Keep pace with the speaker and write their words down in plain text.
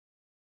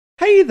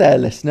Hey there,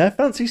 listener.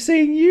 Fancy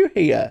seeing you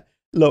here.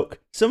 Look,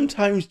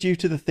 sometimes due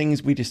to the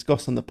things we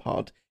discuss on the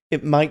pod,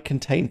 it might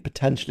contain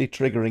potentially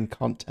triggering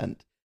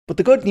content. But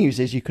the good news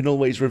is you can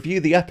always review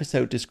the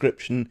episode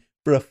description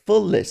for a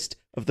full list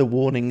of the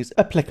warnings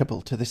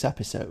applicable to this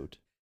episode.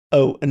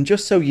 Oh, and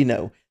just so you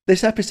know,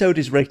 this episode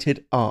is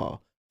rated R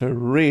for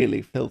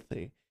really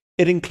filthy.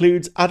 It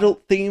includes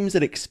adult themes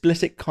and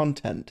explicit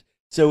content,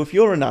 so if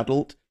you're an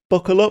adult,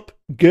 buckle up,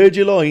 gird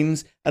your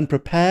loins, and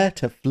prepare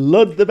to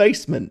flood the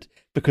basement,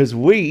 because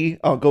we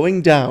are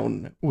going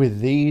down with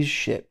these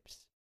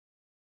ships.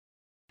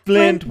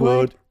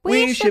 Flintwood,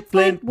 we ship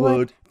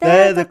Flintwood,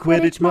 they're the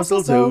Quidditch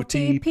Muscles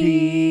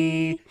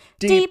OTP.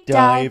 Deep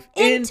dive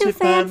into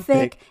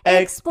fanfic,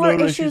 explore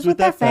issues with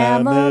their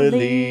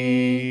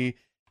family.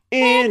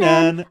 In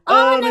an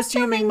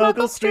unassuming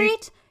Muggle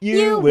street,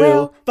 you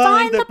will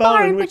find the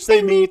bar in which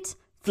they meet.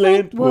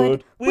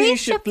 Flintwood, we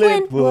ship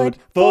Flintwood,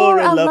 for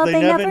a love they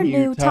never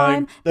knew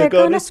time. They're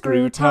gonna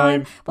screw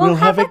time, we'll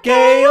have a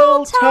gay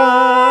old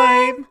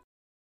time.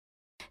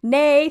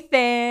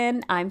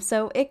 Nathan, I'm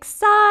so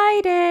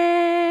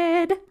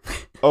excited.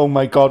 Oh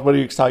my god, what are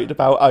you excited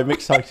about? I'm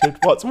excited.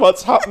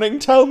 What's happening?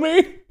 Tell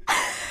me.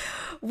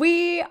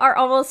 We are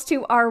almost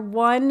to our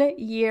 1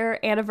 year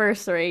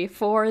anniversary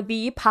for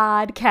the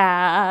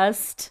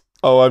podcast.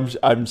 Oh,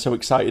 I'm so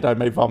excited I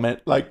may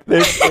vomit. Like,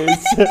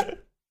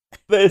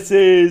 this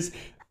is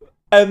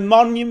a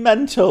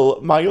monumental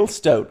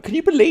milestone. Can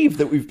you believe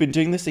that we've been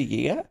doing this a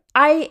year?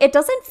 It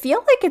doesn't feel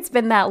like it's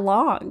been that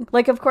long.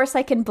 Like, of course,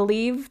 I can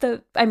believe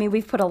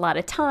we've put a lot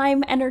of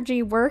time,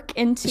 energy, work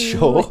into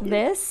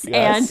this, yes.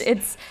 And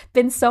it's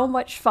been so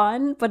much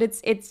fun, but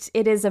it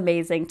is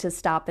amazing to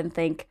stop and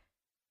think,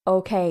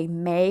 okay,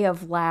 May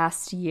of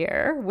last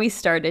year, we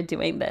started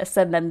doing this.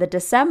 And then the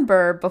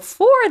December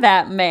before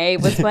that May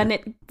was when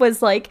it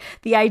was like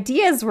the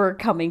ideas were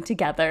coming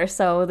together.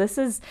 So this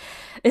is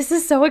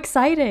so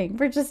exciting.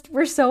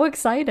 We're so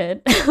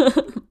excited.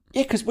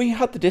 Yeah, because we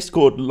had the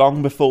Discord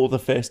long before the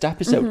first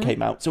episode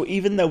came out. So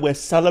even though we're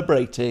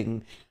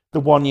celebrating the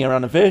 1 year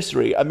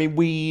anniversary, I mean,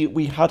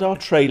 we had our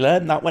trailer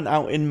and that went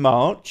out in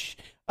March.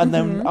 And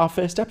then our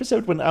first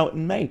episode went out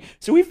in May.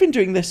 So we've been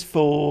doing this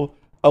for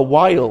a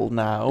while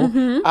now,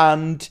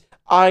 and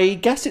I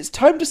guess it's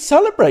time to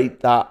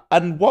celebrate that.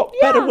 And what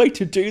better way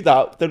to do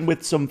that than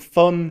with some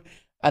fun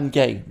and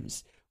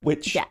games?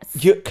 Which,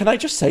 can I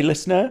just say,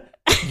 listener,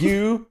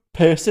 you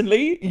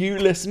personally, you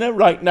listener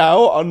right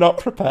now are not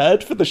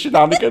prepared for the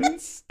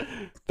shenanigans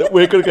that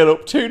we're going to get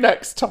up to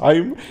next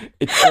time.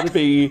 It's going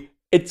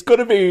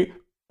to be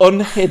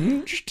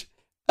unhinged.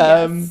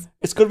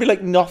 It's going to be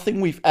like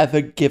nothing we've ever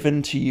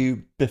given to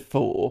you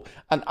before.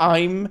 And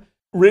I'm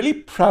really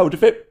proud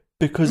of it,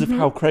 because of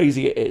how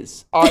crazy it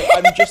is.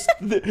 I'm just,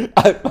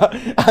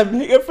 I'm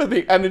here for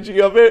the energy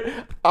of it.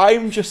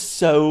 I'm just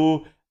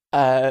so,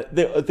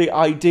 the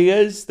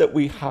ideas that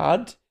we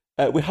had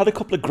a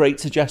couple of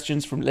great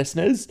suggestions from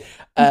listeners,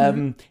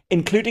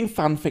 including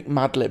fanfic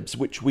Mad Libs,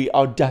 which we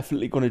are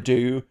definitely going to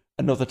do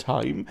another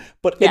time.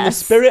 But in the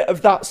spirit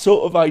of that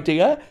sort of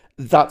idea,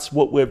 that's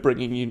what we're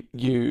bringing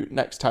you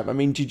next time. I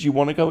mean, did you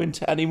want to go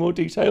into any more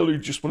detail, or you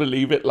just want to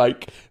leave it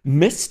like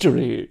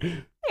mystery?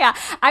 Yeah,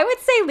 I would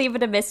say leave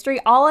it a mystery.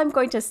 All I'm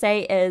going to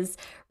say is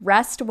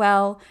rest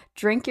well,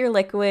 drink your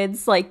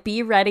liquids, like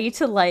be ready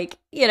to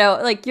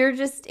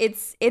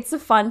it's a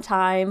fun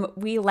time.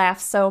 We laugh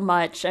so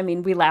much. I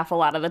mean, we laugh a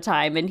lot of the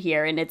time in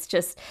here, and it's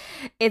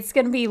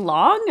going to be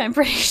long, I'm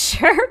pretty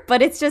sure,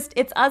 but it's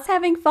us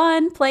having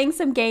fun, playing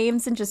some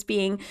games and just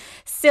being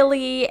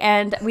silly,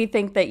 and we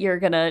think that you're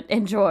going to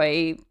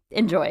enjoy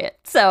it.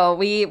 So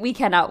we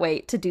cannot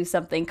wait to do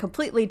something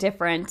completely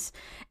different,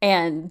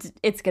 and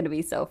it's going to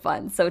be so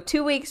fun. So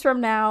 2 weeks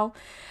from now,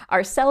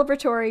 our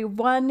celebratory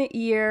 1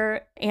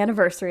 year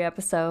anniversary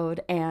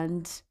episode,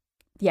 and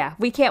yeah,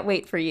 we can't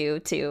wait for you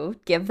to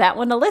give that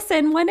one a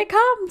listen when it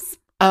comes.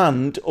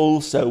 And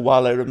also,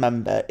 while I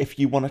remember, if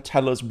you want to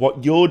tell us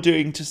what you're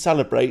doing to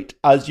celebrate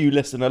as you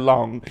listen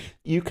along,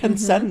 you can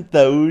send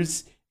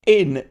those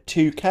in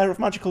to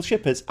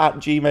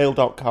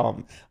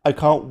careofmagicalshippers@gmail.com. I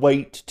can't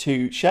wait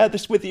to share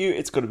this with you.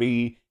 It's going to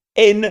be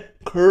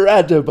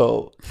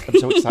incredible. I'm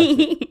so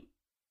excited.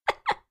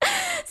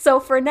 So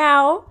for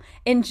now,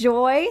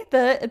 enjoy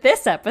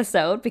this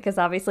episode, because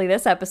obviously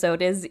this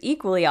episode is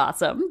equally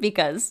awesome,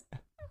 because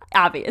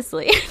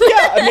obviously.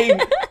 Yeah, I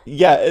mean,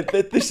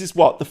 this is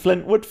what, the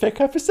Flintwood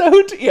fic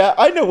episode? Yeah,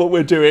 I know what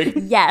we're doing.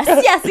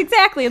 Yes,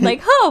 exactly. And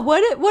like,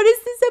 what is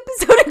this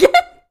episode again?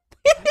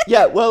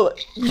 Yeah, well,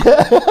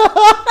 yeah.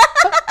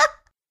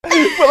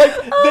 But like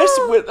this,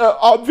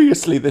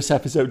 obviously this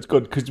episode's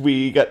good because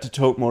we get to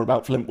talk more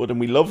about Flintwood and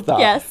we love that.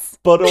 Yes.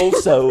 But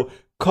also,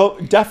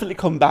 definitely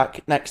come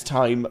back next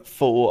time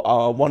for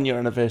our 1 year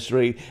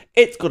anniversary.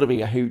 It's going to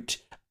be a hoot.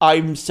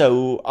 I'm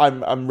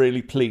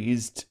really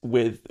pleased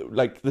with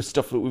like the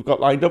stuff that we've got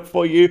lined up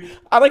for you,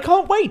 and I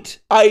can't wait.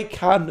 I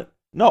can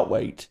not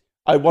wait.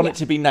 I want it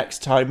to be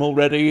next time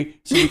already,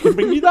 so we can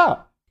bring you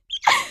that.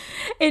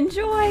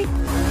 Enjoy.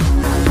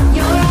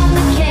 You're on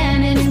the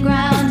cannon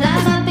ground.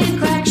 I'm up in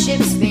crack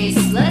ship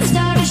space. Let's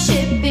start a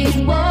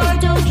shipping war.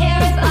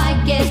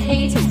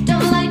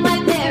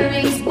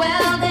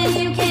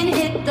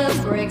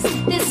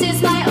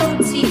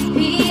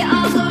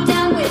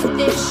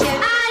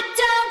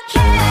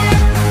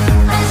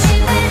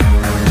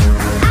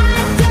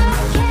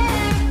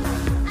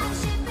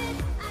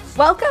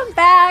 Welcome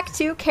back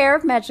to Care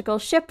of Magical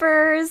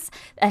Shippers,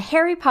 a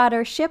Harry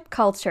Potter ship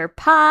culture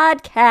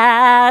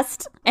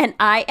podcast. And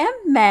I am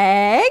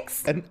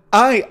Megs. And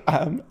I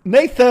am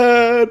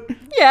Nathan.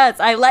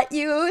 Yes, I let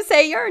you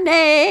say your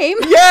name.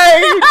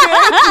 Yay! You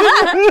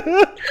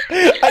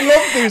did. I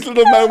love these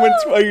little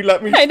moments where you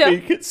let me I know.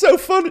 speak. It's so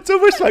fun. It's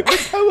almost like we're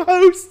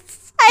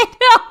co-hosts. I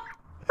know.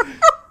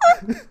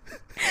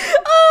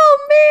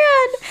 Oh,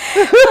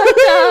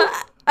 man.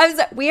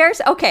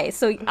 But, okay,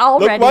 so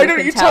already Look, why you don't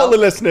can you tell the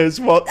listeners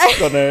what's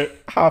going to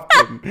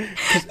happen?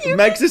 Because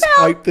Megs is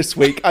hyped this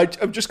week.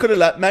 I'm just going to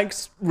let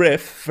Megs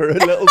riff for a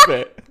little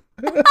bit.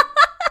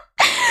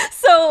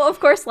 So, of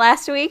course,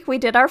 last week we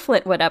did our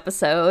Flintwood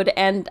episode,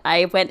 and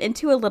I went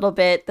into a little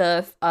bit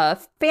the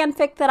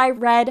fanfic that I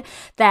read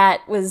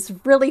that was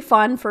really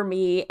fun for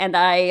me, and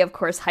I, of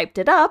course, hyped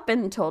it up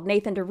and told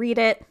Nathan to read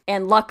it,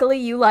 and luckily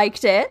you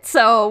liked it,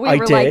 so we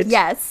were like,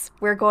 yes,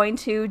 we're going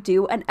to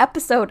do an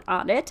episode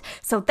on it.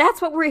 So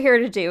that's what we're here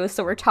to do.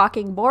 So we're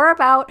talking more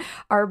about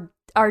our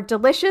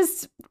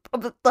delicious,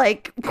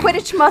 like,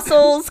 Quidditch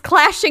muscles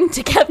clashing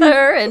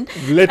together and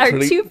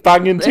Literally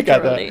banging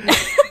together.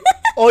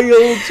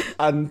 Oiled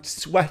and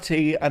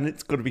sweaty, and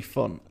it's going to be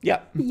fun.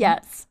 Yeah.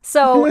 Yes.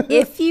 So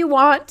if you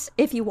want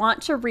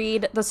to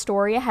read the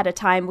story ahead of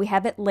time, we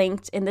have it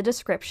linked in the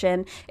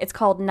description. It's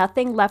called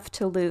Nothing Left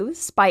to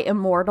Lose by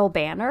Immortal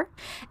Banner,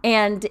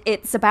 and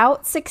it's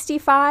about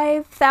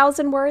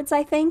 65,000 words,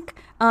 I think.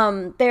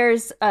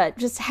 There's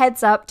just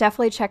heads up,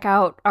 definitely check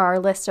out our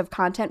list of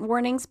content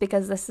warnings,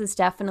 because this is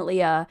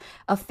definitely a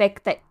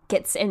fic that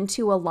gets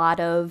into a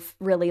lot of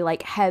really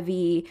like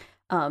heavy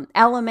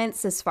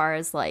elements as far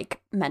as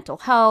like mental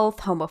health,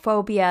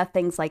 homophobia,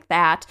 things like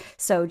that.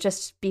 So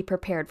just be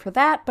prepared for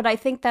that. But I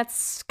think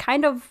that's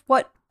kind of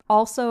what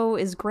also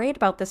is great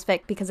about this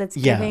fic, because it's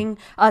giving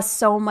us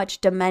so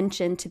much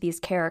dimension to these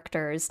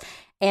characters,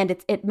 and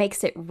it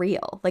makes it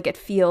real. Like, it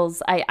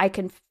feels, I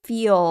can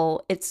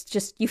feel, it's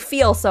just, you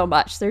feel so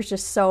much. There's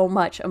just so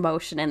much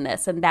emotion in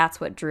this, and that's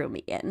what drew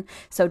me in.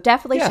 So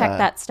definitely check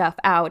that stuff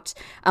out.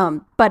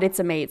 But it's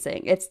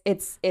amazing.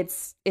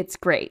 It's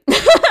great.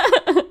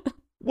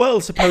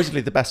 Well,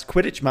 supposedly the best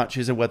Quidditch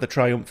matches are where the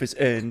triumph is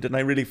earned, and I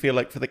really feel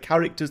like for the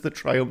characters, the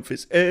triumph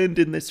is earned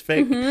in this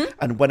fic,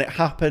 and when it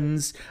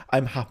happens,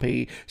 I'm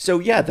happy. So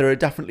yeah, there are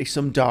definitely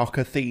some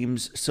darker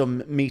themes,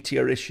 some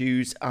meatier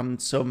issues,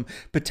 and some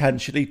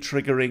potentially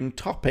triggering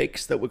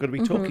topics that we're going to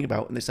be talking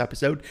about in this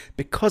episode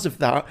because of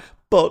that,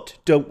 but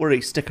don't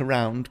worry, stick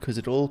around, because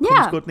it all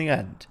comes good in the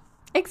end.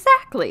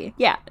 Exactly.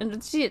 Yeah. And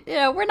it's,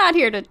 we're not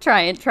here to try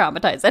and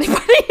traumatize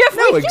anybody.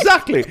 No,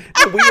 exactly.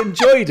 No, we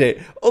enjoyed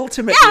it.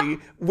 Ultimately,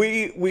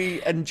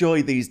 we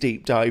enjoy these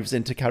deep dives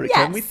into character,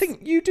 and we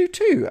think you do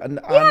too.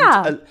 And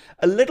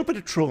a little bit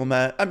of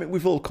trauma. I mean,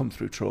 we've all come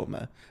through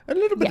trauma. A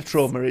little bit of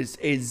trauma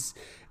is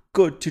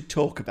good to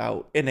talk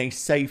about in a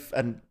safe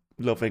and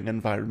loving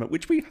environment,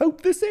 which we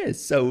hope this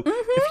is. So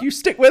if you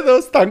stick with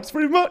us, thanks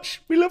very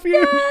much. We love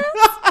you.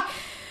 Yes.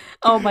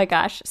 Oh my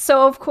gosh.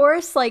 So of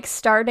course, like,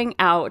 starting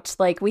out,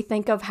 like, we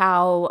think of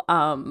how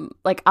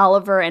like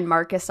Oliver and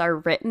Marcus are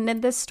written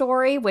in this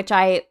story, which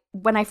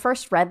when I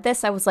first read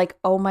this, I was like,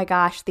 oh my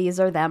gosh, these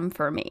are them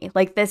for me.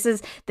 Like, this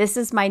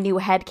is my new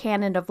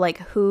headcanon of like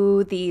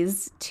who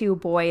these two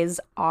boys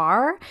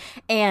are.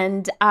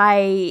 And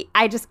I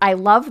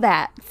love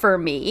that for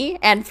me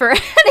and for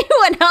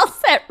anyone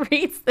else that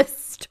reads this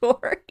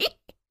story.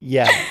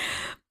 Yeah.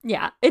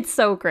 Yeah, it's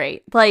so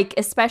great. Like,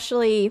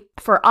 especially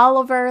for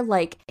Oliver,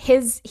 like,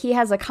 he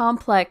has a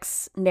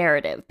complex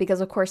narrative,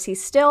 because of course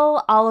he's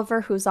still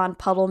Oliver who's on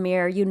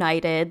Puddlemere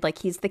United. Like,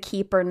 he's the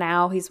keeper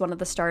now. He's one of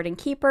the starting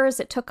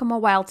keepers. It took him a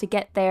while to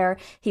get there.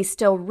 He's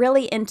still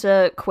really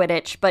into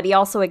Quidditch, but he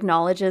also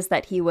acknowledges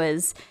that he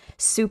was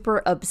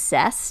super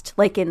obsessed,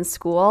 like, in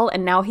school.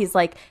 And now he's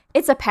like,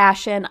 it's a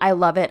passion. I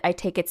love it. I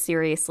take it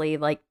seriously.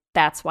 Like,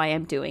 that's why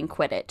I'm doing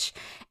Quidditch.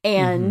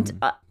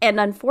 And and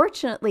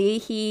unfortunately,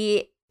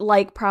 he,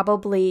 like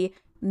probably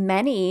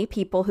many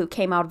people who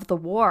came out of the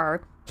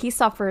war, he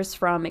suffers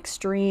from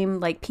extreme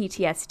like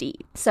PTSD.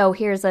 So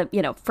here's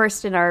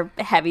first in our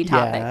heavy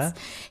topics.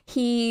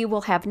 He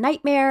will have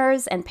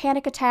nightmares and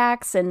panic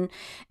attacks and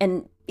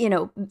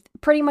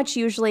pretty much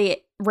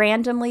usually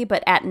randomly,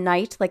 but at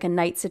night, like a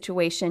night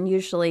situation,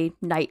 usually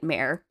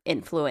nightmare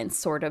influence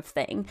sort of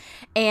thing.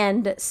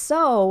 And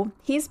so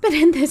he's been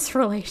in this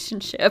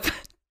relationship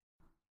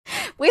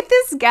with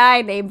this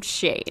guy named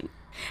Shane.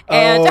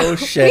 And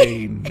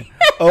Shane.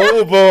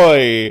 Oh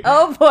boy.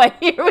 Oh boy,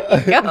 here we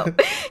go.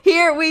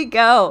 Here we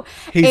go.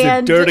 He's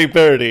a dirty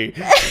birdie.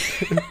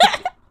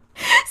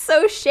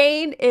 So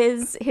Shane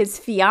is his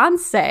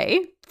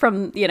fiance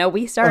from,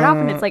 we start off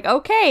and it's like,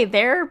 okay,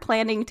 they're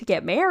planning to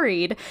get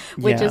married,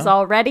 which is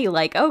already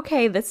like,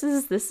 okay, this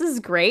is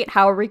great.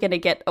 How are we going to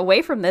get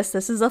away from this?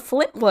 This is a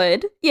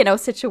Flintwood,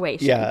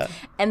 situation. Yeah.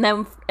 And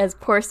then, of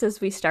course, as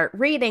we start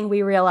reading,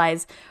 we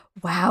realize,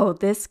 wow,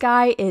 this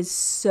guy is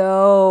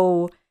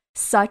so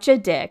such a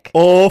dick.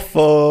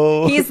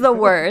 Awful. He's the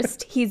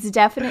worst. He's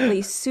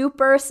definitely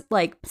super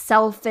like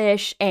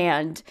selfish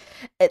and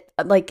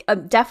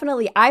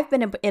definitely I've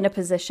been in a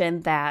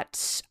position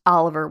that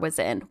Oliver was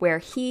in where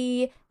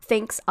he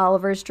thinks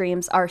Oliver's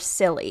dreams are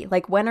silly.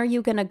 Like, when are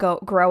you going to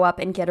grow up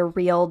and get a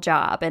real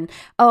job? And,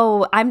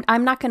 oh,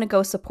 I'm not going to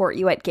go support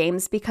you at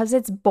games because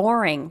it's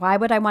boring. Why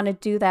would I want to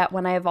do that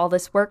when I have all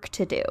this work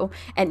to do?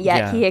 And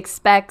yet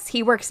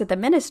he works at the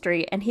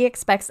ministry and he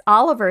expects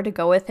Oliver to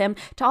go with him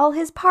to all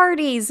his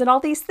parties and all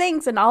these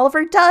things. And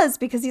Oliver does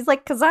because he's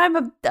like, because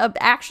I'm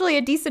actually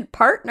a decent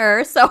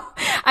partner. So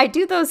I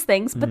do those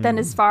things. But then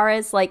as far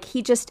as like,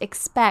 he just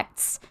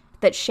expects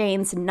that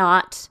Shane's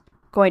not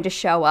going to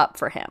show up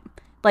for him.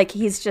 Like,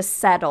 he's just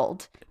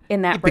settled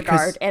in that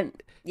regard. And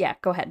yeah,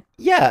 go ahead.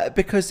 Yeah,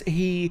 because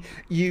you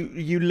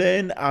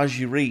learn as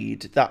you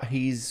read that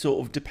he's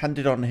sort of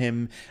depended on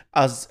him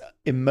as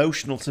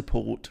emotional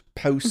support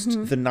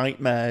post the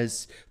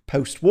nightmares,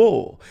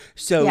 post-war.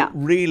 So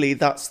really,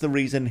 that's the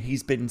reason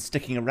he's been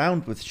sticking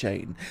around with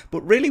Shane.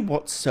 But really,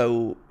 what's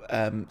so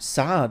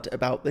sad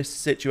about this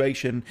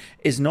situation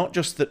is not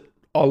just that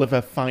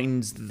Oliver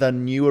finds the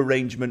new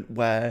arrangement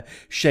where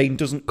Shane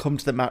doesn't come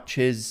to the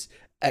matches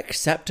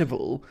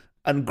acceptable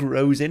and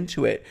grows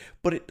into it,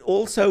 but it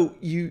also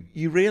you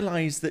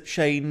realize that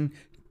Shane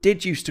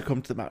did used to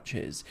come to the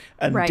matches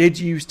and did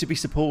used to be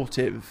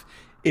supportive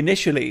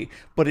initially,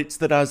 but it's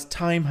that as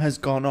time has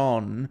gone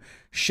on,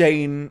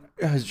 Shane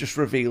has just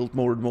revealed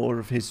more and more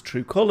of his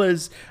true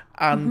colors,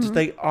 and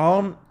they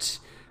aren't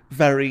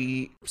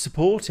very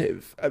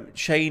supportive.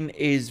 Shane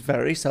is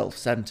very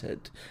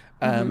self-centered,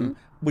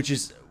 which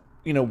is,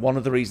 you know, one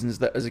of the reasons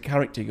that as a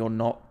character you're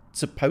not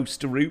supposed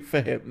to root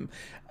for him,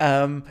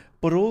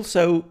 but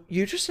also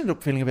you just end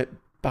up feeling a bit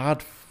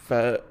bad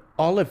for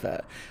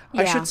Oliver.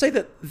 I should say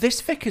that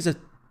this fic is a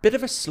bit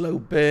of a slow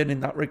burn in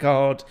that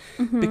regard,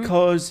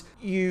 because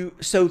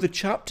the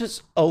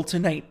chapters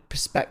alternate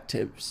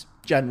perspectives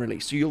generally,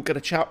 so you'll get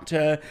a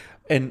chapter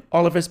in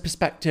Oliver's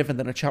perspective and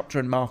then a chapter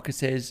in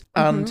Marcus's,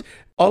 and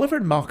Oliver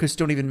and Marcus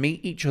don't even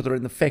meet each other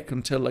in the fic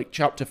until like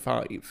chapter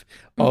 5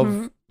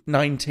 of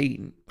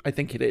 19, I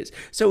think it is.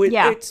 So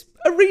it's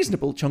a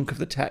reasonable chunk of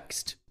the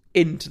text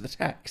into the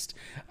text,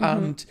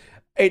 and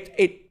I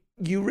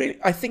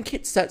think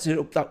it sets it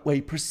up that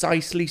way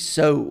precisely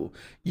so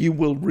you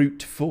will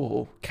root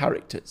for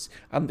characters,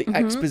 and the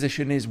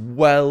exposition is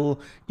well,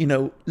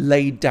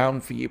 laid down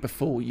for you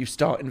before you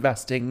start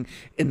investing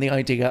in the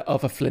idea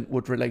of a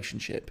Flintwood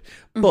relationship.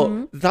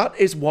 But that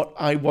is what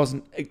I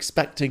wasn't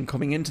expecting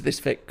coming into this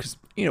fic, because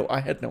I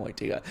had no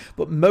idea.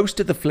 But most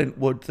of the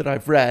Flintwood that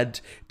I've read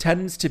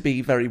tends to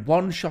be very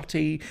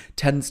one-shotty,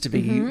 tends to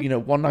be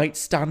one-night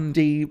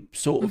standy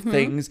sort of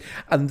things,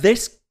 and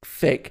this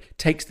fic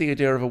takes the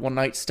idea of a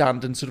one-night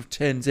stand and sort of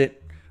turns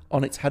it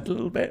on its head a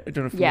little bit. I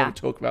don't know if you want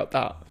to talk about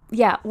that.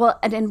 Yeah, well,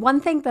 and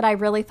one thing that I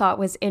really thought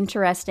was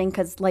interesting,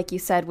 because like you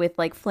said with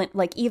like Flint,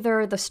 like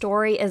either the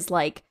story is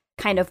like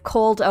kind of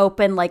cold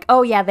open, like,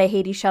 oh yeah, they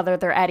hate each other,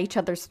 they're at each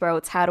other's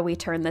throats, how do we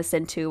turn this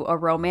into a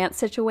romance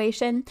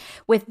situation?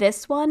 With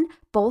this one,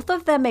 both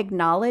of them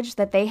acknowledge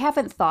that they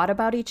haven't thought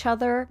about each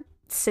other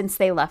since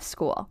they left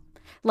school.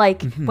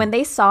 Like when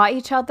they saw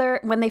each other,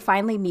 when they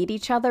finally meet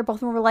each other, both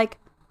of them were like,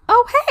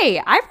 oh, hey,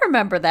 I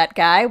remember that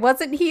guy.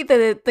 Wasn't he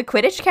the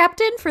Quidditch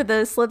captain for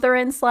the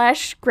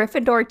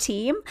Slytherin/Gryffindor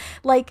team?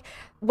 Like,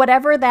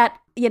 whatever that,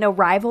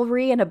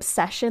 rivalry and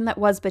obsession that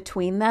was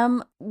between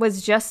them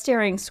was just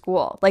during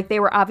school. Like,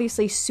 they were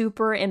obviously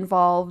super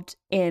involved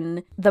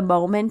in the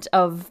moment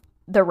of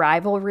the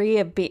rivalry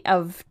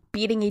of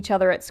beating each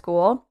other at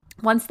school.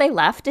 Once they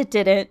left, it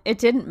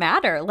didn't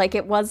matter. Like,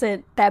 it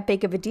wasn't that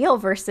big of a deal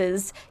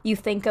versus you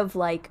think of,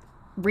 like,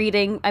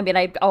 reading. I mean,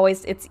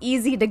 it's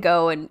easy to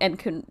go and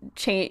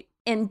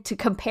to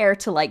compare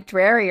to like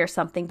Drarry or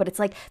something, but it's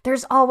like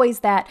there's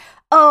always that,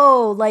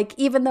 like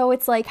even though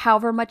it's like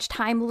however much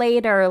time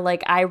later,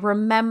 like I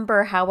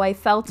remember how I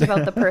felt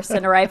about the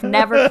person, or I've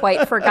never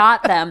quite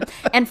forgot them.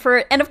 And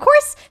of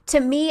course, to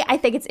me, I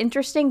think it's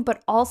interesting,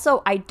 but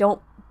also I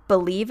don't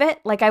believe it.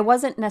 Like, I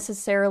wasn't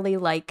necessarily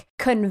like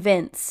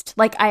convinced.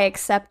 Like, I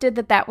accepted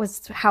that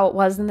was how it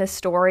was in this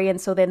story, and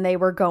so then they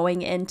were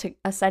going in to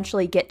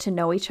essentially get to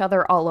know each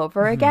other all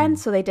over again,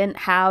 so they didn't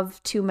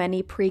have too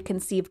many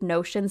preconceived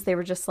notions. They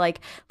were just like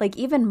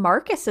even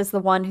Marcus is the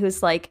one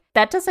who's like,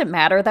 that doesn't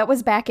matter, that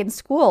was back in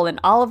school. And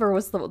Oliver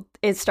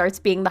starts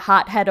being the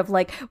hothead of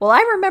like, well,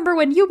 I remember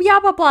when you blah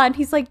blah blah, and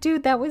he's like,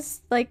 dude, that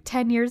was like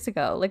 10 years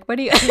ago, like what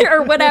do you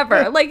or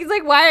whatever. Like, he's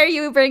like, why are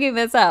you bringing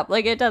this up?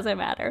 Like, it doesn't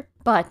matter.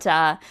 But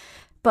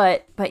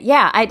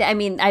yeah, I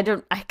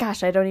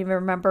don't even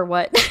remember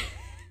what the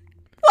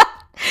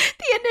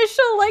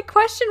initial like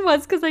question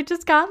was, because I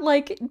just got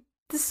like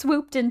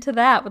swooped into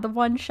that with a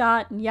one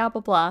shot and yeah,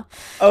 blah blah.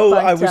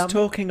 I was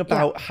talking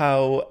about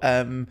how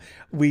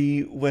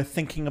we were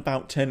thinking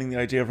about turning the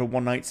idea of a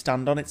one night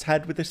stand on its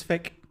head with this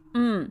fic.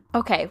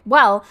 Okay,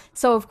 well,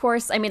 so of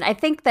course, I mean, I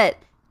think that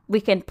we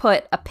can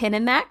put a pin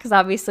in that, because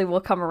obviously we'll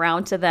come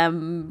around to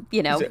them,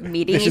 meeting each other.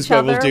 This is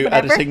where we'll do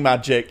editing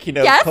magic,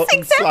 yes, cut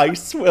and exactly.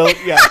 slice. We'll,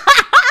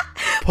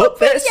 put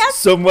this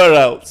somewhere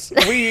else.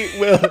 We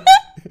will.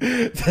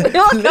 We'll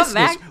come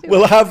back to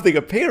will have the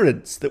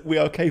appearance that we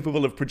are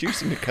capable of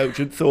producing a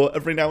cogent thought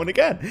every now and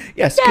again.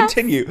 Yes,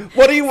 continue.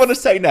 What do you want to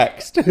say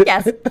next?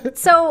 Yes.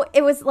 So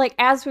it was like,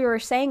 as we were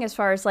saying, as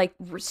far as like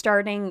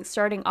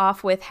starting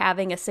off with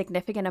having a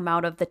significant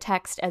amount of the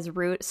text as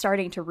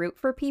starting to root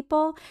for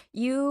people,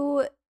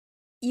 you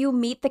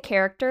meet the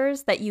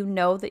characters that you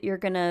know that you're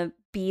gonna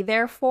be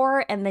there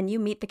for, and then you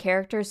meet the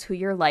characters who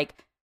you're like,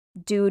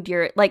 dude,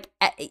 you're like,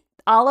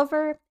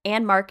 Oliver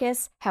and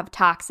Marcus have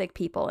toxic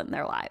people in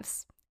their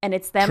lives, and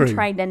it's them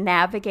trying to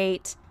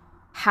navigate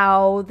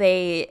how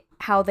they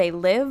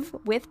live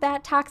with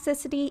that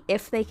toxicity,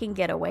 if they can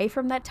get away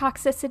from that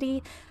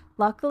toxicity.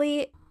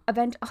 Luckily,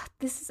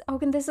 this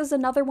is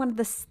another one of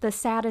the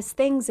saddest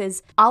things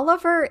is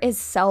Oliver is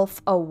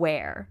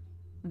self-aware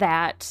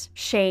that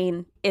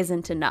Shane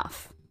isn't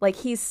enough. Like,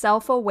 he's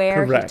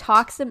self-aware. Correct. He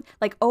talks him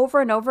like over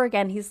and over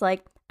again. He's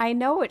like, I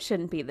know it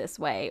shouldn't be this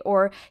way.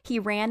 Or he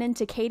ran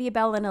into Katie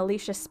Bell and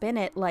Alicia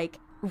Spinnet like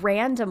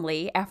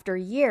randomly after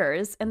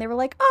years, and they were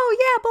like, oh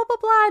yeah, blah blah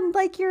blah, and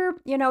like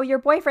your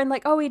boyfriend,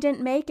 like, oh, he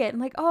didn't make it,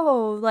 and like,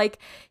 oh, like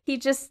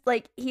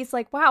he's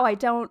like, wow, I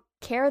don't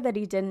care that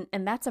he didn't,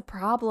 and that's a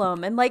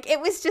problem. And like,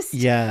 it was just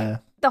the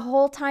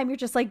whole time you're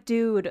just like,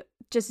 dude,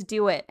 just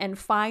do it. And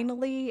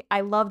finally,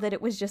 I love that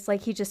it was just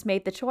like he just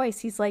made the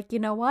choice. He's like, you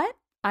know what?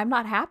 I'm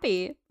not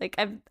happy. Like,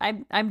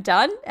 I'm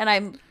done, and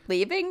I'm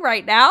leaving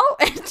right now.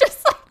 And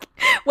just like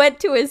went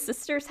to his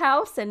sister's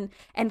house and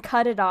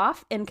cut it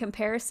off. In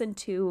comparison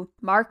to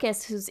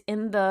Marcus, who's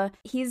in the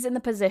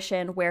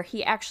position where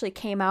he actually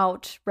came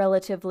out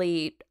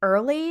relatively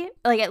early,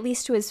 like at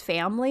least to his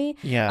family.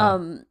 Yeah.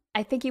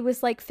 I think he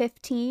was like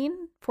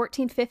 14,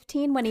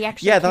 15 when he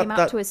actually came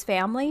out to his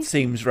family.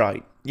 Seems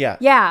right. Yeah.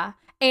 Yeah.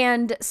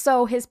 And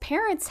so his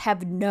parents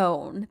have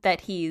known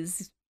that he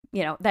is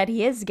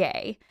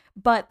gay.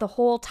 But the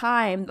whole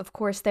time, of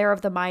course, they're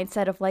of the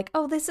mindset of like,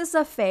 oh, this is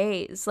a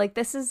phase. Like,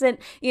 this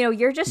isn't,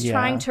 you're just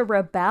trying to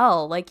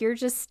rebel. Like,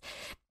 this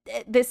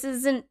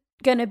isn't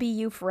going to be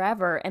you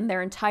forever. And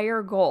their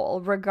entire goal,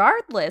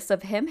 regardless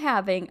of him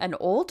having an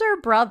older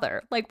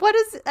brother, like,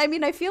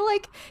 I feel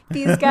like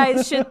these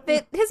guys his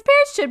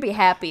parents should be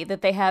happy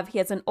that he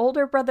has an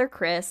older brother,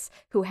 Chris,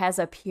 who has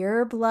a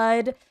pure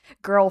blood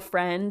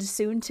girlfriend,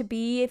 soon to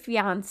be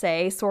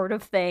fiance sort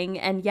of thing.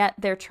 And yet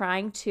they're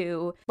trying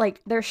to,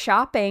 like, they're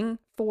shopping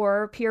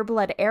for pure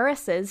blood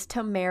heiresses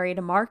to marry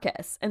to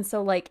Marcus. And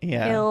so like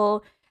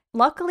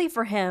luckily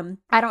for him,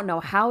 I don't know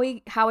how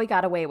he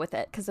got away with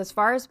it, because as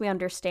far as we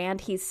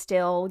understand, he's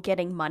still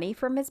getting money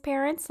from his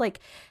parents.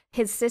 Like,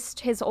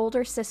 his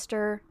older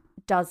sister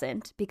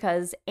doesn't,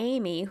 because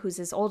Amy, who's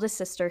his oldest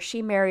sister,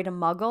 she married a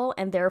Muggle,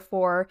 and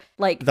therefore,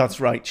 like,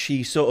 that's right,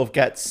 she sort of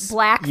gets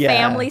black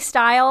family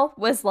style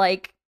was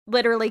like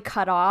literally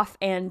cut off,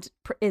 and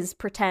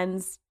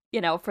pretends,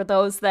 for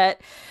those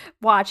that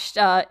watched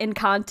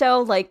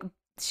Encanto, like,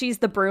 she's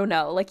the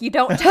Bruno. Like, you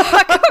don't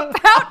talk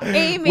about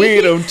Amy.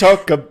 We don't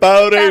talk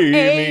about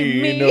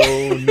Amy.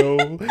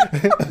 No.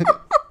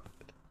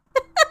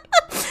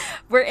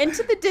 We're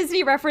into the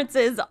Disney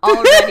references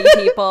already,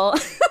 people.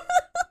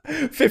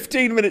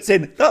 15 minutes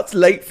in. That's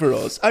late for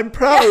us. I'm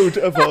proud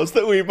of us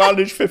that we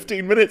managed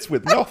 15 minutes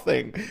with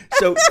nothing.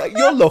 So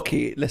you're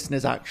lucky,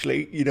 listeners,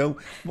 actually.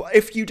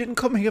 If you didn't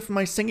come here for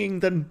my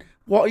singing, then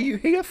what are you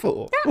here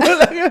for?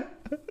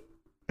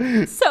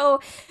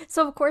 So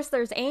of course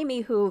there's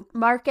Amy, who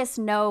Marcus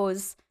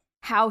knows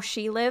how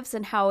she lives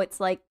and how it's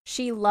like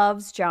she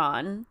loves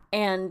John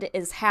and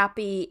is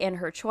happy in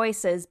her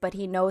choices, but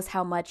he knows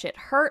how much it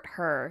hurt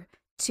her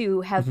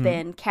to have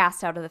been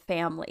cast out of the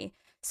family.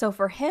 So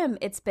for him,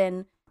 it's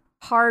been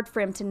hard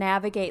for him to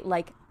navigate,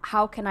 like,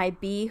 how can I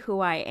be who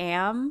I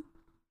am,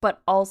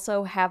 but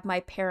also have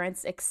my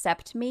parents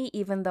accept me,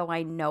 even though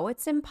I know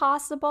it's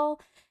impossible.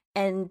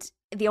 And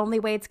the only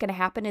way it's going to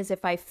happen is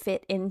if I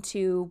fit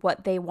into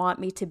what they want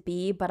me to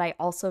be, but I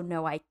also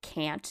know I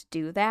can't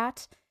do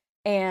that.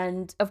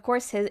 And of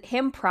course,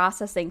 him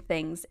processing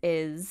things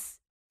is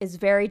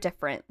very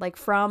different. Like,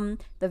 from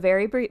the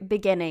very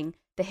beginning,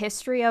 the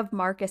history of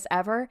Marcus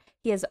Ever,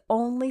 he has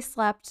only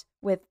slept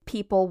with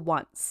people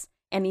once.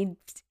 And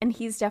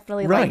he's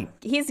definitely like,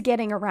 he's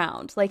getting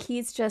around. Like,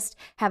 he's just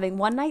having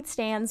one night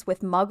stands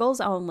with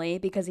Muggles only,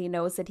 because he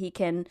knows that he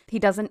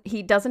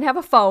doesn't have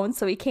a phone,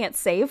 so he can't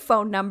save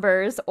phone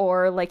numbers,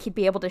 or like he'd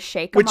be able to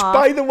shake them off.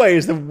 Which, by the way,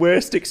 is the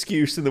worst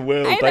excuse in the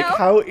world. Like,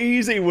 how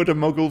easy would a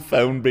Muggle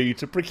phone be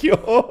to procure?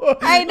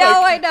 I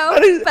know.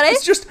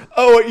 It's just,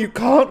 you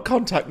can't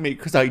contact me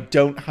because I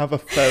don't have a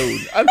phone.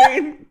 I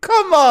mean,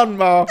 come on,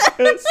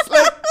 Marcus.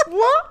 Like,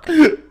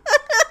 what?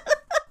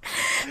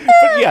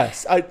 But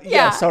yes,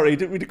 sorry,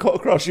 didn't mean to cut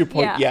across your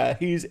point. Yeah,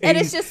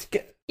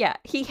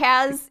 he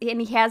has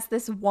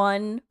this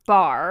one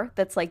bar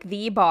that's like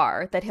the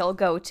bar that he'll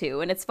go to,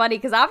 and it's funny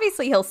because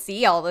obviously he'll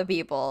see all the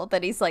people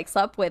that he's like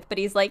slept with, but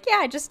he's like,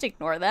 I just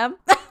ignore them.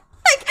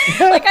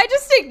 like I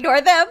just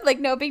ignore them, like,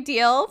 no big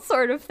deal,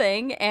 sort of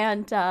thing.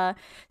 And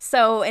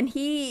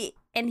he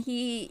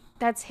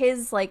that's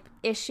his like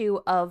issue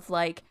of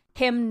like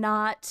him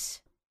not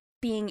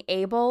being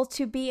able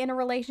to be in a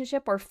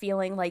relationship or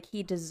feeling like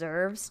he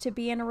deserves to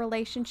be in a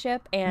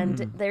relationship. And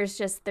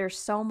there's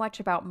so much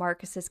about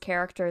Marcus's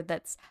character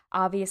that's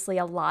obviously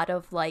a lot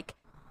of like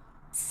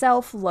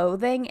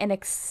self-loathing and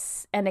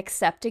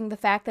accepting the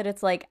fact that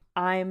it's like,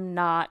 I'm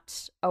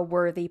not a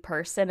worthy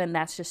person and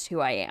that's just who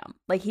I am.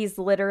 Like, he's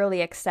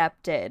literally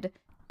accepted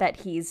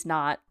that he's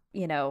not,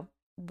 you know,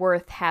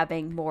 worth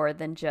having more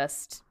than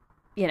just,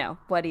 you know,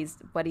 what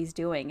he's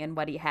doing and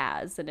what he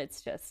has. And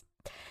it's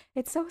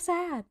so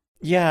sad.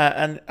 Yeah,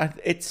 and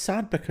it's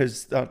sad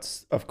because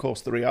that's, of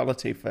course, the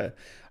reality for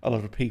a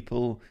lot of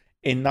people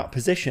in that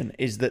position,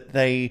 is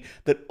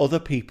that other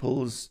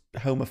people's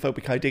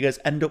homophobic ideas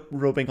end up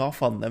rubbing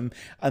off on them,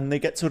 and they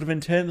get sort of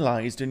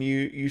internalized, and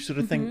you sort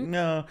of think,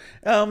 no,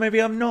 oh,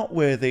 maybe I'm not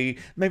worthy.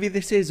 Maybe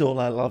this is all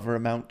I'll ever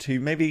amount to.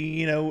 Maybe,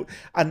 you know,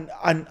 and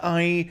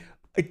I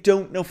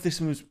don't know if this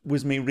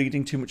was me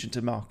reading too much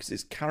into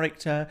Marcus's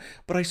character,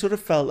 but I sort of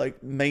felt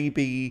like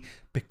maybe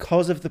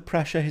because of the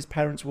pressure his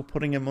parents were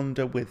putting him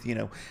under with, you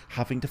know,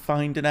 having to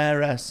find an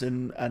heiress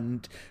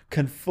and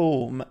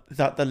conform,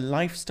 that the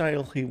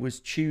lifestyle he was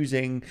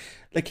choosing,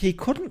 like, he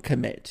couldn't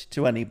commit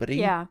to anybody.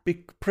 Yeah.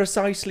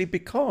 Precisely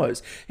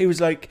because he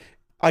was like,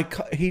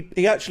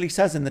 he actually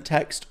says in the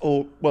text,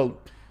 or, well,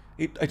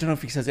 I don't know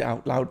if he says it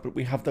out loud, but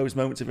we have those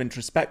moments of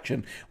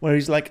introspection where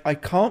he's like, I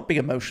can't be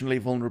emotionally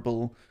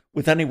vulnerable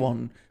with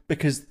anyone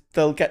because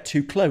they'll get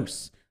too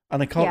close,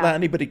 and I can't let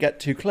anybody get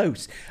too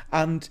close.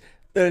 And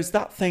there's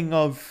that thing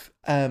of,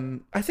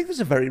 I think there's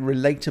a very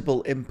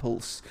relatable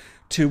impulse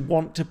to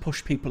want to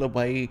push people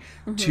away,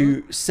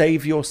 to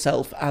save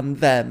yourself and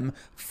them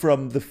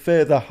from the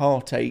further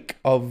heartache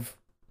of,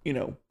 you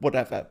know,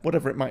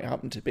 whatever it might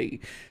happen to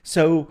be.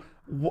 So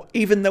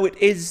even though it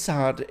is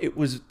sad, it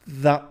was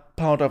that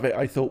part of it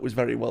I thought was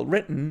very well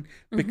written,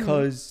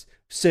 because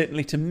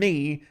certainly to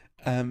me,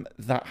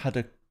 that had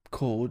a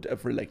chord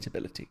of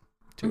relatability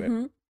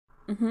to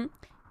it.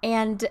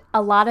 And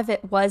a lot of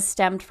it was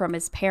stemmed from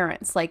his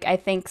parents. Like, I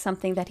think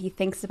something that he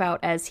thinks about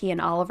as he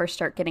and Oliver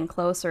start getting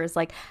closer is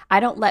like, I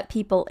don't let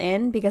people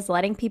in because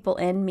letting people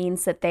in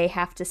means that they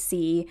have to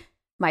see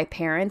my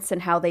parents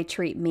and how they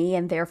treat me,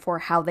 and therefore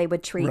how they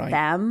would treat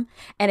them.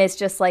 And it's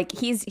just like,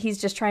 he's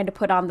just trying to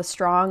put on the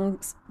strong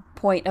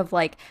point of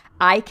like,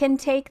 I can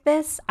take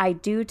this, I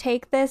do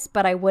take this,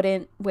 but I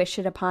wouldn't wish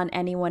it upon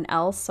anyone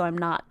else, so I'm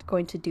not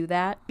going to do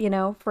that, you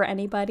know, for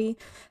anybody.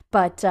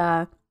 But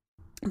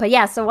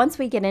yeah, so once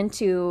we get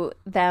into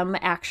them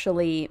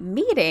actually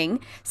meeting,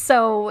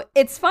 so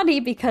it's funny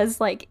because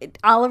like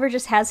Oliver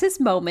just has his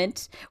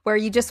moment where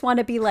you just want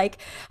to be like,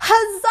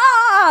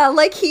 huzzah!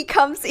 Like he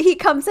comes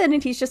in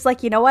and he's just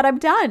like, you know what, I'm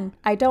done.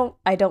 I don't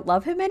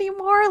love him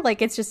anymore.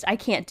 Like, it's just, I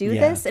can't do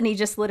this. And he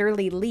just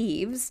literally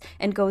leaves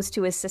and goes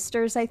to his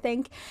sisters, I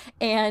think.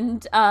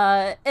 And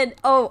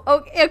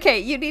okay,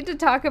 you need to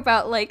talk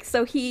about like,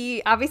 so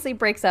he obviously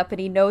breaks up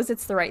and he knows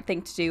it's the right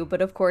thing to do,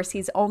 but of course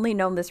he's only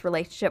known this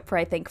relationship for,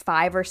 I think,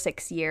 5 or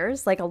 6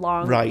 years, like a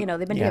long, you know,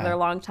 they've been together a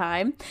long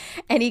time.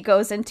 And he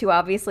goes into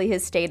obviously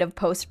his state of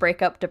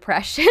post-breakup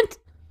depression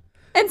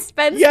and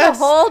spends the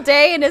whole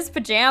day in his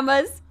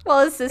pajamas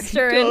while his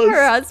sister and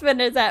her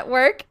husband is at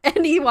work,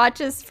 and he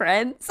watches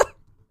Friends.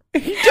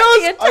 He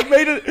does. I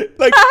made it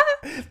like,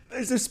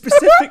 there's a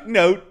specific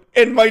note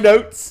in my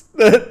notes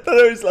that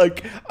I was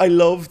like, I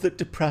love that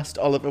depressed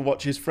Oliver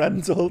watches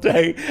Friends all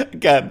day.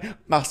 Again,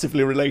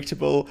 massively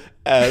relatable.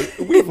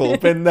 We've all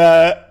been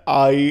there.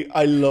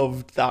 I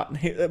loved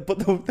that. But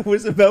there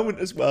was a moment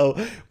as well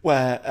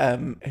where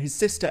his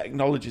sister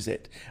acknowledges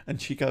it,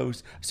 and she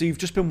goes, so you've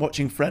just been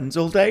watching Friends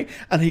all day?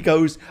 And he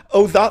goes,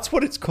 oh, that's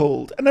what it's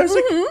called. And I was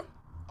like,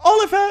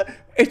 Oliver,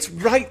 it's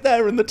right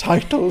there in the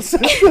titles.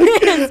 Like,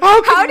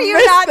 how do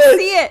you not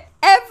see it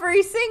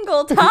every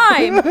single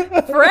time?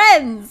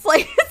 Friends.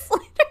 Like, it's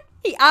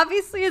he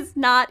obviously is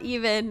not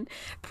even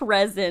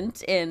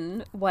present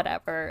in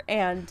whatever.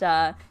 And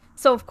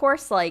so, of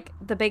course, like,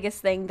 the biggest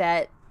thing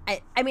that,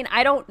 I mean,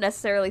 I don't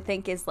necessarily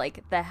think is,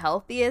 like, the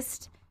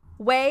healthiest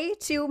way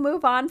to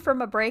move on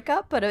from a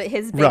breakup, but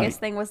his biggest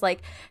thing was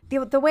like,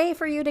 the way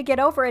for you to get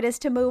over it is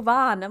to move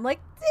on. I'm like,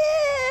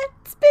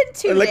 it's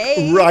been 2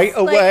 days. Right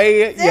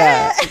away,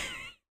 yeah.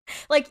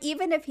 Like,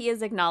 even if he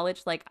has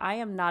acknowledged, like, I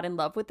am not in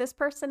love with this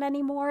person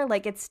anymore,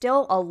 like, it's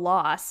still a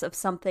loss of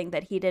something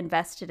that he'd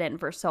invested in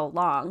for so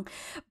long.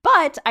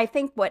 But I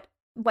think what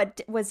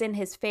was in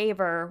his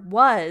favor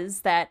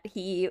was that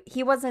he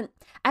wasn't,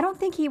 I don't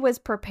think he was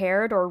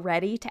prepared or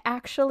ready to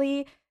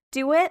actually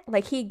do it.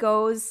 Like, he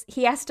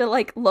has to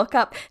like look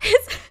up his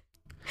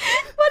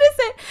what is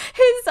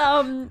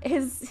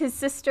it, his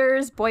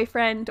sister's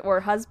boyfriend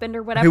or husband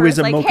or whatever, who is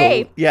a like,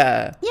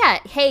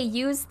 muggle. hey,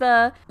 use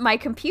my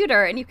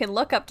computer and you can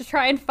look up to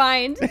try and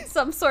find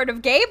some sort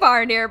of gay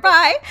bar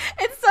nearby.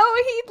 And so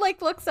he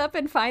like looks up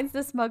and finds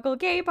this muggle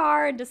gay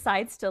bar and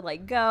decides to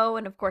like go,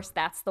 and of course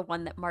that's the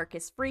one that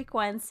Marcus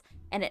frequents.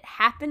 And it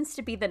happens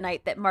to be the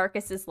night that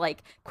Marcus is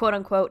like, quote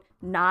unquote,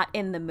 not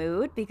in the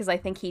mood, because I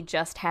think he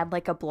just had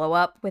like a blow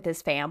up with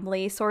his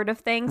family sort of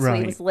thing. So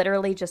he was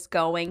literally just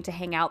going to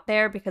hang out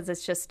there because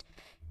it's just,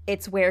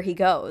 it's where he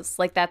goes.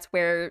 Like, that's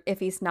where, if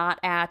he's not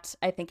at,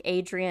 I think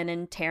Adrian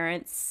and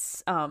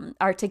Terrence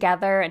are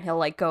together, and he'll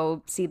like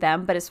go see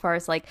them. But as far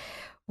as like,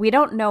 we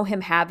don't know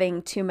him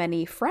having too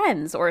many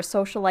friends or a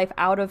social life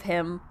out of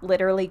him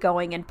literally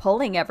going and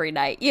pulling every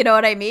night. You know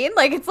what I mean?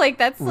 Like, it's like,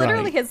 that's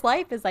literally Right. his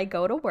life, is I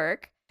go to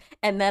work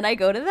and then I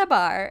go to the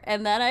bar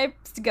and then I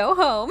go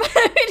home.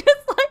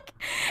 Just like,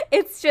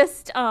 it's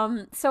just,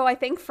 so I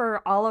think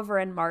for Oliver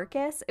and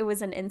Marcus, it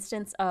was an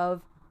instance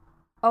of,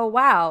 oh,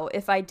 wow,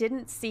 if I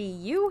didn't see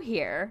you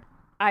here,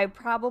 I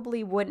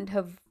probably wouldn't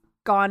have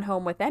gone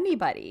home with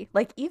anybody,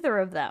 like either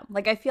of them.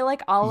 Like, I feel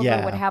like Oliver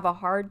Yeah. would have a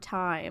hard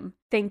time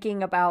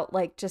thinking about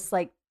like just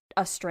like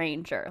a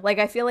stranger. Like,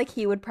 I feel like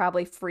he would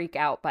probably freak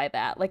out by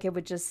that. Like, it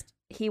would just,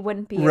 he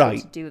wouldn't be able Right.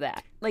 to do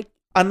that. Like,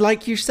 And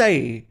like you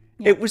say,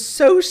 Yeah. it was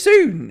so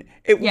soon.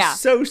 It was Yeah.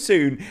 so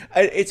soon.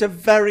 It's a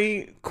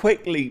very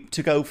quick leap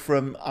to go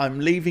from I'm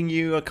leaving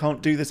you, I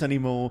can't do this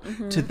anymore,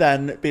 Mm-hmm. to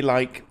then be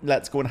like,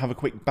 let's go and have a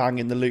quick bang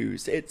in the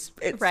loos. It's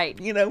Right.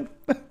 you know,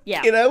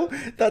 Yeah. you know,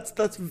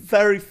 that's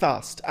very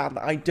fast. And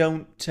I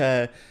don't.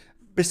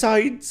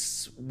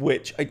 Besides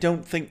which, I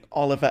don't think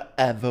Oliver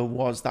ever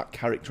was that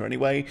character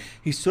anyway.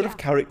 He's sort of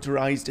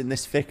characterized in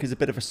this fic as a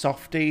bit of a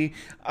softie,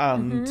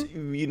 and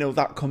you know,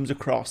 that comes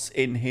across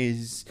in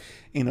his,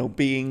 you know,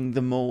 being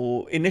the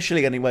more,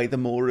 initially anyway, the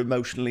more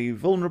emotionally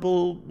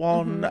vulnerable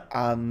one,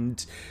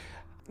 and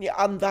yeah,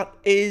 and that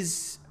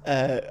is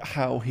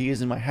how he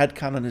is in my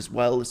headcanon as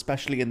well,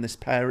 especially in this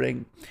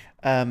pairing.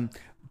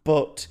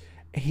 But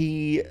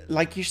he,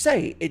 like you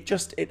say,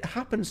 it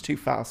happens too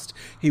fast.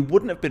 He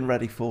wouldn't have been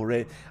ready for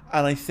it.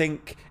 And I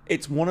think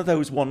it's one of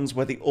those ones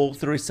where the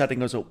author is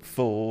setting us up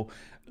for,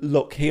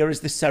 look, here is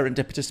this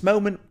serendipitous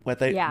moment where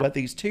where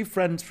these two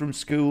friends from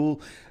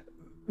school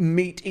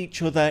meet each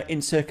other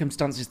in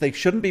circumstances they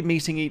shouldn't be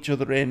meeting each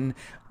other in.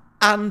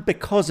 And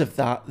because of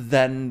that,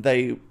 then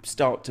they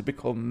start to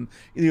become,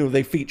 you know,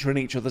 they feature in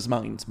each other's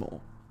minds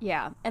more.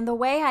 yeah. And the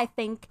way I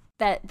think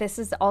that this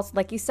is also,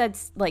 like you said,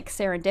 like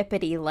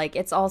serendipity, like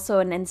it's also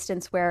an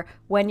instance where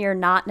when you're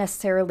not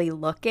necessarily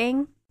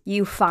looking,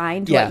 you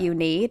find Yeah. what you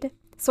need,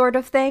 sort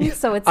of thing.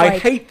 So it's I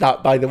like, hate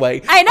that, by the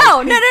way. I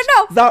know, no,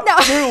 That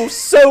no. rule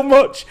so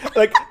much.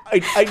 Like,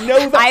 I know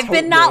that's I've how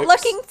been it not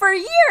works. looking for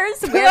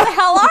years. Where the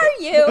hell are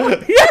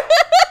you?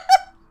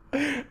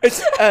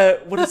 It's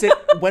what is it?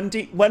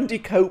 Wendy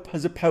Cope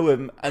has a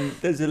poem, and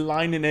there's a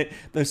line in it.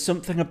 There's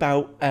something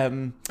about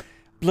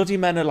bloody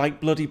men are like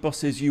bloody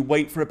buses. You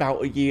wait for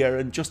about a year,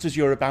 and just as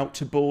you're about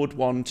to board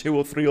one, 2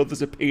 or 3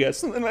 others appear.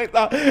 Something like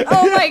that.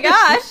 Oh my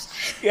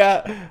gosh.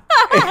 Yeah.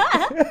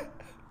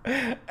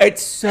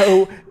 It's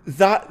so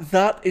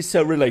that is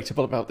so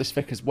relatable about this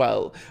fic as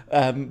well.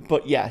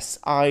 But yes,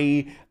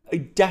 I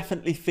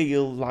definitely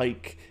feel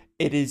like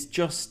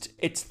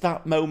it's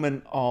that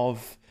moment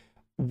of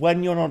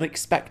when you're not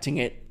expecting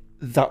it,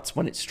 that's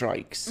when it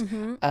strikes.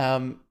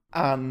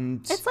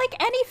 And It's like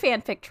any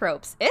fanfic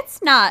tropes.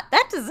 It's not,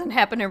 that doesn't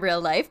happen in real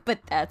life, but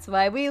that's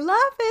why we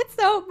love it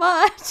so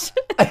much.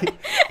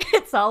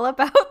 It's all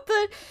about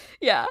the,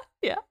 yeah.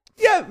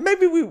 yeah,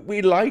 maybe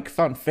we like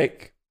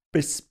fanfic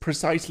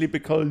precisely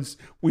because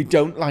we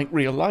don't like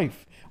real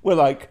life. We're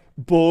like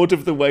bored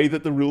of the way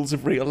that the rules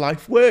of real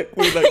life work.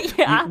 We're like,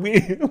 Yeah.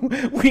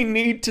 we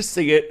need to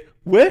see it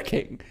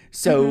working.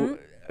 So,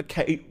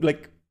 okay,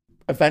 like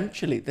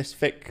eventually this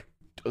fic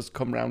does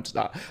come round to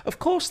that. Of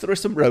course, there are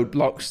some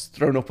roadblocks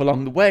thrown up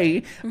along the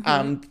way,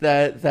 and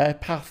their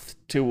path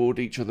toward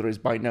each other is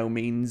by no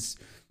means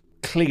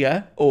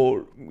clear,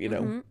 or you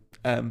know,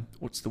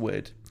 what's the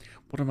word?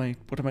 What am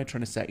I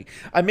trying to say?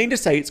 I mean to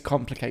say it's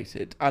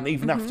complicated, and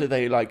even after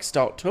they like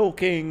start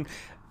talking,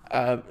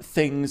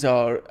 things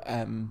are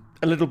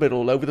a little bit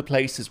all over the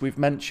place, as we've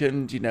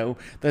mentioned. You know,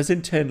 there's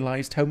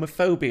internalized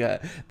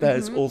homophobia.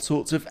 There's all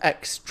sorts of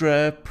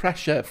extra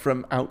pressure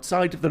from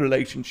outside of the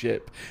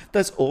relationship.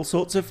 There's all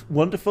sorts of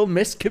wonderful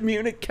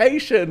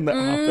miscommunication that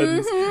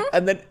happens,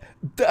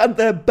 and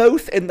they're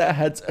both in their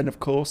heads. And of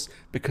course,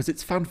 because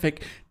it's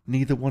fanfic,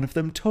 neither one of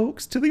them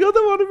talks to the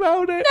other one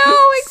about it.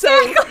 No,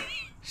 exactly.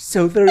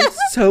 So there is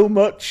so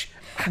much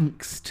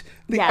angst.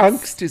 The Yes.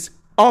 angst is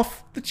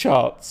off the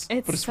charts, but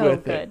It's it's so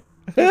worth good.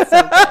 it. It's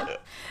so good.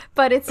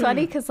 But it's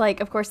funny because,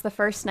 like, of course, the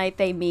first night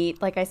they meet,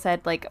 like I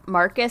said, like,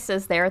 Marcus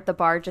is there at the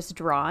bar just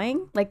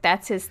drawing. Like,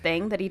 that's his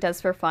thing that he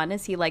does for fun,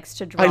 is he likes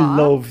to draw. I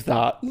love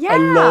that. Yeah. I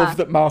love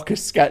that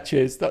Marcus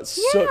sketches. That's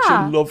such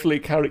Yeah. a lovely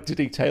character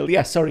detail.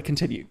 Yeah, sorry,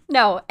 continue.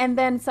 No, and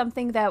then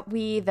something that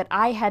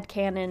I had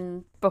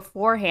canon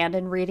beforehand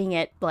and reading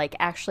it, like,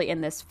 actually in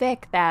this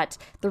fic, that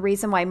the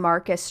reason why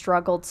Marcus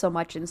struggled so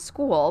much in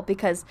school,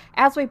 because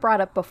as we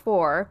brought up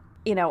before,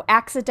 you know,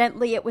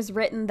 accidentally it was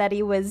written that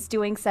he was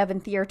doing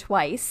 7th year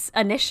twice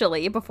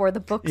initially before the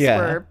books Yeah.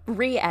 were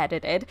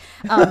re-edited.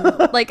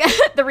 Like,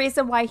 the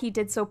reason why he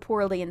did so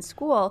poorly in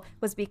school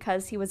was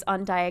because he was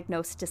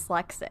undiagnosed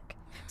dyslexic.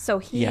 So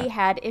he Yeah.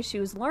 had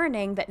issues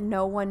learning that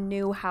no one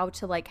knew how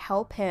to, like,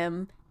 help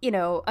him, you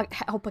know,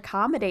 help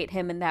accommodate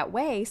him in that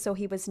way. So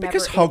he was never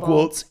Because able...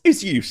 Hogwarts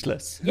is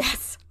useless.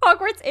 Yes.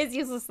 Hogwarts is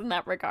useless in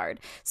that regard.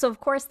 So, of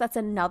course, that's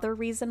another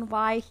reason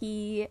why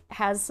he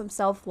has some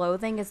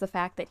self-loathing, is the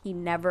fact that he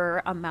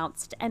never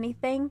amounts to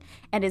anything.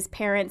 And his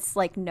parents,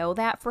 like, know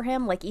that for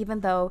him. Like, even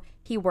though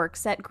he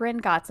works at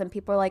Gringotts and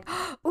people are like,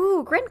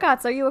 ooh,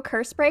 Gringotts, are you a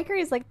curse breaker?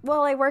 He's like,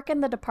 well, I work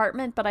in the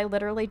department, but I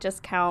literally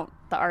just count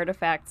the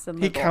artifacts and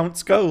the He gold.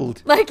 counts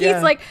gold. Like, Yeah.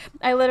 he's like,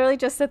 I literally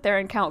just sit there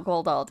and count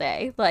gold all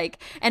day.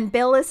 Like, and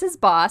Bill is his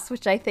boss,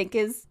 which I think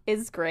is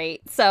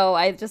great. So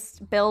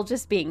Bill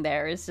just being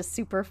there is just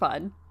super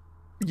fun.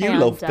 You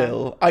And, love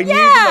Bill. I knew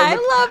I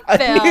love I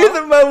Bill. knew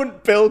the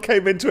moment Bill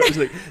came into it, I was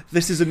like,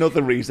 this is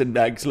another reason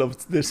Negs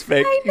loves this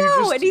fic. I You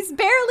know, just- and he's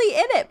barely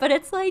in it, but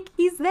it's like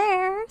he's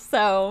there.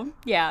 So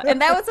yeah, and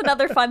that was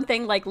another fun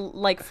thing. Like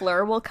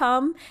Fleur will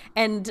come,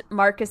 and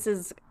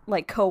Marcus's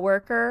like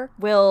coworker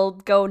will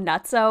go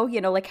nutso.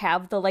 You know, like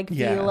have the like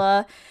Yeah.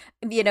 Vila.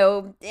 You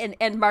know,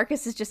 and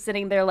Marcus is just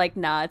sitting there like,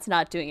 nah, it's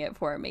not doing it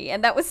for me.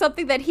 And that was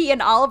something that he and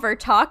Oliver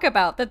talk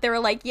about, that they were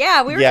like,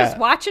 yeah, we were Yeah. just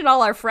watching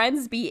all our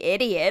friends be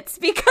idiots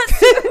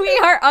because we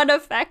are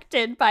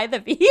unaffected by the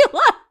Vila.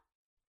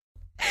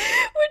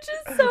 Which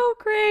is so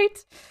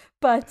great.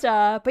 But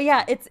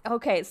yeah, it's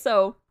okay.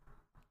 So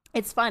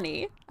it's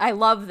funny. I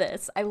love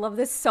this. I love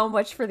this so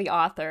much for the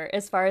author,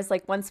 as far as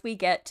like once we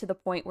get to the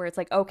point where it's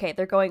like, okay,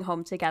 they're going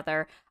home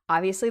together.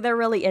 Obviously, they're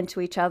really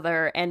into each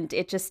other, and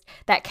it just,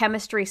 that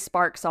chemistry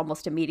sparks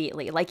almost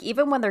immediately. Like,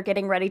 even when they're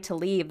getting ready to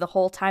leave, the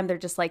whole time they're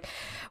just like,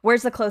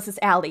 where's the closest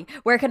alley?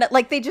 Where can I,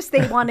 like, they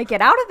want to get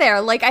out of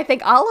there. Like, I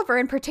think Oliver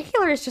in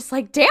particular is just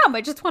like, damn,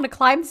 I just want to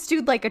climb this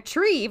dude like a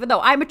tree, even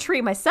though I'm a tree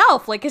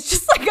myself. Like, it's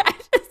just like, I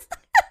just.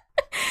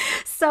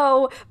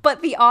 So,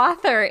 but the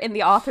author in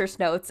the author's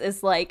notes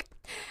is like,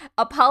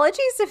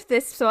 apologies if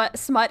this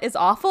smut is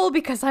awful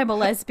because I'm a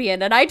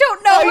lesbian and I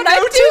don't know what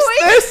I'm doing.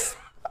 This.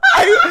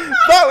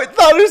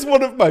 That is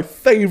one of my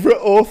favorite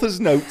author's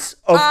notes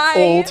of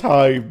all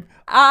time.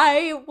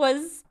 I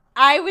loved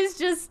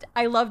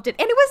it.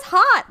 And it was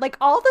hot. Like,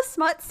 all the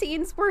smut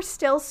scenes were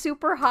still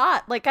super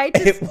hot. Like,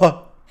 It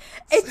was.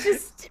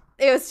 it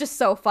was just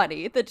so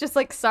funny that just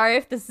like, sorry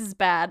if this is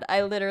bad.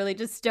 I literally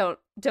just don't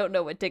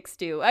know what dicks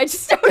do. I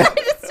just don't know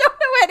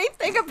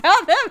anything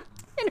about them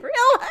in real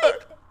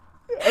life.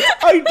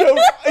 I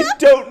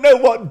don't know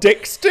what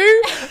dicks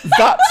do.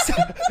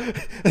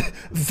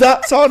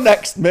 That's our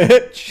next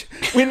merch.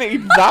 We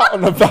need that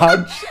on a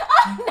badge.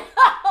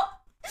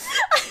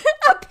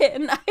 A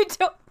pin. I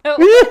don't know.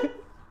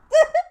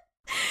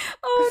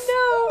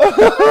 Oh no!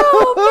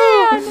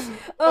 Oh man!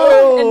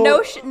 And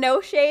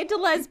no shade to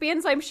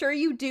lesbians. I'm sure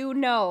you do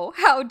know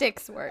how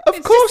dicks work.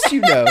 Of course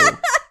you know.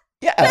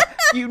 Yeah,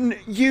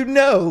 you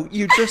know,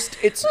 you just,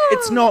 it's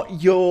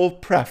not your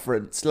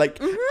preference. Like,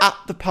 at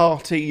the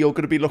party, you're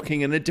going to be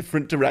looking in a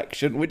different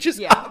direction, which is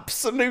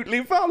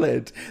absolutely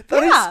valid.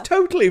 That is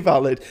totally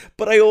valid.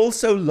 But I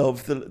also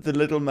love the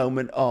little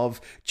moment of,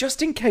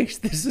 just in case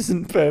this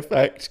isn't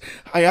perfect,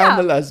 I am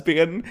a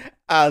lesbian,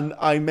 and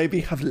I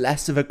maybe have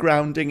less of a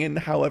grounding in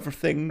how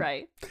everything...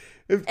 Right.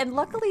 And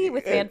luckily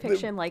with fan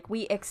fiction, like,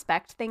 we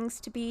expect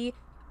things to be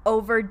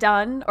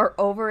overdone or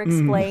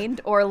over-explained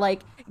or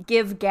like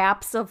give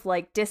gaps of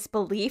like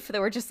disbelief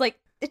that we're just like,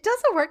 it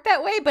doesn't work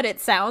that way, but it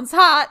sounds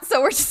hot, so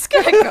we're just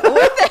gonna go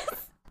with it.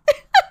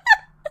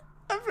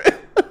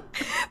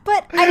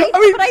 But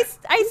I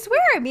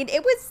swear, I mean,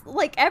 it was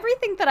like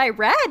everything that I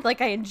read,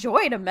 like, I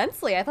enjoyed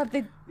immensely. I thought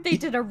they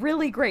did a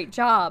really great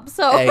job.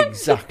 So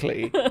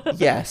Exactly.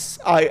 Yes,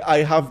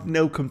 I have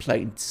no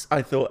complaints.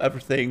 I thought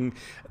everything,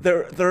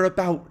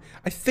 I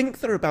think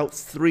there are about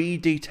 3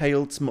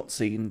 detailed smut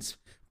scenes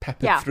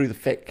peppered through the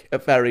fic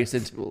at various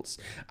intervals,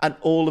 and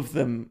all of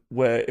them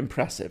were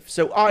impressive.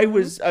 So I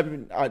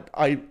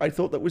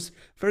thought that was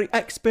very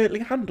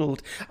expertly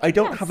handled. I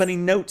don't have any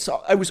notes.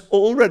 I was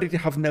all ready to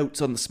have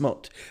notes on the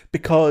smut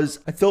because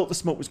I thought the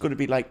smut was going to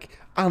be like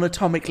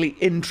anatomically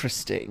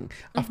interesting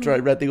after I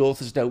read the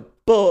author's note,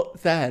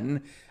 but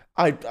then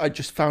I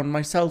just found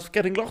myself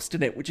getting lost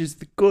in it, which is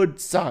the good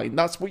sign.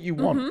 That's what you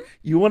want.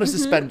 You want to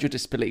suspend your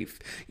disbelief.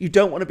 You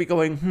don't want to be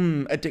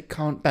going, a dick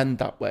can't bend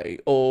that way.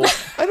 Or,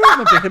 I don't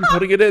remember him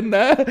putting it in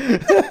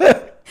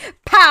there.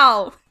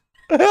 Pow!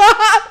 As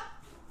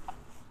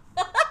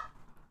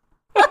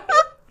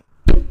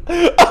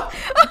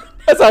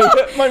I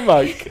hit my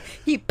mic.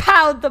 He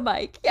powed the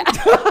mic. Yeah.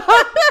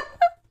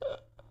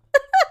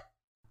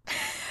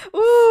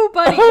 Ooh,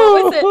 buddy,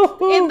 what was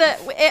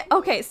it?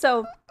 Okay,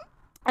 so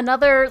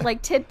another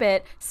like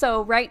tidbit.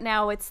 So right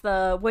now it's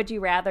the Would You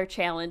Rather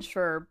challenge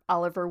for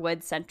Oliver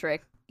Wood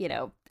centric,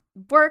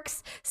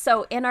 works.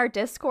 So in our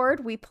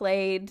Discord, we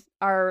played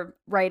our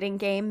writing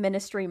game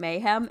Ministry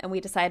Mayhem, and we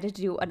decided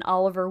to do an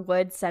Oliver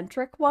Wood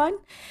centric one.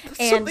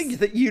 Something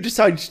that you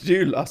decided to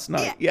do last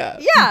night. Yeah.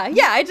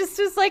 I just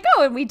was like,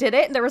 oh, and we did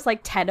it, and there was like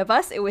 10 of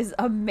us. It was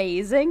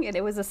amazing, and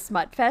it was a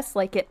smut fest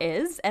like it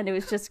is, and it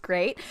was just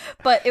great.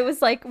 But it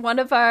was like one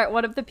of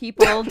the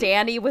people,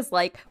 Danny, was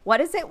like,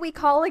 what is it we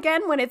call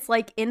again when it's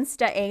like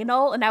insta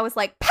anal? And I was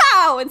like,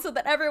 pow! And so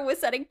then everyone was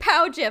setting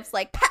pow gifs,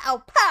 like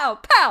pow, pow,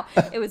 pow.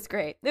 It was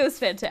great. It was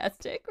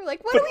fantastic. We're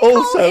like, what do we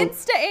call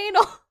insta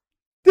anal?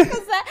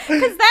 Because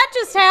that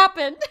just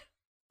happened.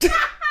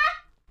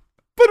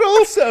 But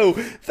also,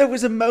 there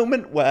was a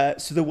moment where,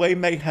 so the way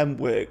Mayhem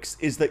works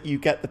is that you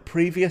get the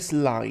previous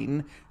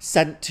line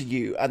sent to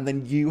you, and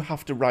then you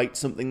have to write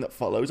something that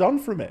follows on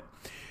from it.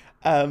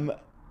 And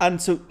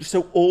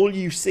so all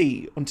you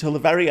see until the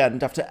very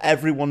end, after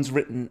everyone's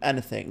written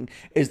anything,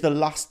 is the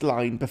last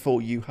line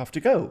before you have to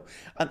go.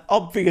 And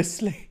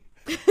obviously...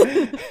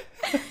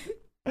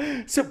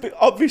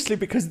 obviously,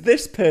 because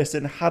this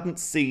person hadn't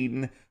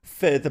seen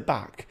further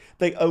back,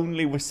 they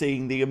only were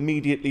seeing the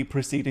immediately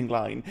preceding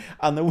line.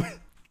 And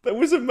there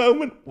was a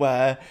moment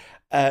where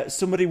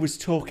somebody was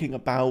talking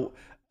about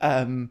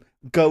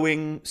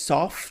going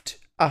soft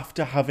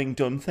after having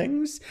done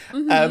things.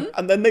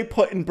 And then they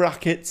put in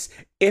brackets,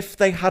 if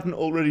they hadn't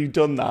already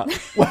done that.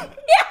 Well,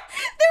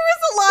 There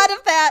was a lot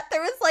of that.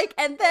 There was like,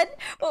 and then,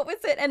 what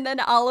was it? And then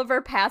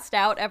Oliver passed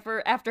out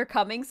after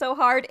coming so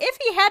hard. If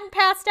he hadn't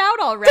passed out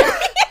already.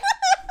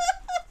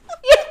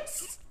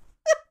 Yes.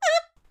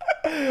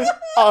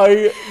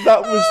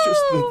 That was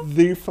just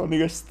the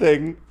funniest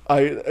thing.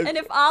 And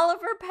if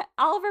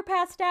Oliver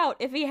passed out,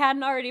 if he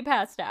hadn't already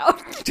passed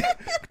out.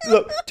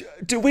 Look,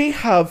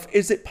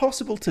 is it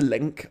possible to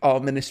link our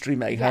Ministry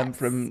Mayhem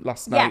from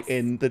last night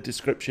in the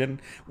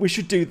description? We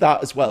should do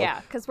that as well.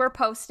 Yeah, because we're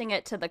posting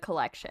it to the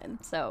collection,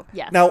 so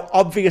yes. Now,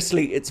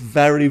 obviously, it's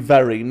very,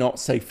 very not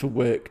safe for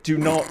work. Do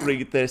not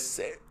read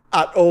this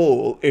at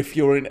all if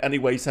you're in any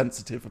way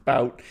sensitive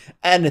about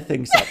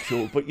anything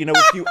sexual. But,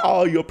 if you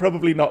are, you're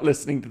probably not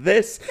listening to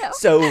this. No.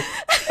 So,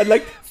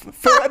 like,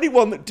 for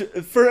anyone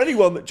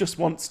that just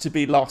wants to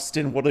be lost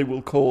in what I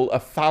will call a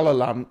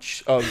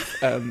phalanx of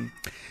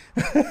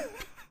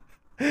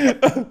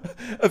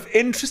of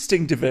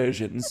interesting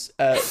diversions,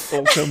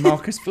 also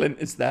Marcus Flint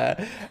is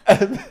there,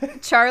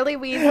 Charlie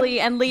Weasley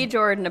and Lee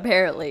Jordan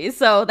apparently.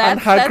 So that's and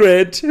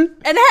Hagrid.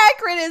 And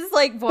Hagrid is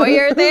like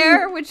voyeur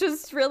there, which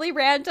is really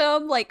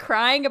random, like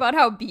crying about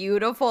how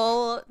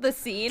beautiful the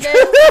scene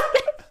is.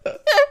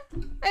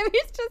 I mean,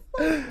 it's just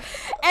like...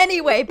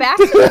 Anyway, back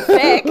to the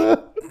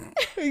fic.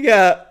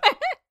 Yeah.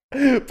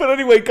 But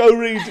anyway, go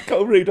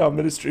read our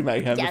Ministry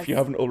Mayhem if you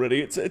haven't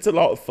already. It's a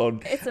lot of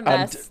fun. It's a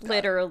mess,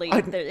 literally.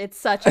 It's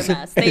such a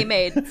mess. They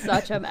made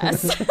such a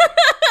mess.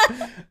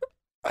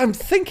 I'm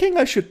thinking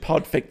I should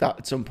podfic that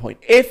at some point.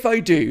 If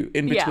I do,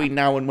 in between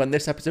now and when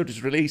this episode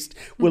is released,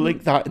 we'll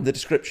link that in the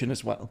description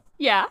as well.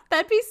 Yeah,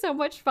 that'd be so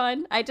much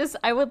fun. I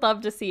would love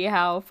to see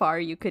how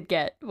far you could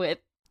get with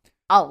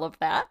all of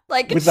that.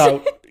 Like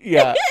without,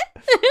 yeah.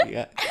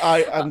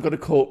 I'm going to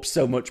corpse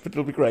so much, but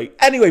it'll be great.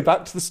 Anyway,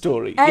 back to the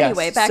story. Back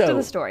to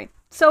the story.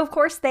 So, of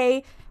course,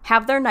 they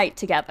have their night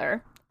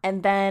together,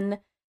 and then,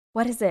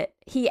 what is it?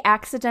 He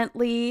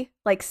accidentally,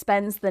 like,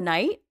 spends the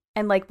night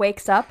and, like,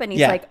 wakes up, and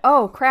he's like,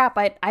 oh, crap,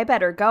 I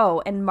better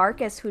go. And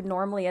Marcus, who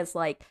normally is,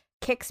 like,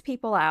 kicks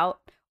people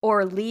out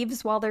or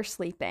leaves while they're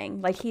sleeping,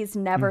 like, he's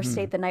never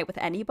stayed the night with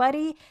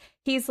anybody.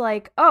 He's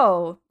like,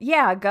 oh,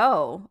 yeah,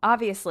 go,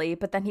 obviously.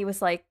 But then he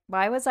was like,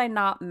 why was I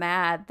not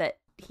mad that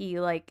he,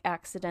 like,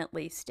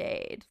 accidentally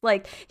stayed?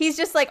 Like, he's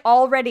just, like,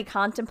 already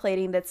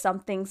contemplating that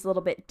something's a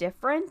little bit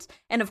different.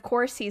 And, of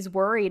course, he's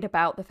worried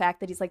about the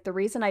fact that he's like, the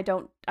reason I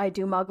do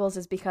muggles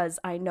is because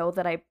I know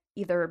that I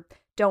either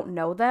don't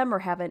know them or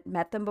haven't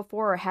met them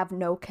before or have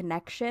no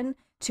connection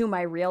to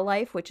my real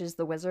life, which is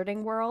the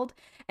wizarding world.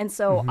 And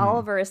so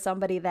Oliver is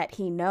somebody that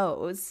he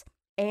knows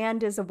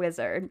and is a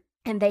wizard,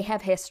 and they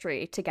have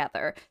history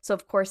together. So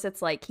of course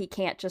it's like he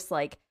can't just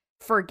like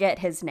forget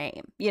his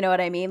name. You know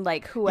what I mean?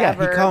 Like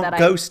whoever he can't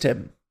ghost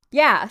him.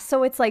 Yeah,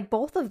 so it's like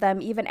both of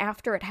them, even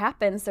after it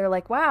happens, they're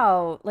like,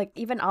 wow, like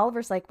even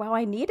Oliver's like, wow,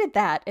 I needed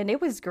that and it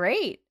was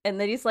great. And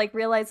then he's like,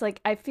 realize like,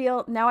 I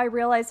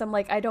realize I'm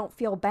like, I don't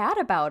feel bad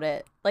about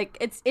it. Like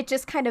it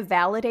just kind of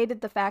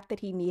validated the fact that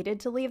he needed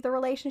to leave the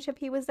relationship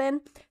he was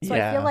in. So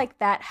I feel like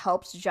that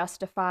helps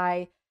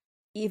justify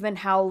even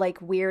how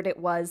like weird it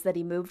was that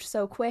he moved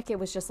so quick. It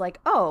was just like,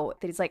 oh,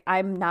 that he's like,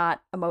 I'm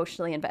not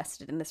emotionally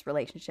invested in this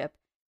relationship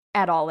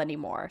at all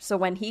anymore. So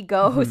when he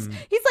goes,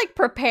 he's like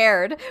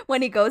prepared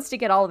when he goes to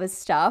get all of his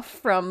stuff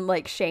from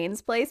like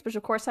Shane's place, which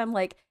of course I'm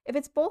like, if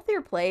it's both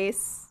your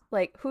place,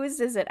 like whose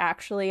is it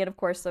actually? And of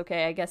course,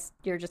 okay, I guess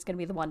you're just gonna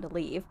be the one to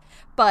leave.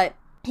 But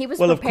he was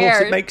prepared. Of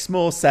course it makes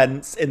more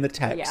sense in the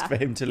text for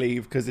him to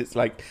leave because it's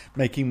like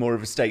making more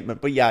of a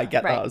statement. But yeah, I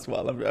get that as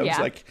well. I was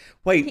like,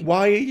 wait,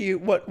 why are you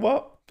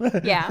what?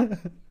 Yeah.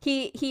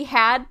 He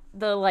had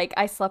the like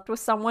I slept with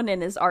someone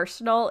in his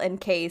arsenal in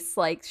case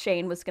like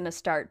Shane was gonna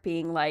start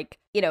being like,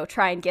 you know,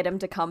 try and get him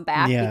to come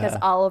back because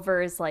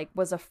Oliver is like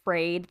was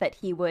afraid that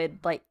he would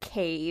like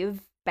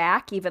cave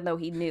back even though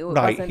he knew it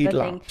wasn't the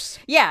thing.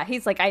 Yeah,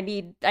 he's like, I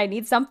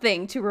need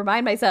something to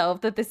remind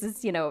myself that this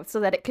is, you know, so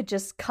that it could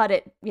just cut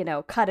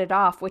it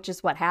off, which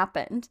is what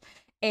happened.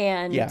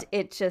 And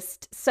it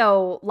just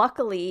so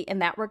luckily in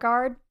that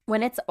regard,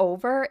 when it's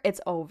over, it's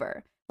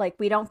over. Like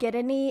we don't get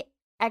any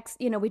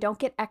we don't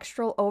get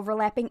extra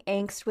overlapping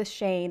angst with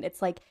Shane.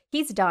 It's like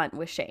he's done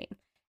with Shane.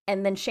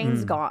 And then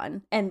Shane's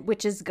gone, and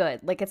which is good.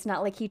 Like it's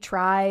not like he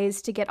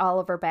tries to get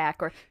Oliver back.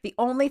 Or the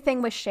only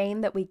thing with Shane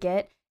that we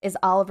get is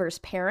Oliver's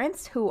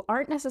parents, who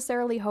aren't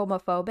necessarily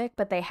homophobic,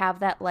 but they have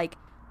that like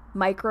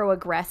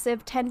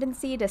microaggressive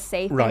tendency to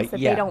say things Right, that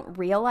yeah. they don't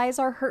realize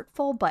are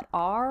hurtful but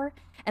are.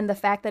 And the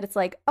fact that it's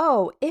like,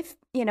 oh, if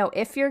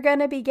you're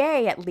gonna be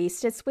gay, at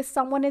least it's with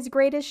someone as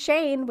great as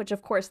Shane, which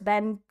of course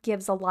then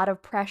gives a lot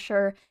of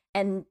pressure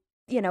and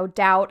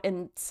doubt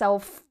and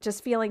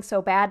just feeling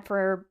so bad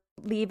for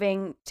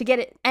leaving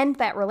to end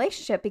that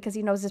relationship, because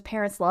he knows his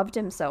parents loved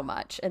him so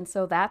much. And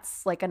so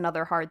that's like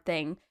another hard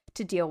thing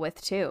to deal with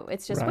too.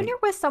 It's just when Right. you're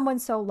with someone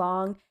so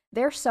long,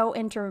 they're so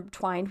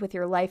intertwined with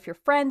your life, your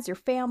friends, your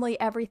family,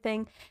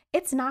 everything.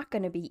 It's not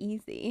going to be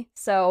easy.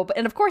 So,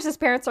 and of course his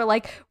parents are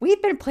like,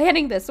 we've been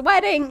planning this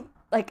wedding.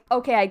 Like,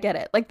 okay, I get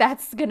it. Like,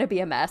 that's going to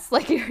be a mess.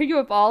 Like, you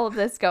have all of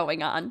this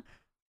going on.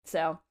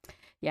 So,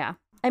 yeah.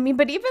 I mean,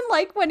 but even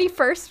like when he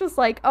first was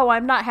like, oh,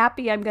 I'm not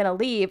happy, I'm going to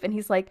leave. And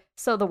he's like,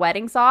 so the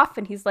wedding's off?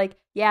 And he's like,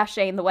 yeah,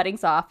 Shane, the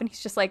wedding's off. And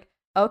he's just like,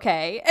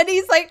 okay. And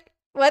he's like,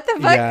 what the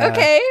fuck? Yeah.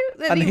 Okay.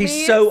 And he he's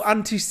leaves. so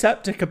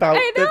antiseptic about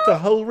I know. the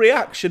whole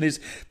reaction is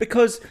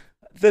because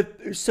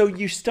so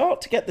you start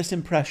to get this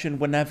impression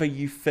whenever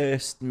you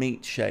first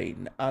meet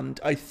Shane, and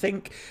I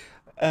think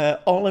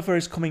Oliver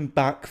is coming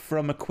back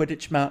from a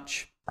Quidditch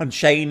match and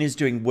Shane is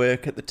doing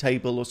work at the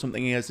table or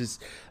something. He has his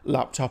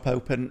laptop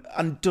open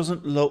and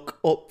doesn't look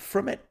up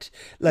from it.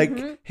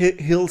 Like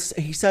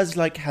he says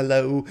like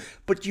hello,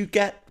 but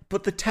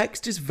the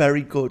text is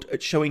very good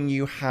at showing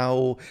you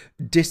how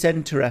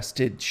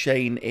disinterested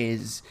Shane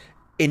is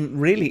in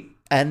really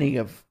any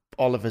of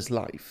Oliver's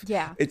life.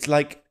 Yeah. It's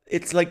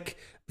like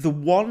the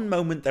one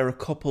moment they're a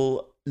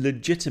couple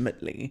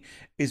legitimately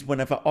is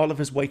whenever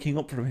Oliver's waking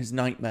up from his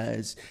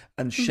nightmares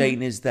and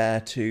Shane is there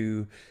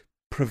to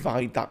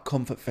provide that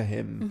comfort for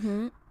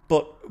him.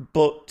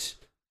 But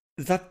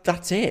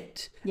that's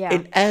it. Yeah.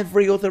 In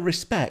every other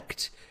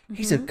respect,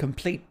 he's a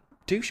complete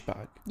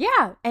douchebag.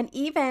 Yeah, and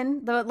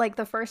even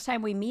the first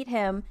time we meet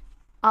him,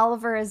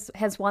 Oliver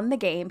has won the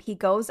game. He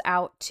goes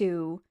out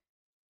to,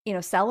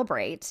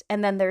 celebrate,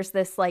 and then there's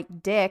this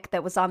like dick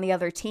that was on the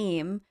other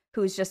team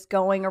who's just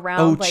going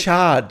around. Oh, like,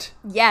 Chad.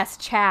 Yes,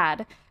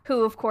 Chad,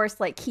 who of course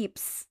like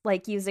keeps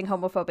like using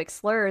homophobic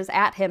slurs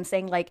at him,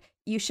 saying like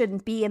you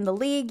shouldn't be in the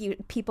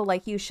league, people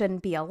like you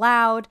shouldn't be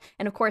allowed,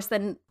 and of course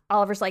then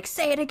Oliver's like,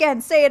 say it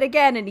again,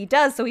 and he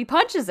does, so he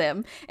punches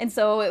him. And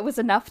so it was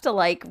enough to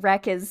like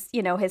wreck his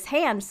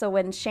hand. So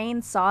when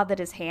Shane saw that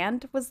his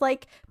hand was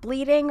like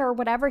bleeding or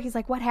whatever, he's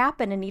like, what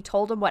happened? And he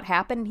told him what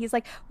happened, and he's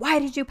like, why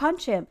did you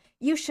punch him?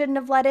 You shouldn't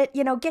have let it,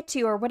 get to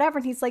you or whatever.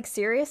 And he's like,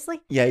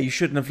 seriously? Yeah, you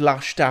shouldn't have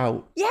lashed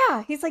out.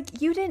 Yeah, he's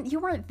like, you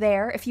weren't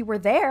there. If you were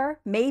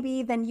there,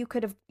 maybe then you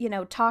could have,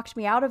 talked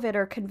me out of it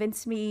or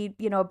convinced me,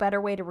 a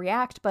better way to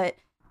react. But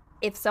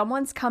if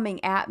someone's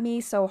coming at me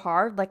so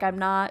hard, like I'm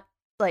not,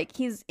 like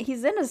he's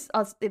in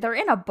they're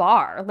in a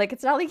bar. Like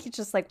it's not like he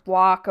just like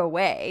walk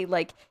away.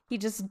 Like he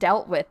just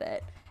dealt with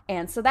it.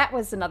 And so that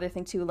was another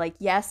thing too. Like,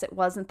 yes, it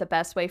wasn't the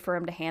best way for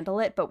him to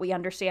handle it, but we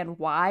understand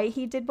why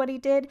he did what he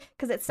did,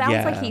 because it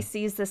sounds like he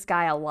sees this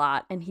guy a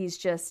lot and he's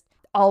just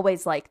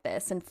always like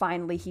this. And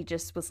finally he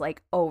just was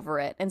like over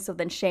it. And so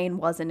then Shane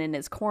wasn't in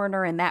his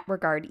corner in that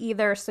regard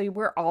either. So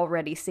we're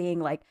already seeing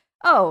like,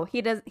 oh,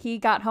 he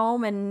got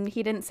home and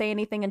he didn't say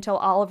anything until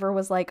Oliver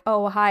was like,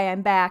 oh, hi,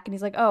 I'm back. And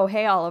he's like, oh,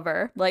 hey,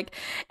 Oliver. Like,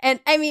 and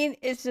I mean,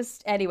 it's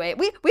just, anyway,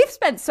 we've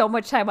spent so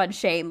much time on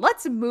Shane.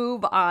 Let's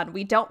move on.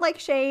 We don't like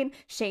Shane.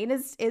 Shane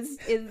is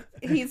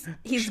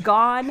he's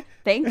gone.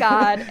 Thank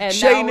God. And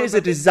Shane now is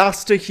a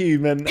disaster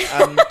human,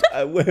 and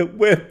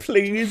we're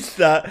pleased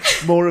that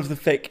more of the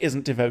fic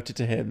isn't devoted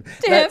to him.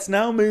 Let's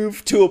now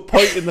move to a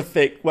point in the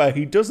fic where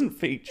he doesn't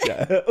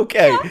feature.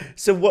 Okay,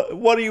 so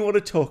what do you want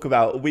to talk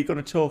about? Are we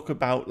going to talk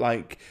about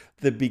like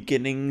the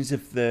beginnings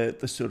of the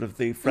sort of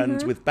the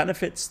friends with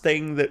benefits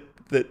thing that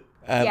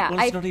well,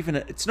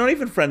 it's not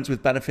even friends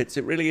with benefits.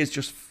 It really is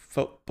just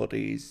fuck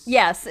buddies.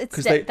 Yes, it's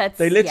because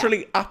they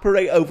literally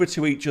apparate over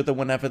to each other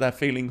whenever they're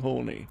feeling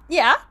horny.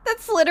 Yeah,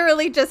 that's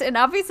literally just, and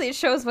obviously it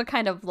shows what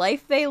kind of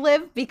life they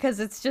live, because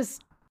it's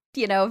just,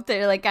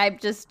 they're like, I'm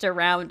just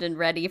around and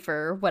ready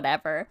for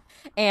whatever.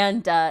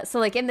 And so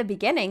like in the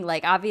beginning,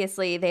 like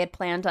obviously they had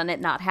planned on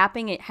it not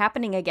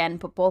happening again,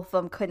 but both of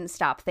them couldn't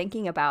stop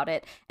thinking about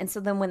it. And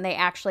so then when they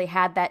actually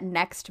had that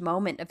next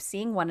moment of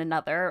seeing one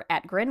another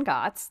at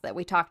Gringotts that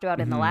we talked about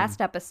in the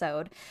last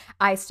episode,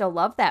 I still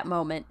love that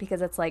moment,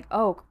 because it's like,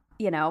 oh,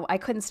 I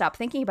couldn't stop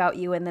thinking about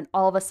you, and then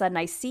all of a sudden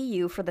I see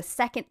you for the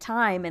second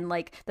time in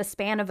like the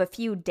span of a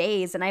few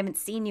days, and I haven't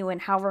seen you in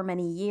however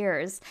many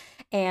years.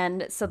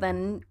 And so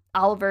then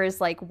Oliver is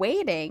like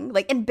waiting,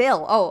 like, and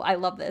Bill, oh, I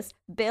love this.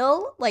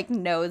 Bill like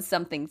knows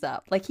something's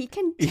up. Like he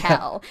can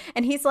tell.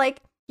 And he's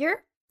like,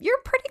 you're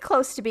pretty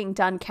close to being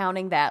done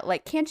counting that.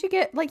 Like, can't you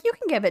get, like, you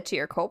can give it to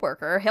your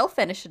coworker. He'll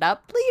finish it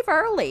up. Leave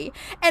early.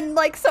 And,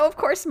 like, so, of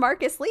course,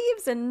 Marcus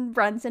leaves and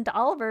runs into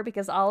Oliver,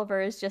 because Oliver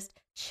is just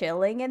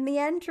chilling in the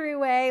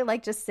entryway,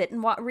 like, just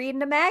sitting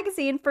reading a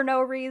magazine for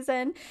no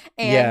reason.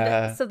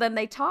 And so then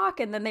they talk,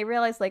 and then they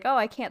realize, like, oh,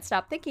 I can't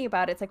stop thinking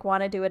about it. It's like,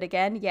 want to do it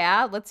again?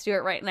 Yeah, let's do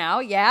it right now.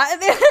 Yeah. And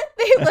then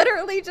they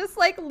literally just,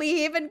 like,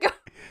 leave and go.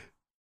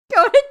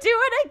 going to do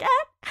it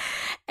again.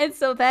 And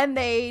so then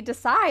they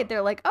decide,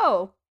 they're like,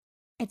 oh,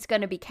 it's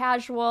going to be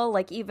casual.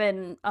 Like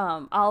even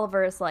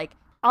Oliver is like,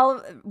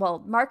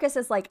 Marcus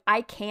is like,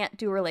 I can't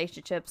do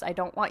relationships. I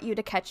don't want you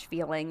to catch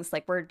feelings.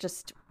 Like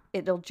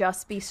it'll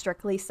just be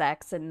strictly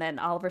sex. And then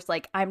Oliver's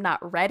like, I'm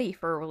not ready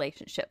for a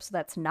relationship. So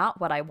that's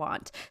not what I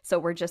want. So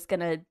we're just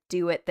going to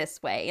do it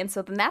this way. And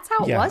so then that's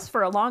how it was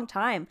for a long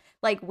time,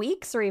 like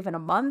weeks or even a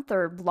month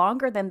or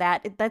longer than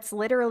that. That's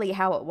literally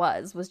how it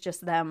was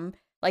just them,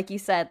 like you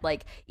said,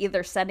 like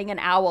either sending an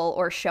owl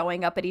or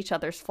showing up at each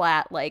other's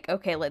flat. Like,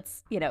 okay,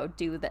 let's,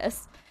 do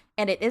this.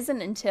 And it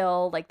isn't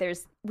until like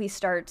we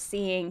start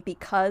seeing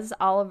because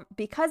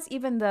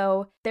even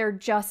though they're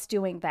just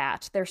doing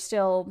that, they're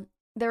still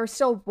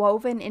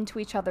woven into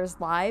each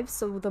other's lives.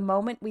 So the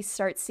moment we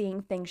start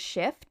seeing things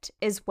shift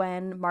is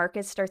when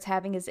Marcus starts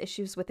having his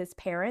issues with his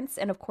parents.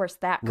 And of course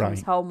that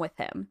comes home with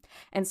him.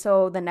 And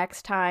so the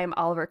next time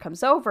Oliver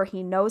comes over,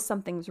 he knows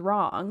something's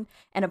wrong.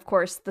 And of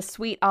course the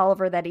sweet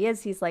Oliver that he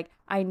is, he's like,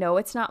 I know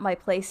it's not my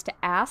place to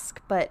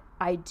ask, but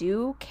I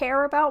do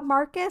care about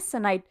Marcus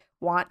and I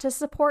want to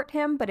support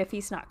him, but if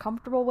he's not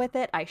comfortable with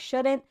it, I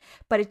shouldn't.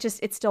 But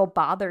it still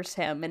bothers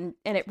him, and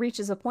it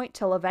reaches a point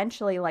till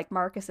eventually, like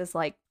Marcus is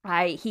like,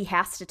 he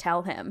has to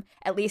tell him,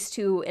 at least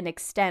to an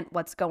extent,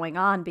 what's going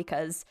on,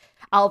 because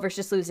Oliver's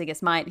just losing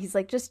his mind. He's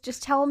like,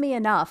 just tell me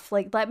enough,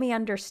 like let me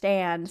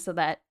understand, so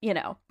that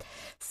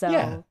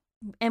so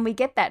and we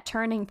get that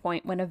turning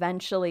point when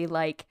eventually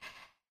like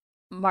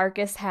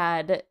Marcus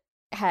had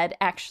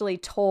actually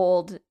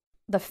told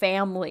the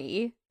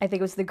family, I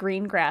think it was the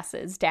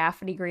Greengrasses,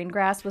 Daphne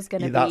Greengrass was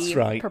going to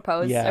be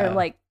proposed or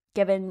like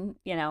given,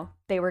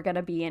 they were going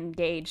to be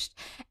engaged.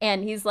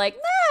 And he's like,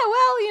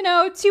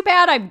 well, too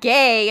bad I'm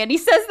gay. And he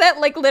says that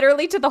like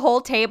literally to the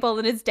whole table,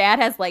 and his dad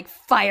has like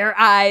fire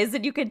eyes,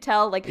 and you can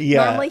tell like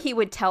normally he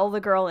would tell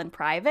the girl in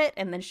private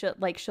and then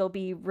she'll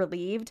be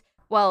relieved.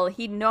 Well,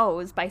 he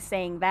knows by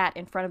saying that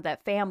in front of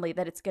that family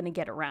that it's going to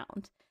get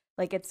around.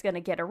 Like it's going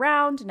to get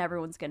around and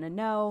everyone's going to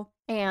know.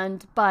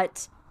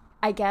 But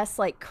I guess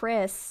like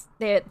Chris,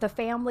 the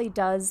family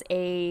does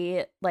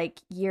a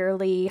like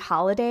yearly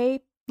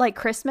holiday, like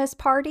Christmas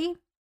party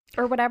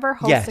or whatever.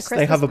 Hosts a Christmas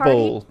they have a party.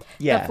 ball.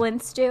 Yeah, the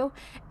Flints do.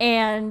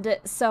 And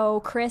so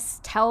Chris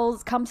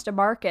comes to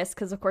Marcus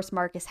because of course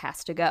Marcus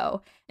has to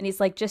go, and he's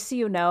like, just so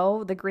you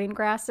know, the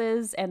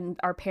Greengrasses and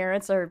our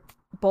parents are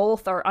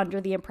under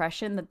the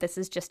impression that this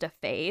is just a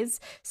phase.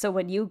 So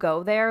when you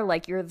go there,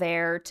 like you're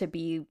there to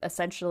be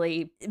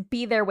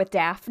there with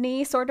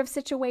Daphne sort of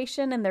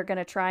situation, and they're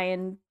gonna try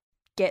and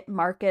get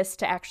Marcus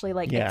to actually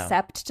like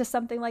accept to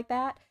something like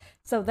that.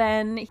 So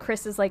then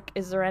Chris is like,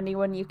 is there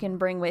anyone you can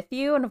bring with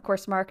you? And of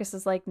course Marcus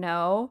is like,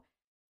 no.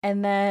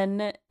 And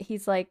then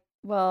he's like,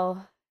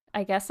 well,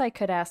 I guess I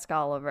could ask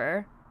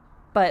Oliver,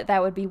 but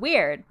that would be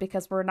weird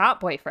because we're not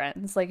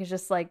boyfriends. Like, it's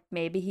just like,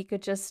 maybe he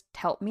could just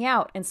help me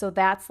out. And so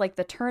that's like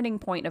the turning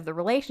point of the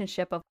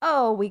relationship of,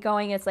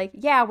 it's like,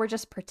 yeah, we're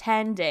just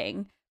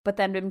pretending. But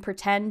then in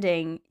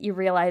pretending, you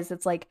realize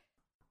it's like,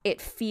 it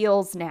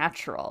feels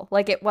natural.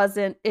 Like it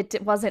wasn't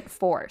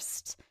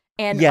forced.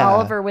 And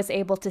Oliver was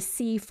able to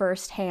see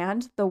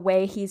firsthand the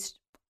way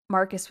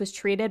Marcus was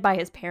treated by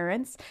his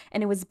parents,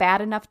 and it was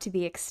bad enough to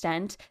the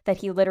extent that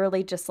he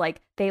literally just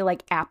like, they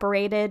like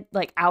apparated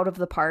like out of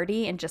the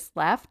party and just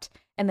left.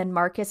 And then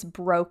Marcus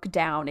broke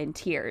down in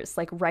tears,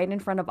 like right in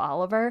front of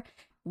Oliver,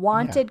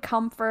 wanted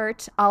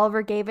comfort.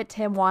 Oliver gave it to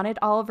him, wanted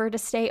Oliver to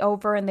stay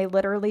over, and they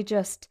literally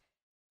just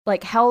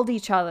like held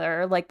each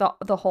other like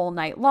the whole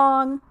night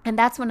long. And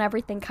that's when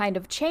everything kind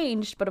of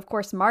changed. But of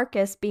course,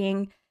 Marcus,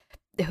 being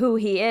who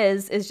he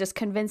is just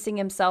convincing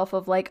himself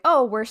of like,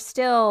 we're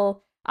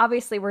still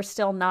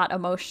not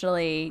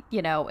emotionally,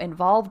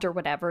 involved or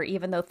whatever,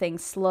 even though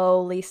things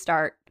slowly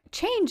start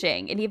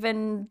changing. And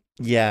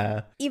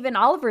even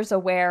Oliver's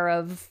aware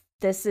of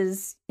this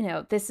is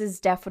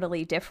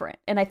definitely different.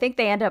 And I think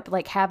they end up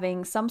like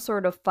having some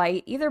sort of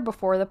fight either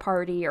before the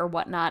party or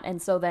whatnot. And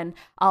so then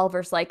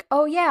Oliver's like,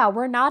 oh yeah,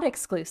 we're not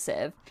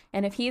exclusive.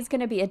 And if he's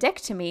going to be a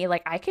dick to me,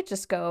 like I could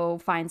just go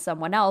find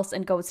someone else,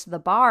 and goes to the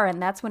bar. And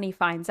that's when he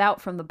finds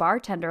out from the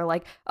bartender,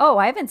 like, oh,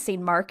 I haven't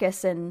seen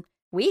Marcus in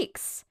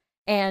weeks.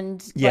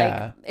 And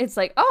like, it's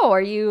like, oh,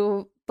 are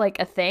you like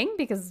a thing?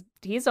 Because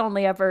he's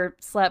only ever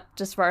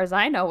slept, as far as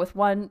I know, with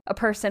a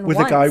person with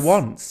once. a guy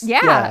once.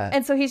 Yeah.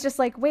 And so he's just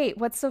like, wait,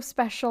 what's so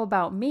special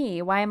about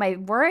me? Why am I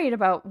worried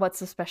about what's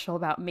so special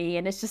about me?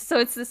 And it's just, so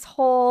it's this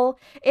whole,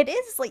 it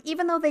is like,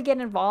 even though they get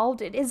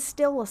involved, it is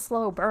still a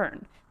slow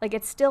burn. Like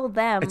it's still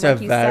them. It's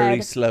like a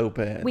very slow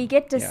burn. We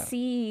get to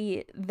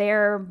see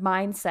their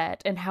mindset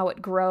and how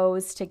it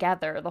grows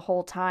together the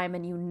whole time,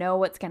 and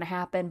what's going to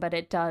happen, but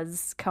it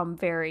does come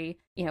very,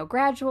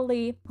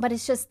 gradually. But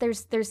it's just,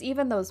 there's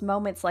even those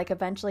moments, like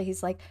eventually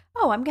he's like,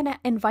 oh, I'm going to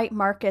invite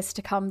Marcus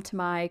to come to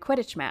my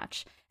Quidditch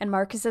match. And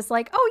Marcus is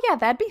like, oh yeah,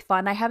 that'd be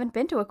fun. I haven't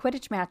been to a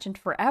Quidditch match in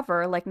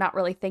forever, like not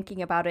really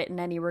thinking about it in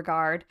any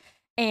regard.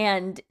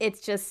 And it's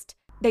just,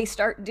 they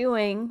start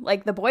doing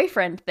like the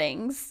boyfriend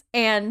things,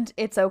 and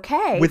it's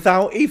okay.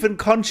 Without even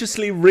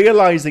consciously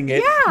realizing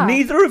it. Yeah.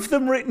 Neither of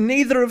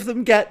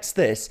them gets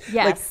this.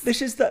 Yes. Like,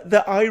 this is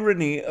the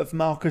irony of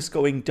Marcus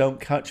going, don't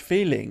catch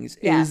feelings,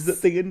 Yes. is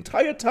that the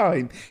entire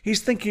time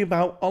he's thinking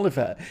about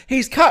Oliver,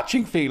 he's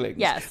catching feelings.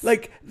 Yes.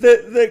 Like,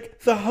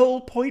 the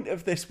whole point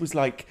of this was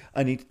like,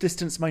 I need to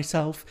distance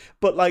myself.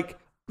 But like,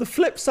 the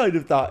flip side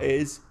of that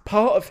is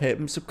part of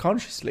him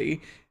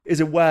subconsciously is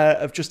aware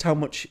of just how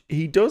much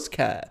he does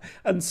care.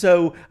 And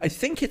so I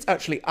think it's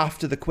actually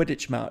after the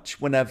Quidditch match,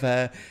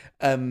 whenever,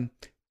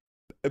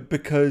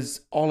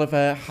 because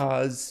Oliver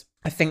has,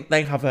 I think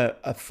they have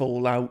a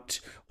fallout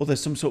or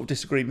there's some sort of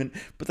disagreement,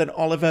 but then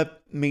Oliver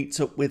meets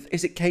up with,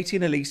 is it Katie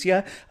and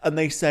Alicia? And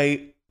they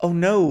say, oh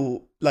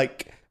no,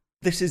 like,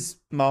 this is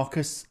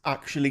Marcus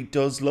actually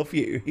does love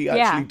you. He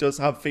actually does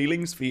have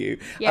feelings for you.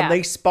 Yeah. And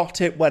they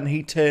spot it when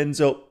he turns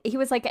up. He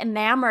was like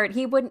enamored.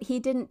 He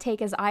didn't take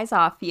his eyes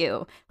off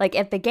you, like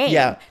at the game.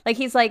 Yeah. Like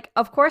he's like,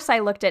 of course I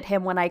looked at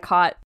him when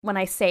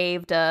I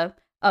saved a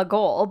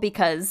goal,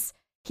 because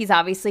he's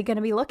obviously going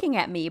to be looking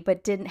at me,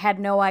 but had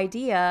no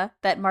idea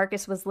that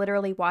Marcus was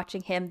literally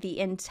watching him the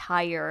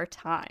entire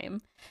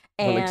time.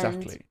 And Well,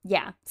 exactly.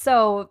 yeah.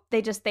 So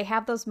they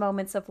have those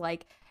moments of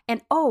like,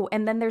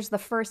 and then there's the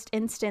first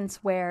instance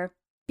where,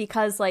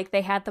 because like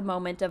they had the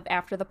moment of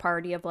after the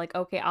party of like,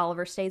 okay,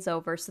 Oliver stays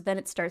over. So then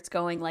it starts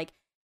going like,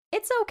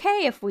 it's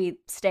okay if we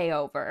stay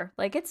over.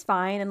 Like, it's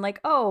fine. And like,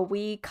 oh,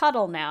 we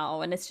cuddle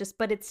now. And it's just,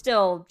 but it's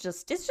still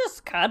just, it's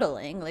just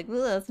cuddling. Like,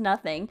 ugh, it's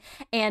nothing.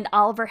 And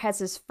Oliver has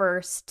his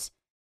first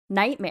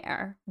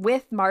nightmare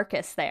with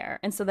Marcus there.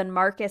 And so then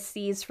Marcus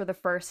sees for the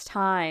first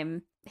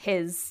time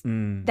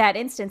that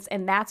instance,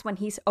 and that's when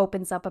he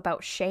opens up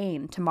about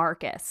Shane to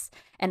Marcus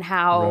and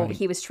how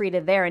he was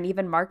treated there. And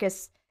even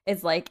Marcus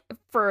is like,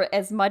 for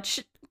as much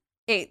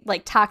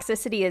like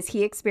toxicity as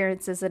he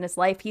experiences in his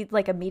life, he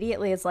like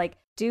immediately is like,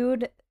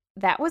 dude,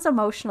 that was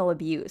emotional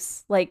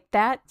abuse. Like,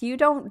 that, you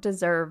don't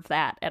deserve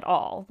that at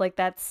all. Like,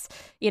 that's,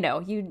 you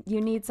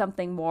need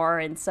something more.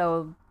 And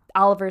so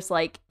Oliver's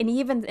like, and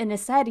even in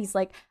his head, he's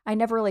like, I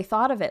never really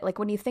thought of it. Like,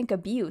 when you think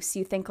abuse,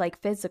 you think like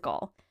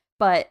physical,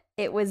 but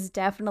it was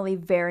definitely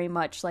very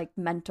much like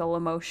mental,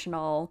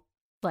 emotional,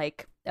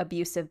 like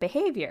abusive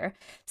behavior.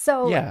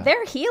 So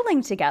they're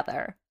healing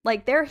together.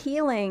 Like, they're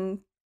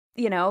healing,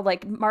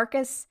 like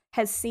Marcus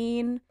has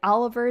seen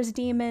Oliver's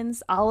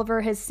demons,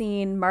 Oliver has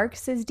seen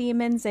Marcus's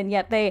demons, and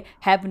yet they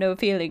have no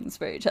feelings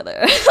for each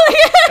other.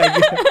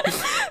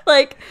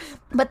 Like,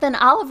 but then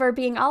Oliver,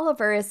 being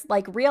Oliver, is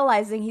like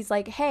realizing, he's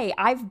like, hey,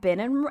 I've been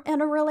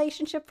in a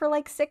relationship for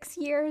like 6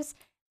 years,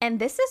 and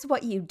this is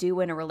what you do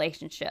in a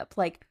relationship.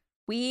 Like,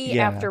 we,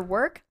 after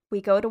work,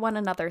 we go to one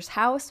another's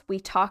house, we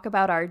talk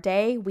about our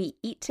day, we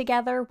eat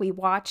together, we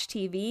watch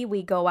TV,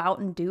 we go out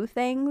and do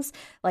things,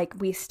 like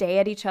we stay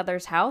at each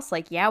other's house,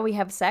 like, yeah, we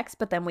have sex,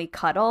 but then we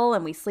cuddle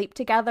and we sleep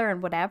together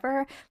and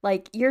whatever.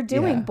 Like, you're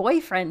doing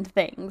boyfriend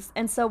things.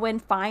 And so when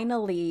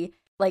finally,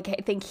 like,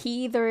 I think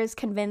he either is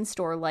convinced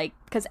or like,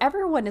 because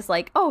everyone is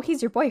like, oh,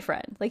 he's your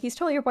boyfriend. Like, he's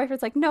totally your boyfriend.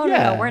 It's like, no,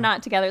 we're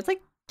not together. It's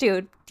like,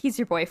 dude, he's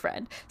your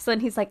boyfriend. So then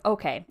he's like,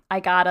 okay,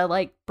 I gotta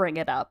like bring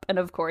it up. And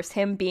of course,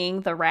 him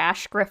being the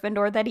rash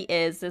Gryffindor that he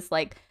is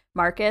like,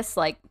 Marcus,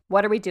 like,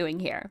 what are we doing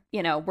here?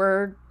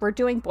 We're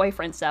doing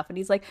boyfriend stuff. And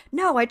he's like,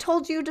 no, I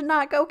told you to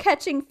not go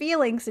catching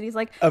feelings. And he's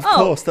like, of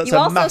course, that's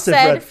a massive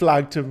red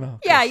flag to Marcus.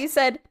 Yeah, you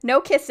said no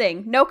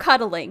kissing, no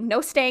cuddling, no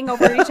staying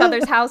over at each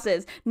other's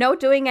houses, no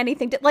doing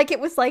anything. Like, it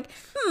was like,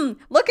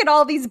 look at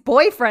all these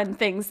boyfriend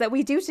things that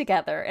we do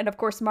together. And of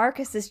course,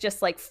 Marcus is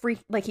just like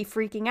he's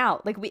freaking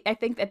out. Like, I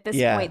think at this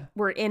point,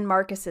 we're in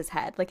Marcus's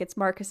head. Like, it's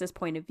Marcus's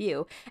point of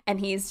view. And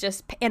he's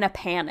just in a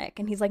panic.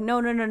 And he's like,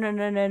 no,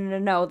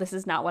 this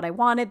is not what I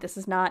wanted. This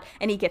is not.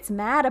 And he gets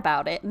mad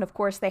about it. And of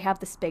course, they have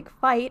this big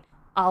fight.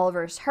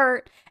 Oliver's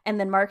hurt. And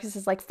then Marcus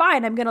is like,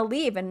 fine, I'm going to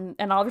leave. And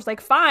Oliver's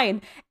like,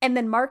 fine. And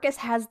then Marcus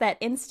has that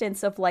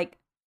instance of like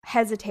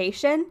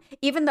hesitation,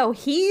 even though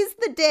he's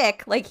the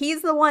dick. Like,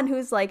 he's the one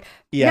who's like,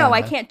 no,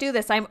 I can't do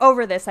this. I'm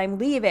over this. I'm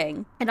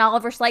leaving. And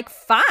Oliver's like,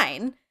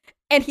 fine.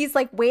 And he's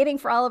like waiting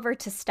for Oliver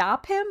to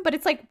stop him. But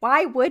it's like,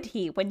 why would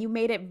he, when you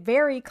made it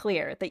very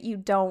clear that you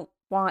don't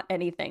want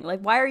anything?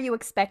 Like, why are you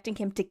expecting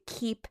him to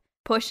keep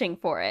pushing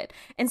for it?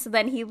 And so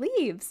then he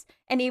leaves,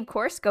 and he of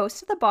course goes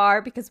to the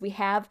bar, because we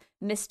have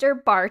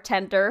Mr.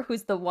 Bartender,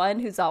 who's the one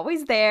who's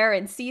always there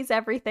and sees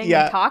everything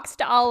and talks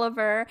to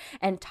Oliver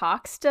and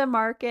talks to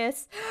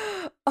Marcus.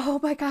 Oh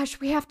my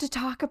gosh, we have to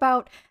talk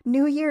about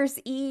New Year's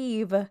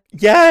Eve.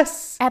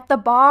 Yes, at the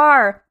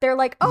bar, they're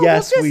like, oh,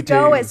 yes, we'll just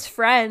go as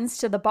friends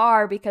to the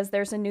bar because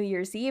there's a New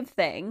Year's Eve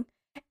thing.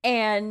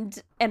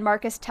 And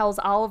Marcus tells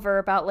Oliver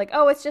about like,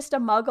 oh, it's just a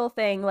muggle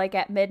thing, like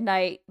at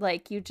midnight,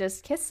 like you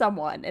just kiss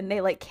someone, and they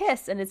like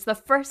kiss, and it's the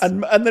first,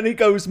 and then he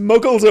goes,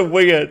 muggles are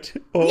weird,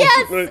 or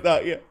something like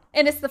that.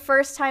 And it's the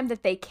first time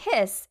that they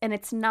kiss, and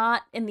it's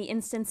not in the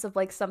instance of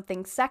like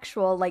something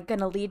sexual, like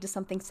gonna lead to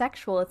something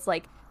sexual. It's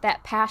like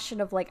that passion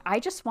of like, I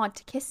just want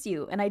to kiss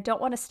you and I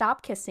don't want to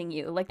stop kissing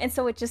you. Like, and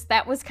so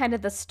that was kind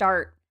of the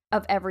start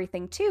of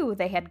everything too.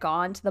 They had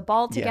gone to the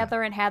ball Yeah.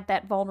 together and had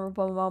that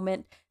vulnerable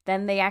moment.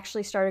 Then they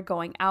actually started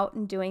going out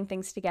and doing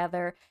things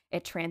together.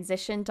 It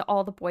transitioned to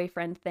all the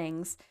boyfriend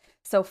things.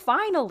 So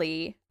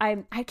finally,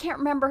 I can't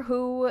remember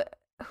who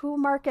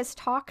Marcus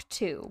talked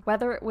to,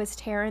 whether it was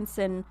Terrence,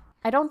 and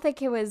I don't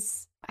think it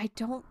was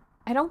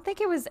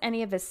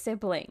any of his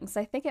siblings.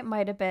 I think it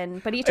might have been,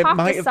 but he It talked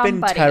might to have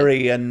somebody.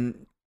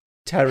 been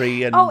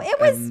Terry and Oh, it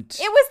was and-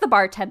 it was the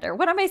bartender.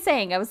 What am I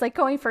saying? I was like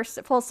going for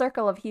full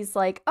circle of he's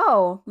like,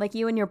 oh, like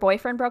you and your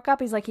boyfriend broke up.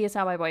 He's like, he is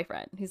not my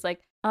boyfriend. He's like,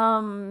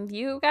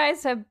 you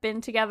guys have been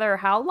together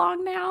how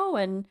long now?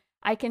 And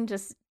I can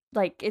just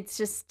like, it's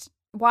just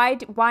why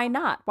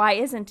not? Why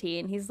isn't he?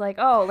 And he's like,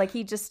 oh, like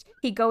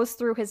he goes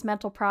through his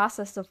mental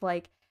process of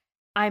like,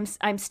 I'm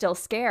still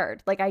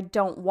scared. Like I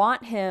don't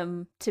want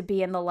him to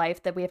be in the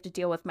life that we have to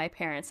deal with my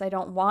parents. I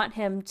don't want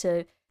him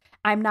to.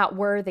 I'm not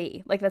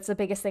worthy. Like that's the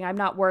biggest thing. I'm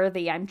not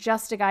worthy. I'm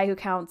just a guy who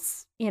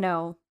counts,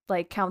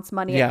 counts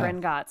money Yeah. at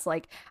Gringotts.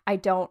 Like I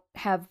don't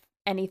have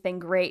anything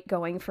great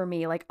going for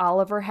me. Like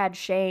Oliver had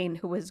Shane,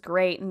 who was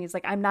great, and he's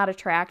like, I'm not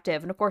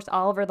attractive. And of course,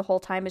 Oliver the whole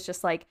time is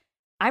just like,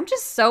 I'm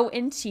just so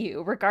into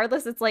you.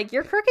 Regardless, it's like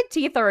your crooked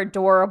teeth are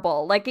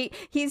adorable. Like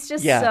he's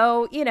just Yeah.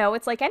 so,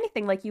 it's like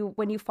anything. Like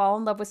when you fall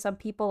in love with some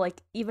people,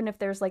 like even if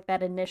there's like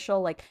that initial,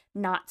 like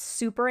not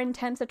super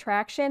intense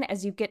attraction,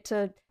 as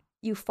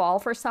you fall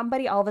for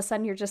somebody, all of a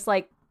sudden you're just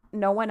like,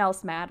 no one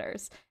else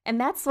matters. And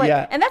that's what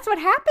Yeah. and that's what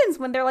happens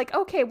when they're like,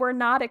 okay, we're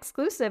not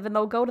exclusive, and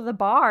they'll go to the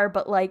bar,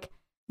 but like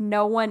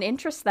no one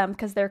interests them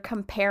because they're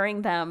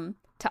comparing them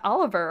to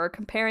Oliver or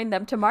comparing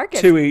them to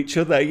Marcus. to each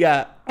other.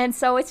 Yeah. And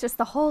so it's just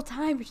the whole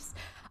time you're just,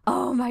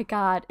 oh my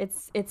God,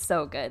 it's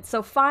so good.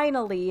 So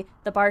finally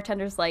the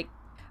bartender's like,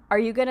 are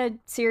you gonna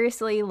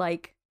seriously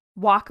like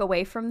walk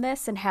away from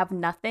this and have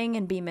nothing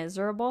and be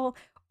miserable?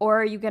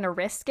 Or are you gonna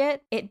risk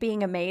it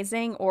being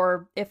amazing?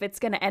 Or if it's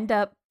gonna end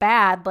up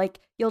bad,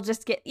 like you'll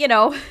just get,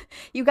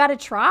 you gotta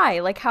try.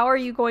 Like how are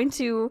you going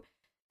to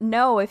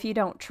know if you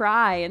don't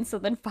try? And so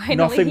then finally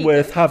Nothing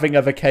worth having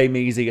ever came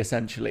easy,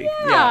 essentially.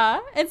 yeah.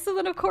 And so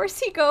then of course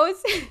he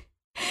goes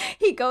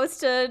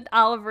to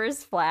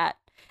Oliver's flat.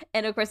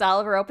 And of course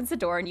Oliver opens the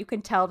door and you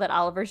can tell that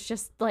Oliver's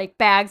just like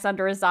bags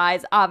under his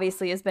eyes,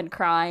 obviously has been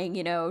crying,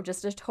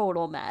 just a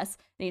total mess.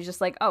 And he's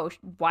just like, oh,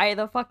 why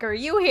the fuck are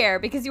you here?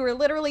 Because you were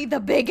literally the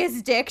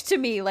biggest dick to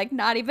me, like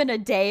not even a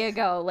day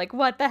ago. Like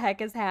what the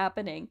heck is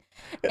happening?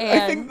 I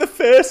think the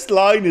first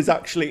line is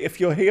actually, if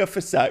you're here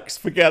for sex,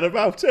 forget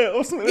about it,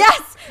 or something.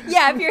 Yes.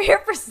 Yeah, if you're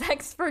here for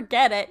sex,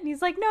 forget it. And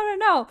he's like,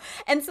 no.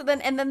 And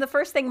then the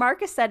first thing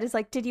Marcus said is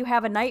like, did you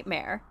have a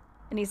nightmare?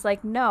 And he's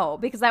like, no,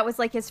 because that was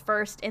like his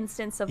first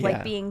instance of like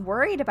Yeah. being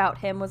worried about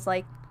him was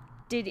like,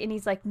 and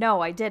he's like,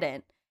 no, I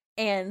didn't.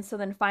 And so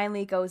then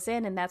finally goes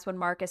in, and that's when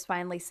Marcus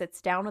finally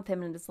sits down with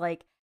him and is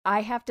like,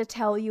 I have to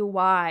tell you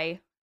why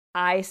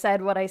I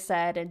said what I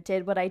said and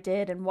did what I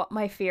did and what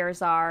my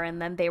fears are.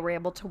 And then they were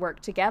able to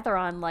work together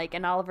on like,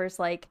 and Oliver's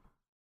like,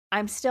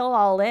 I'm still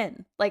all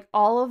in. Like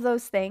all of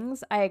those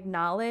things I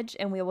acknowledge,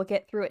 and we will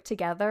get through it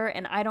together.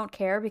 And I don't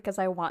care because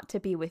I want to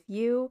be with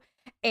you.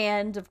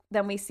 And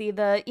then we see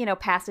the,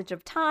 passage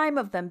of time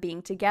of them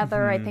being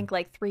together, I think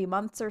like 3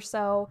 months or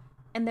so.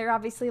 And they're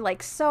obviously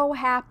like so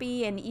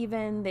happy. And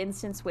even the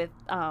instance with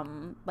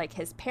like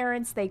his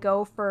parents, they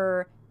go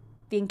for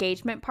the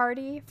engagement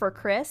party for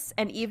Chris.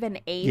 And even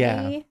Amy,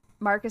 Yeah.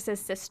 Marcus's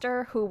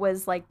sister, who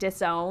was like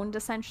disowned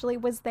essentially,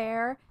 was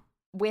there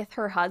with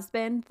her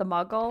husband, the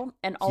Muggle.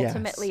 And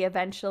ultimately,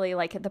 eventually,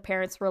 like the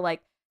parents were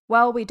like,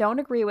 well, we don't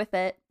agree with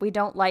it. We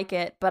don't like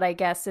it. But I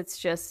guess it's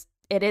just,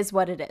 it is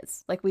what it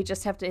is. Like we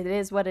just have to, it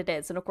is what it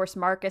is. And of course,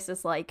 Marcus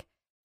is like,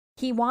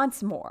 he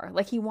wants more.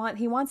 Like he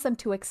wants them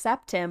to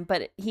accept him,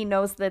 but he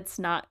knows that it's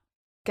not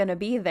gonna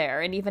be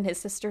there. And even his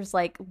sister's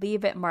like,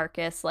 leave it,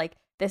 Marcus. Like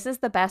this is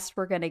the best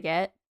we're gonna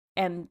get.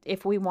 And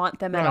if we want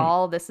them at Right.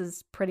 all, this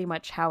is pretty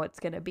much how it's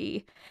gonna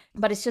be.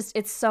 But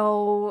it's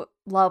so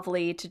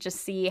lovely to just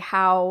see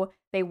how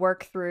they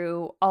work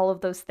through all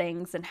of those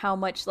things and how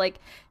much like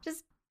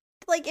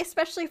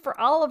especially for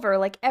Oliver,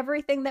 like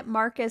everything that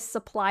Marcus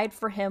supplied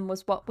for him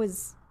was what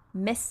was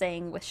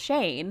missing with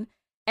Shane.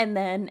 And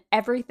then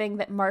everything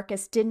that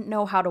Marcus didn't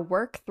know how to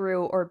work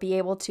through or be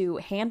able to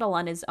handle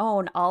on his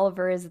own,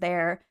 Oliver is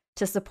there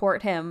to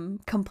support him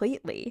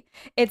completely.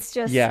 It's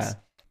just,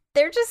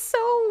 they're just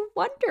so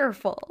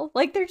wonderful.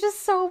 Like, they're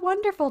just so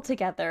wonderful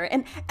together.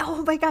 And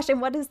oh my gosh,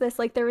 and what is this?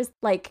 Like, there was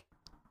like,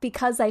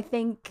 because I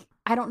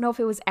don't know if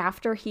it was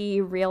after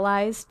he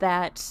realized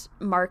that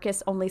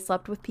Marcus only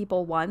slept with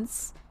people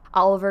once,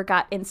 Oliver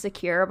got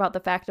insecure about the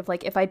fact of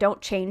like, if I don't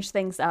change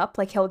things up,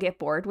 like he'll get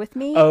bored with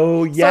me.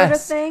 Oh, yes.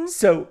 Sort of thing.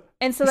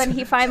 So then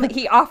he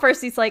finally, offers,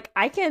 he's like,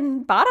 I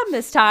can bottom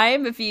this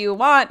time if you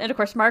want. And of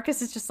course,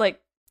 Marcus is just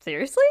like,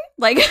 seriously?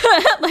 Like,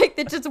 like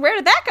just, where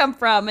did that come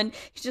from? And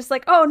he's just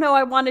like, oh no,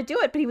 I want to do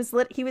it. But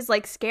he was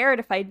like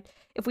scared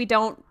if we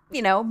don't,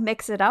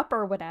 mix it up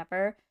or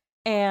whatever.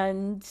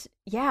 And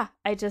yeah,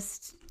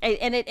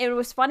 it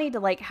was funny to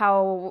like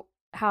how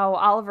how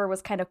Oliver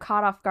was kind of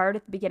caught off guard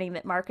at the beginning,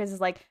 that Marcus is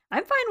like,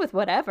 I'm fine with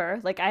whatever.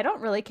 Like, I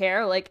don't really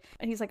care. Like,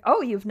 and he's like,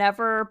 oh, you've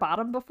never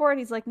bottomed before? And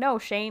he's like, no,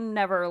 Shane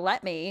never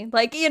let me.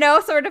 Like,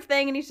 sort of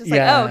thing. And he's just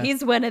like, oh,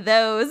 he's one of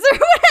those. Or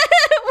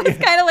it was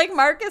kind of like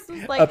Marcus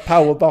was like a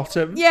power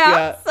bottom.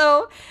 Yeah.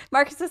 So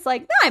Marcus is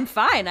like, no, I'm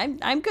fine.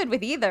 I'm good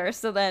with either.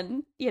 So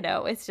then,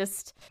 it's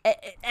just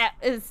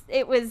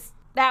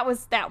that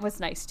was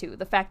nice too.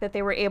 The fact that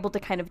they were able to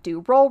kind of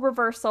do role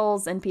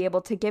reversals and be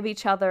able to give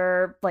each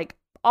other like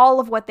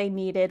all of what they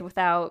needed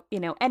without,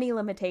 any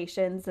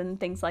limitations and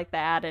things like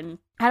that. And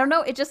I don't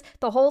know, it just,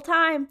 the whole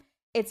time,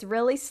 it's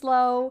really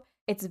slow.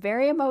 It's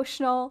very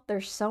emotional.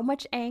 There's so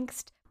much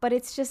angst, but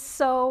it's just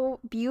so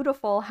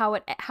beautiful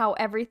how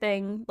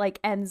everything like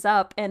ends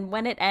up. And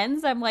when it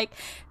ends, I'm like,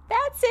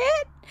 that's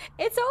it.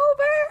 It's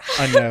over.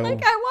 I know.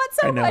 Like, I want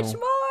so much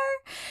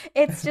more.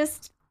 It's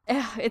just,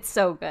 it's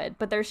so good.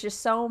 But there's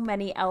just so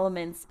many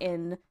elements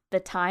in the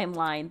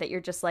timeline that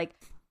you're just like,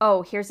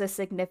 oh, here's a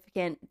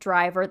significant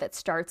driver that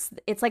starts.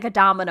 It's like a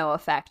domino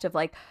effect of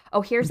like,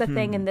 oh, here's a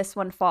thing and this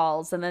one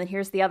falls. And then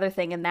here's the other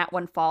thing and that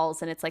one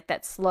falls. And it's like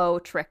that slow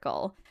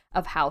trickle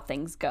of how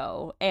things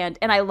go. And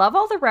I love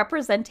all the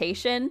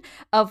representation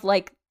of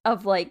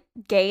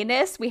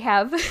gayness. We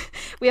have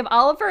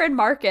Oliver and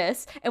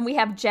Marcus, and we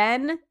have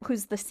Jen,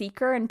 who's the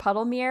seeker in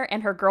Puddlemere,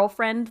 and her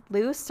girlfriend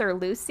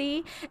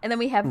Lucy, and then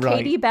we have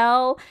Katie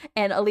Bell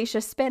and Alicia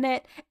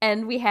Spinnet,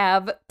 and we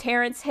have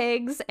Terrence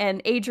Higgs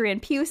and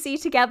Adrian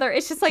Pusey together.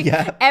 It's just like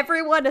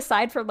everyone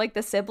aside from like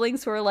the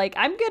siblings who are like,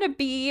 I'm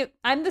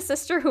the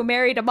sister who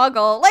married a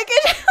muggle. Like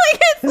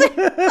it's like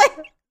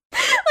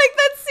like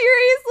that's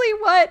seriously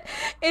what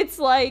it's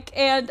like.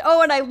 And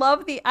and I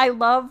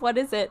love what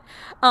is it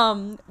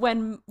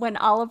when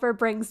Oliver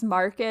brings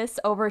Marcus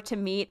over to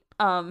meet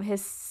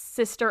his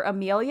sister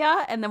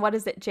Amelia, and then what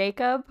is it,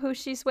 Jacob, who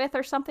she's with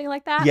or something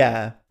like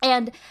that.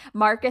 And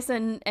Marcus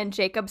and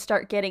Jacob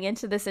start getting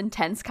into this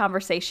intense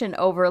conversation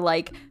over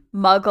like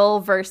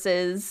muggle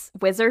versus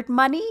wizard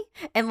money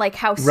and like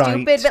how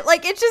stupid, but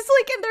like it's just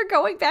like, and they're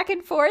going back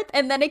and forth,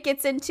 and then it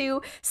gets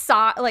into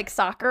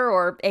soccer,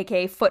 or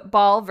aka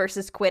football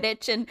versus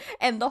Quidditch,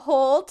 and the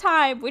whole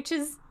time, which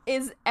is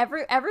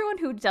everyone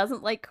who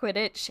doesn't like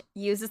Quidditch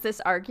uses this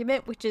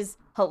argument, which is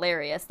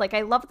hilarious. Like,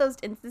 I love those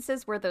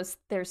instances where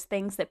there's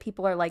things that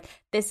people are like,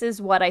 this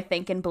is what I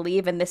think and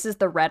believe, and this is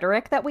the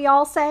rhetoric that we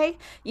all say,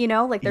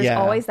 like there's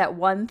always that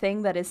one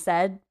thing that is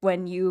said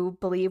when you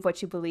believe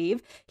what you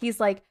believe. He's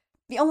like,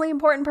 the only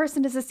important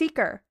person is a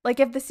seeker.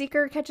 Like, if the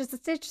seeker catches the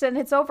stitch, then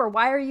it's over.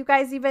 Why are you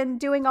guys even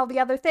doing all the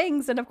other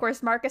things? And of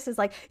course, Marcus is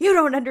like, you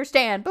don't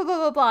understand, blah, blah,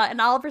 blah, blah. And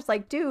Oliver's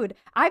like, dude,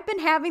 I've been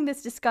having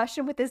this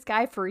discussion with this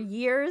guy for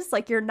years.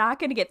 Like, you're not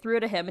going to get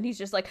through to him. And he's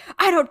just like,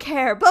 I don't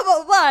care, blah,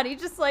 blah, blah. And he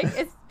just like,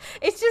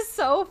 it's just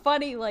so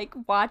funny, like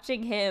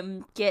watching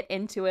him get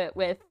into it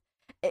with,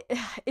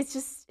 it's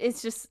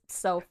just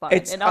so fun.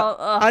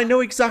 I know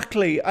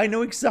exactly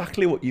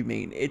what you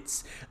mean.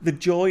 It's the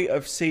joy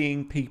of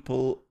seeing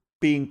people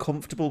being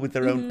comfortable with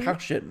their own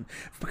passion,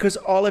 because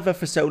Oliver,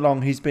 for so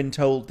long, he's been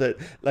told that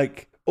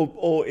like,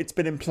 or it's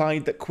been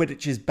implied that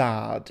Quidditch is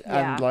bad,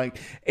 and like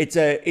it's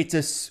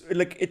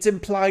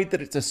implied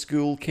that it's a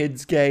school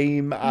kids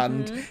game,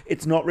 and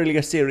it's not really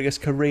a serious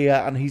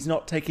career, and he's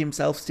not taking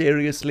himself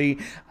seriously,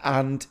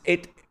 and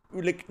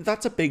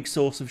that's a big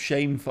source of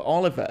shame for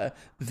Oliver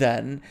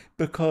then,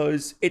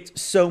 because it's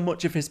so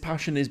much of his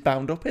passion is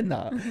bound up in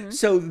that.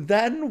 So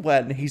then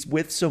when he's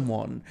with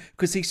someone,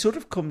 because he sort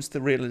of comes to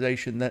the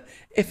realization that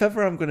if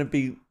ever I'm going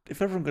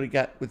to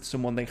get with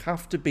someone, they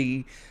have to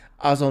be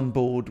as on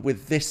board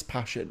with this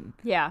passion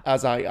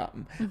as I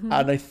am.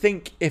 And I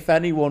think if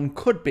anyone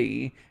could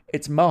be,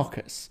 it's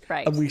Marcus.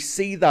 Right. And we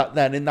see that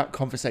then in that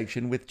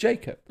conversation with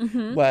Jacob,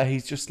 where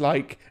he's just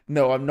like,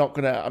 no, I'm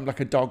like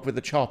a dog with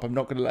a chop. I'm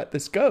not going to let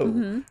this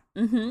go.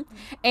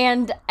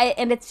 And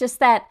it's just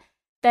that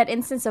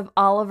instance of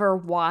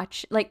Oliver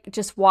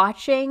just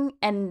watching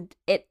and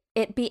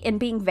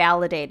being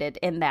validated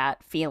in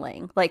that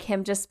feeling, like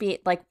him just be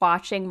like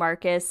watching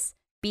Marcus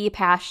be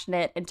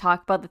passionate and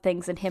talk about the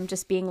things, and him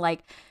just being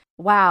like,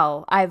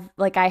 wow, I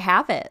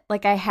have it.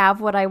 Like, I have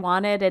what I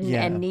wanted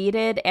and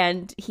needed,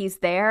 and he's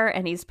there,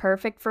 and he's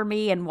perfect for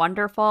me and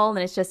wonderful. And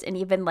it's just, and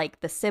even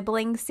like the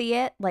siblings see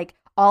it, like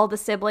all the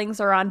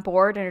siblings are on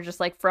board and are just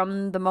like,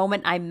 from the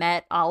moment I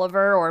met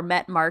Oliver or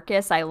met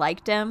Marcus, I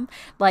liked him.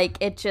 Like,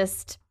 it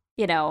just,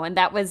 and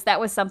that was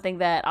something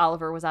that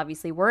Oliver was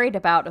obviously worried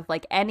about, of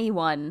like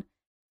anyone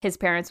his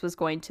parents was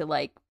going to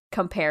like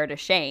compare to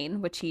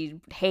Shane, which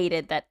he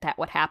hated that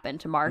would happen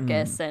to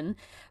Marcus.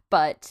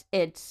 But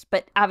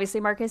obviously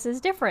Marcus is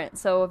different.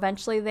 So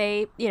eventually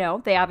they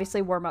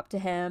obviously warm up to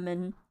him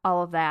and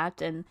all of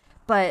that.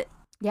 But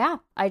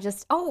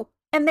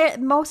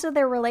most of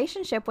their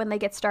relationship, when they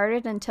get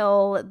started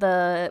until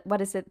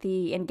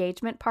the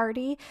engagement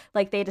party,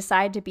 like they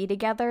decide to be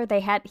together,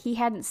 he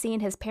hadn't seen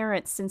his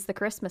parents since the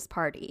Christmas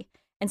party.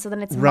 And so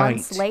then it's Right,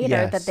 months later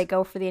yes. that they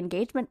go for the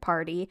engagement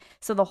party.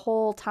 So the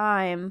whole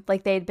time,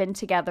 like, they'd been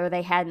together,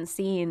 they hadn't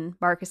seen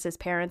Marcus's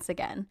parents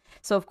again.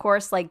 So of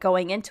course, like,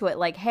 going into it,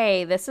 like,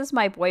 hey, this is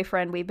my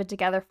boyfriend. We've been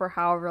together for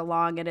however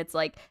long. And it's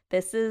like,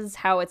 this is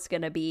how it's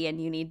going to be.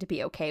 And you need to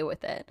be okay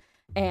with it.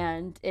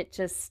 And it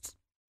just,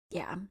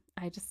 yeah,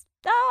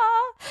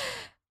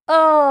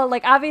 oh,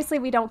 like, obviously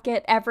we don't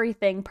get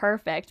everything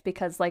perfect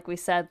because, like we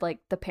said, like,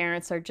 the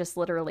parents are just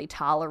literally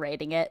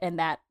tolerating it. And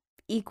that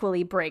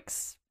equally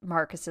breaks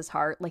Marcus's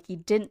heart. Like,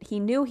 he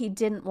knew he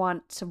didn't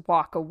want to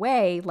walk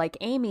away like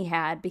Amy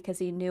had because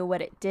he knew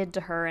what it did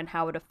to her and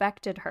how it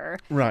affected her.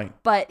 Right.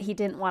 But he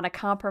didn't want to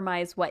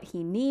compromise what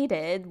he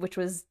needed,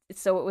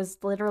 so it was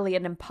literally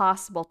an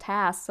impossible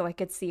task. So I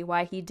could see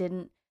why he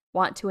didn't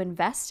want to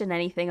invest in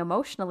anything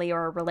emotionally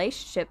or a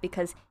relationship,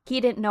 because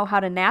he didn't know how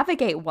to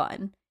navigate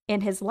one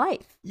in his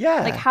life.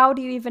 Yeah. Like, how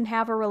do you even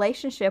have a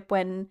relationship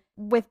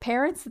with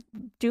parents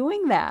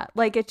doing that?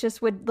 Like, it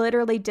just would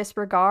literally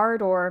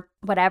disregard or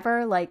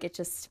whatever. Like, it's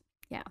just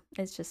Yeah.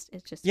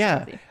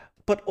 crazy.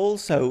 But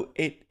also,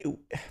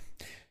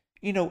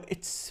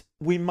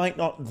 we might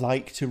not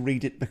like to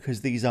read it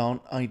because these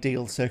aren't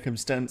ideal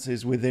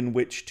circumstances within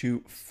which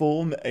to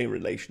form a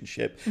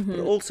relationship. But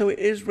also, it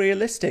is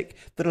realistic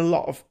that a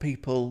lot of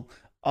people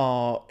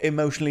are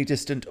emotionally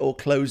distant or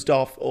closed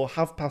off or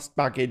have past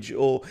baggage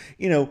or,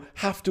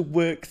 have to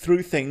work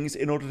through things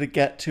in order to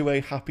get to a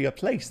happier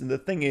place. And the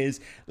thing is,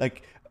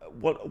 like,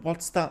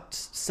 what's that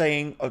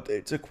saying?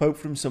 It's a quote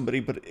from somebody,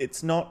 but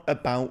it's not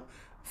about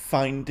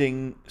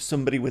finding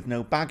somebody with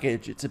no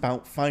baggage. It's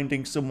about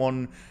finding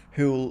someone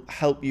who'll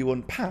help you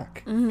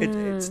unpack.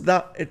 It's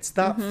that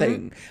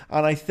thing.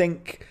 And I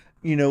think,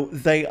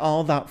 they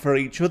are that for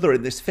each other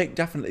in this fic.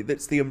 Definitely,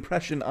 that's the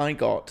impression I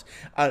got.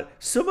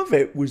 Some of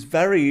it was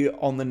very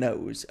on the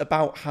nose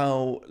about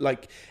how,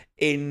 like,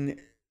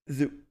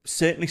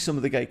 certainly some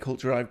of the gay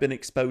culture I've been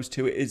exposed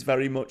to, it is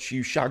very much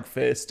you shag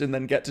first and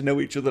then get to know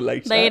each other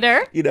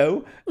later.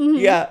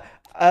 Yeah.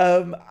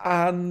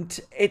 And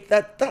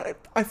that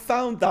I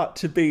found that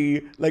to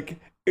be, like,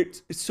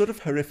 it's sort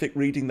of horrific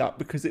reading that,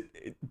 because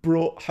it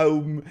brought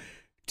home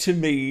to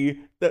me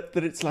that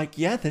it's like,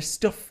 yeah, this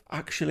stuff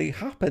actually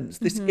happens.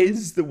 This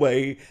is the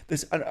way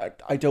this, and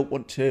I don't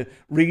want to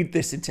read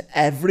this into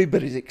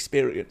everybody's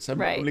experience.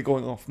 I'm only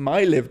going off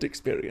my lived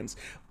experience,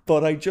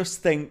 but I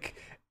just think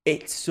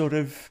it's sort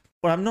of,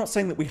 well, I'm not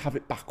saying that we have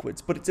it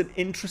backwards, but it's an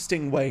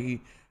interesting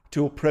way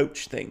to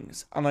approach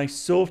things. And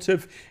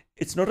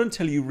it's not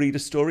until you read a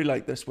story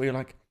like this where you're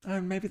like,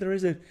 oh, maybe there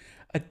is a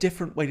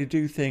different way to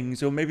do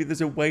things, or maybe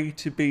there's a way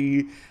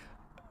to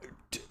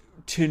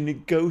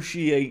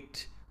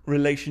negotiate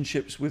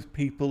relationships with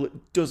people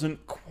that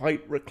doesn't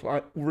quite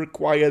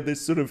require this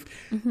sort of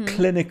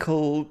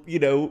clinical,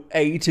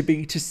 A to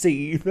B to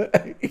C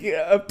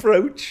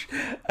approach.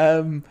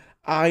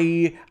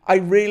 I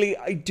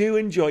do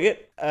enjoy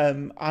it.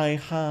 I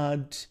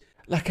had,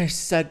 like I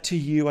said to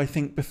you, I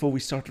think before we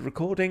started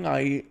recording,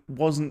 I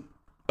wasn't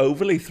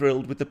overly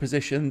thrilled with the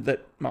position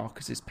that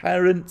Marcus's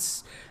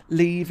parents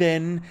leave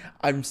in.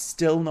 I'm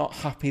still not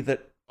happy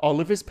that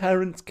Oliver's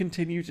parents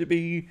continue to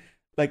be,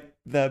 like,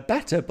 they're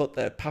better, but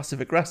they're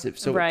passive aggressive.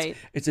 So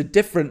it's a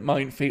different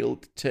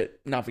minefield to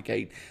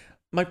navigate.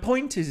 My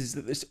point is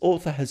that this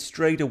author has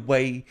strayed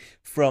away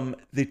from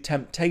the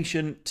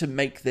temptation to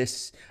make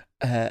this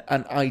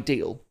an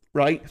ideal,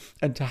 right?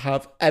 And to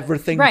have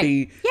everything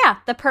be... Yeah,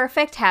 the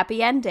perfect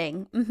happy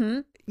ending.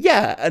 Mm-hmm.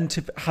 Yeah, and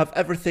to have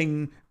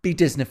everything be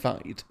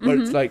Disneyfied, where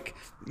it's like,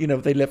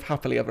 they live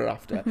happily ever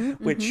after,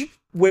 which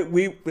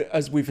we,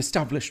 as we've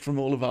established from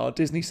all of our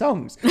Disney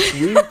songs,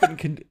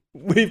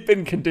 we've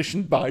been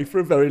conditioned by for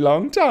a very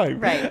long time.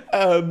 Right.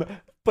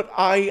 But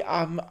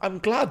I'm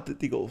glad that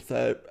the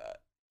author,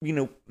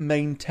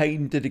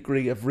 maintained a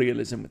degree of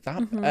realism with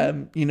that.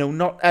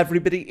 Not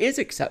everybody is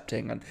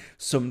accepting, and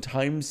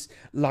sometimes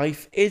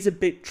life is a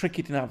bit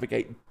tricky to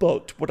navigate.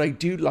 But what I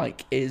do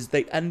like is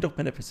they end up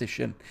in a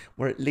position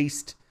where at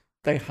least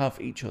they have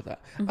each other.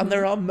 And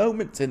there are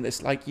moments in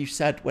this, like you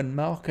said, when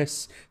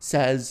Marcus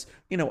says,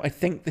 I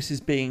think this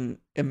is being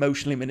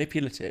emotionally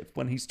manipulative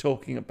when he's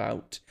talking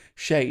about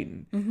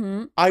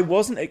Shane. I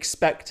wasn't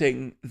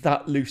expecting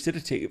that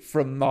lucidity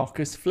from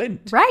Marcus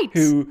Flint. Right.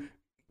 Who,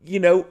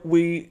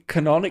 we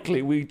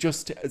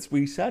just, as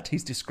we said,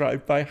 he's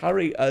described by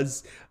Harry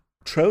as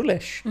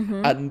trollish,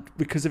 and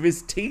because of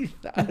his teeth,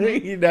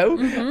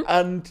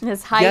 and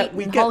his height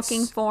and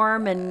hulking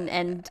form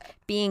and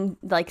being,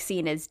 like,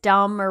 seen as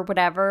dumb or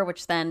whatever,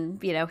 which then,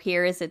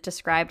 here is it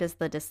described as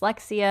the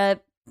dyslexia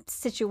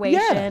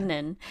situation.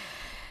 And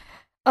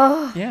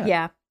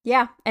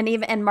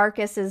and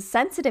Marcus is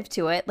sensitive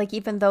to it, like,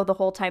 even though the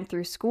whole time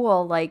through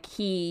school, like,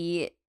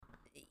 he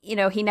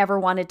never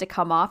wanted to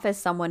come off as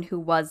someone who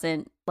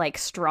wasn't, like,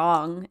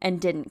 strong and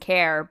didn't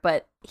care,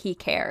 but he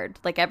cared.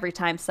 Like, every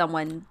time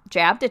someone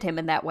jabbed at him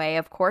in that way,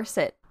 of course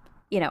it,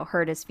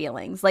 hurt his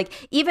feelings.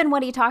 Like, even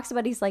when he talks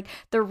about, he's like,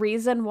 the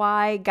reason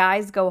why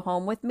guys go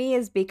home with me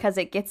is because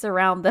it gets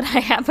around that I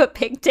have a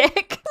big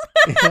dick.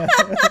 Like,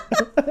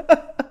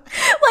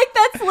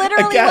 that's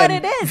literally Again, what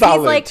it is. valid.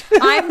 He's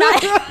like, I'm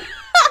not.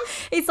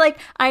 He's like,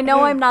 I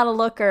know I'm not a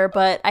looker,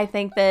 but I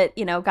think that,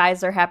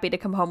 guys are happy to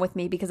come home with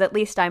me because at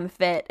least I'm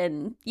fit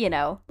and,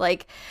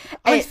 like.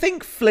 I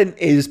think Flint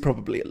is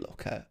probably a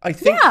looker. I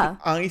think Yeah.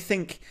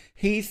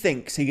 he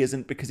thinks he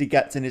isn't because he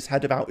gets in his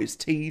head about his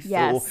teeth,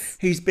 Yes. or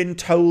he's been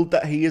told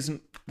that he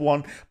isn't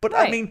one. But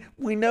I Right. mean,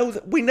 we know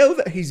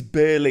that he's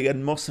burly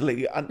and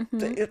muscly, and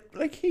Mm-hmm.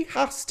 like he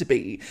has to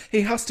be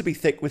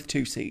thick with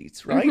two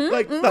C's, right? Mm-hmm.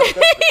 Like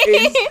that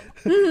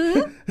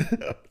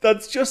is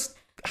that's just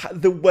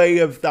the way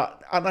of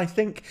that. And I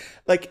think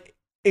like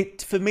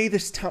it for me,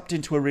 this tapped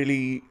into a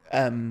really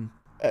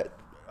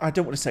I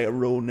don't want to say a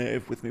raw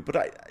nerve with me, but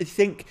I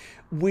think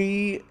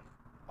we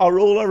are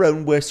all our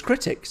own worst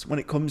critics when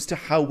it comes to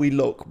how we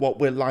look, what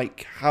we're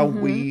like, how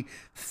we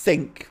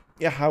think,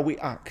 how we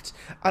act.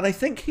 And I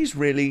think he's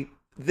really,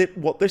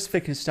 what this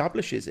fic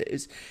establishes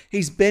is,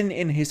 he's been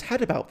in his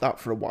head about that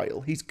for a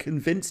while. He's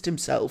convinced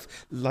himself,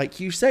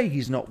 like you say,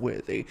 he's not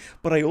worthy.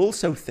 But I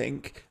also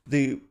think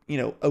the,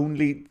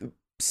 only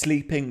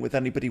sleeping with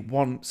anybody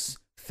once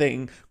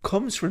thing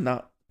comes from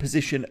that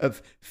position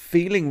of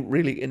feeling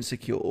really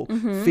insecure,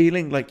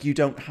 feeling like you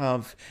don't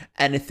have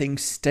anything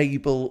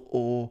stable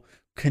or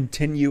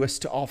continuous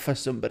to offer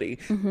somebody,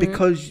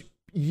 because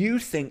you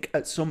think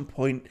at some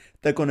point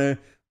they're going to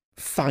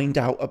find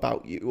out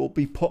about you or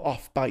be put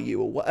off by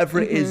you or whatever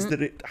it is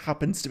that it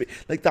happens to be.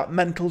 Like that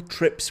mental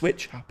trip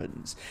switch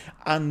happens.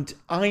 And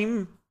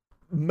I'm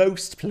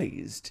most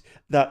pleased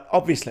that,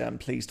 obviously I'm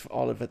pleased for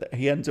Oliver that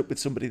he ends up with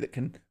somebody that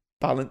can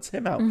balance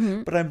him out,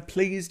 but I'm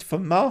pleased for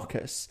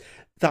Marcus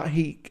that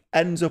he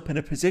ends up in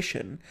a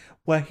position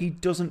where he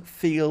doesn't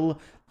feel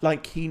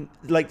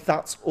like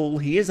that's all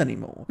he is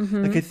anymore.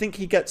 Like I think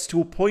he gets to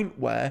a point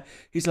where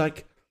he's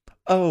like,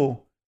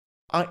 oh,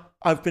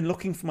 I've been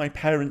looking for my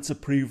parents'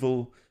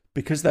 approval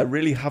because there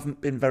really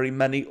haven't been very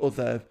many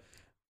other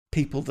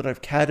people that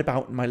I've cared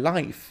about in my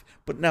life.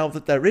 But now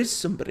that there is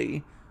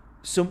someone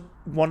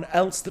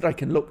else that I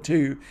can look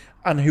to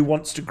and who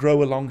wants to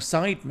grow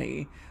alongside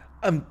me,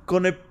 I'm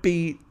gonna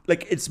be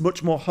like, it's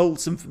much more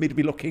wholesome for me to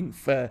be looking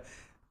for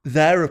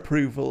their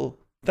approval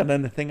than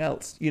anything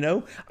else,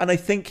 And I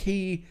think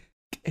he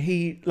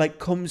like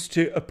comes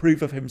to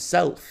approve of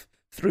himself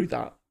through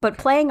that. But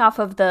playing off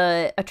of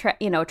the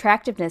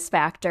attractiveness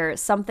factor,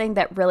 something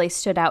that really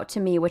stood out to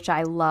me, which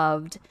I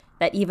loved,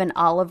 that even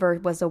Oliver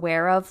was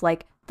aware of,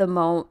 like the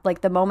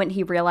moment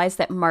he realized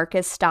that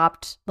Marcus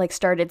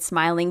started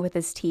smiling with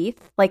his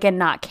teeth, like, and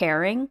not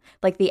caring,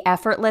 like the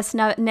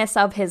effortlessness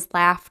of his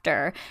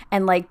laughter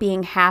and like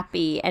being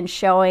happy and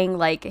showing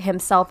like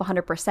himself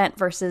 100%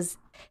 versus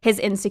his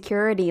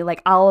insecurity.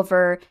 Like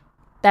Oliver,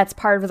 that's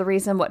part of the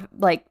reason what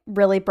like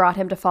really brought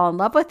him to fall in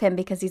love with him,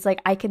 because he's like,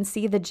 I can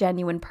see the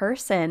genuine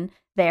person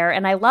there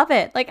and I love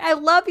it. Like, I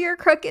love your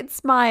crooked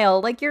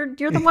smile. Like you're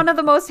the one of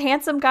the most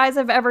handsome guys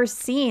I've ever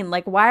seen.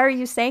 Like, why are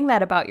you saying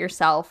that about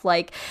yourself?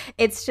 Like,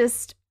 it's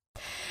just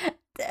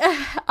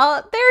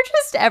they're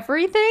just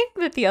everything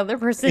that the other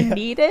person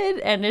needed,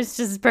 and it's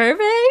just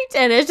perfect.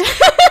 And it's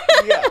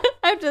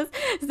I'm just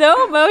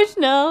so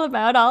emotional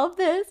about all of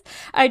this.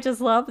 I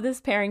just love this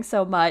pairing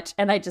so much,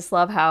 and I just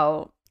love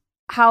how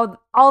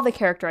all the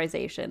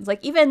characterizations,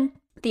 like even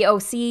the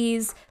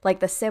OCs, like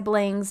the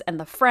siblings and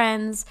the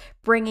friends,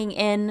 bringing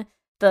in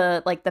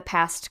the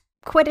past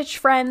Quidditch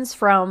friends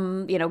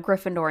from,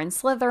 Gryffindor and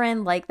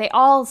Slytherin, like they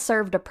all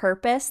served a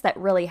purpose that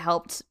really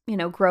helped,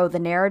 grow the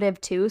narrative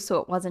too. So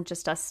it wasn't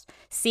just us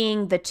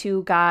seeing the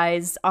two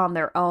guys on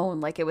their own,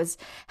 like it was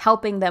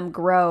helping them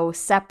grow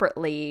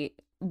separately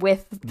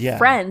with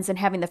friends and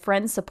having the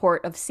friend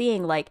support of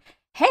seeing like,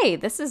 hey,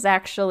 this is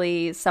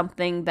actually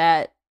something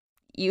that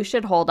you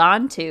should hold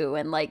on to.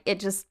 And like,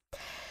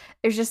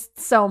 there's just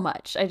so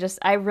much.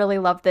 I really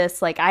love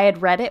this. Like, I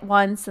had read it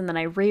once and then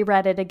I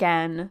reread it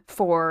again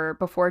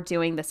before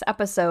doing this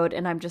episode.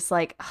 And I'm just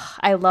like, ugh,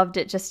 I loved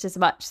it just as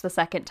much the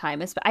second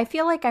time. I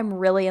feel like I'm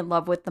really in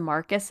love with the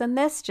Marcus in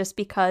this just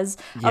because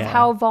of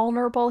how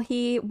vulnerable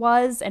he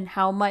was and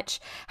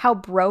how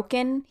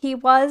broken he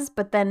was.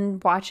 But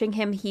then watching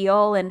him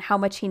heal and how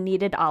much he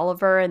needed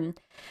Oliver and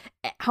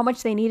how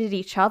much they needed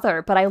each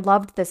other. But I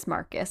loved this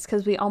Marcus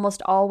because we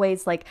almost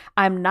always like,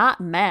 I'm not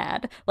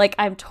mad. Like,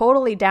 I'm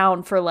totally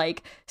down for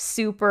like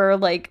super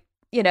like,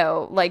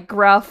 like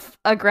gruff,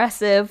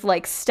 aggressive,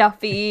 like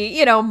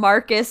stuffy,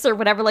 Marcus or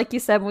whatever. Like you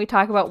said, when we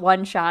talk about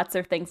one shots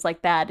or things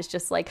like that, it's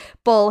just like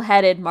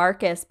bullheaded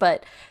Marcus.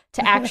 But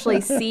to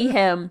actually see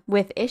him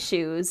with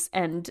issues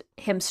and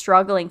him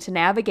struggling to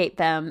navigate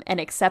them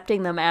and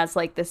accepting them as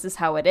like, this is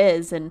how it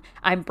is and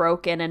I'm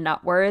broken and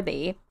not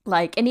worthy.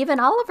 Like, and even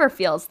Oliver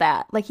feels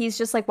that. Like, he's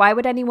just like, why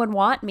would anyone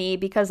want me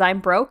because I'm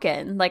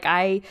broken? Like,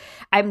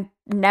 I'm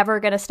never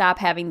going to stop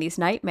having these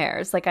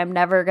nightmares. Like, I'm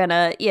never going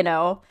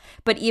to,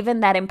 but even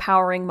that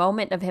empowering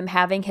moment of him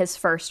having his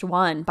first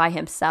one by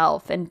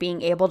himself and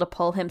being able to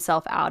pull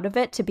himself out of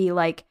it to be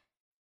like,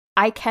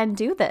 I can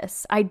do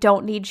this. I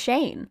don't need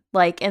Shane.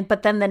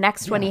 But then the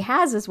next one he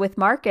has is with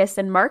Marcus,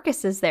 and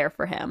Marcus is there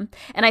for him.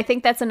 And I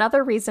think that's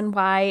another reason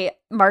why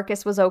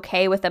Marcus was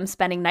okay with them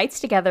spending nights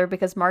together,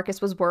 because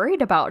Marcus was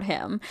worried about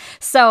him.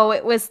 So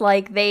it was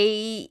like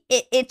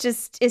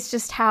it's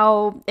just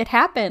how it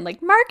happened.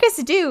 Like, Marcus,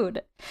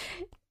 dude,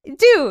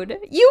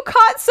 you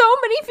caught so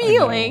many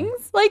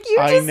feelings. Like, you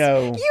were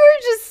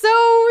just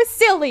so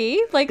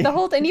silly. Like, the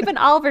whole thing. Even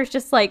Oliver's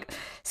just like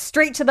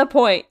straight to the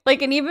point.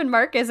 Like, and even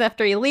Marcus,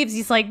 after he leaves,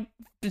 he's like,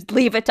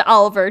 leave it to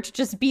Oliver to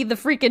just be the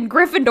freaking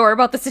Gryffindor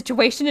about the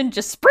situation and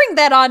just spring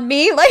that on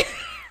me.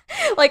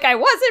 Like I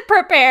wasn't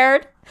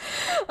prepared.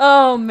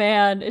 Oh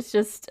man, it's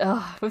just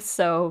it was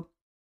so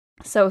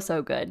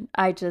good.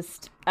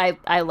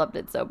 I loved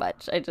it so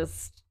much.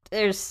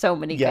 There's so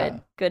many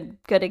good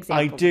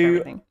examples of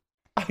everything.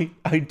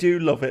 I do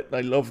love it.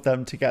 I love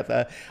them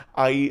together.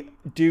 I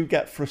do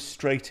get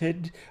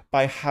frustrated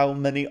by how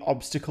many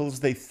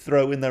obstacles they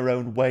throw in their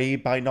own way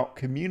by not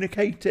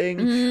communicating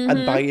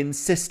and by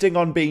insisting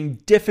on being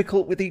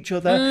difficult with each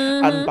other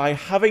and by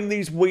having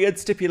these weird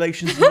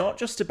stipulations, not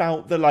just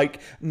about the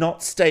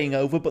not staying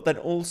over, but then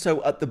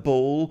also at the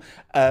ball.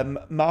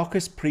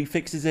 Marcus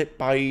prefixes it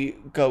by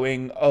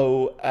going,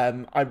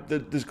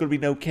 there's going to be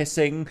no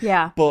kissing,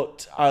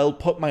 but I'll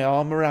put my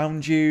arm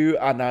around you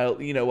and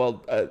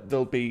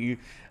there'll be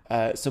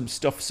some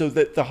stuff, so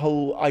that the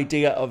whole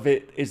idea of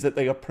it is that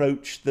they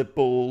approach the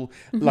ball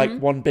like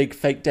one big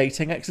fake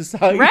dating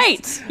exercise.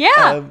 Right.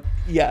 Yeah.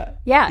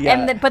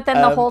 But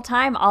then the whole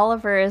time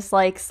Oliver is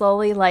like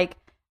slowly like,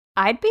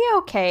 I'd be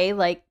okay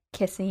like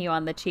kissing you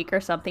on the cheek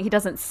or something. He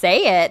doesn't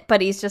say it,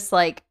 but he's just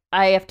like,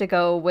 I have to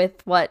go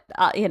with what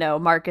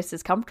Marcus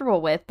is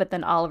comfortable with. But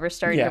then Oliver's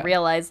starting to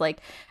realize like,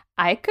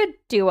 I could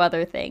do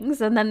other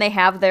things. And then they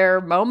have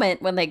their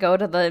moment when they go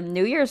to the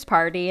New Year's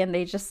party and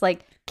they just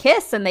like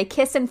kiss, and they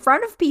kiss in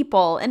front of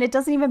people, and it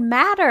doesn't even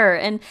matter.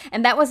 And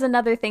that was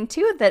another thing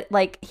too, that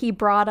like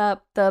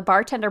the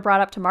bartender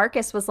brought up to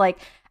Marcus, was like,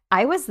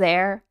 I was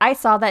there. I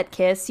saw that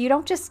kiss. You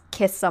don't just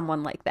kiss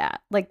someone like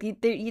that. Like,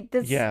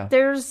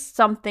 there's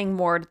something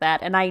more to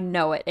that, and I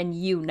know it, and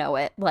you know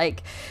it.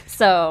 Like,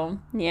 so,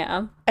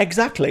 yeah.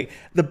 Exactly.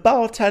 The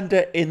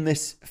bartender in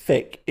this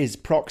fic is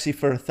proxy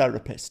for a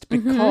therapist,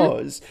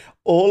 because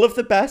all of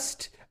the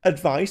best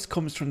advice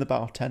comes from the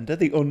bartender,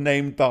 the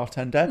unnamed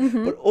bartender,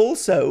 but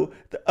also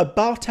a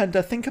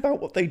bartender, think about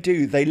what they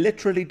do. They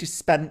literally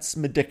dispense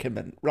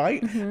medicament,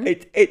 right?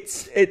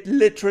 It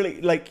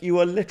literally, like, you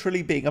are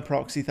literally being a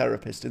proxy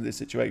therapist in this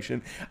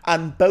situation.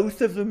 And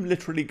both of them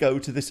literally go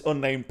to this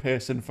unnamed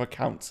person for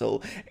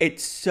counsel.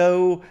 It's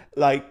so,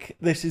 like,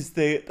 this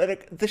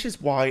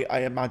is why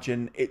I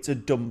imagine it's a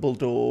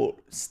Dumbledore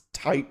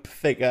type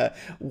figure,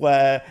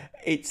 where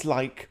it's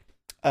like,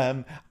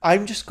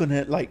 I'm just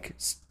gonna like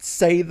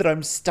say that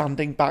I'm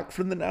standing back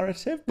from the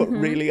narrative, but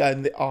really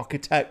I'm the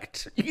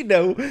architect,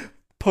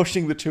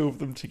 pushing the two of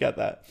them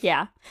together.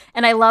 Yeah.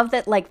 And I love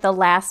that like the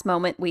last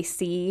moment we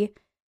see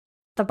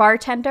the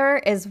bartender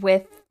is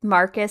with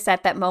Marcus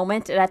at that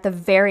moment, and at the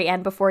very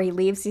end before he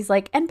leaves, he's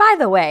like, and by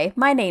the way,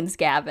 my name's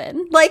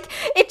Gavin. Like,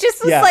 it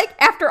just was like,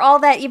 after all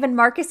that, even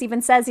Marcus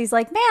even says, he's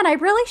like, man, I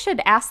really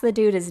should ask the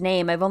dude his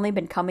name. I've only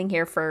been coming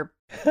here for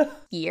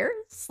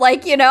years.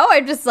 Like,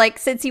 I'm just like,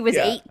 since he was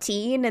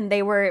 18 and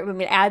they were,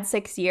 add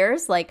 6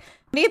 years, like,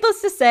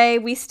 needless to say,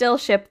 we still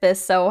ship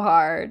this so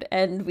hard,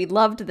 and we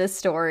loved this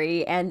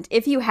story. And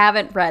if you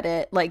haven't read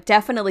it, like,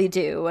 definitely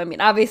do.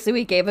 Obviously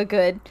we gave a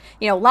good,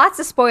 lots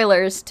of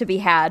spoilers to be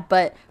had,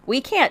 but we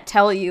can't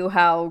tell you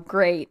how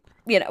great,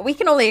 we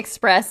can only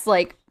express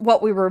like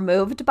what we were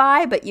moved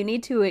by, but you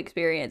need to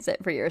experience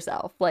it for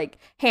yourself. Like,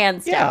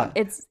 hands down,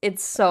 it's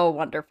so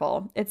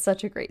wonderful. It's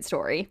such a great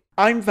story.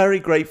 I'm very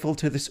grateful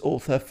to this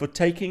author for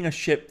taking a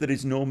ship that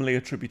is normally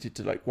attributed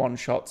to like one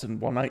shots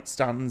and one night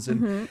stands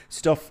and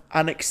stuff,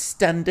 and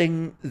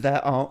extending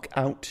their arc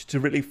out to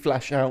really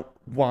flesh out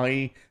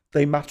why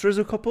they matter as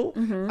a couple.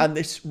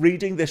 And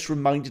reading this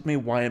reminded me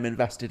why I'm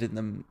invested in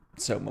them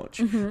so much,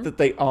 that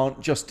they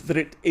aren't just, that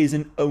it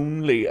isn't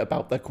only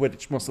about their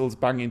Quidditch muscles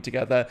banging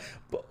together,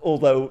 but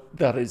although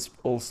that is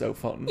also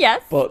fun.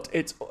 Yes. But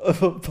it's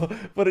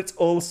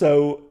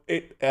also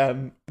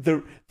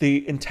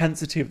the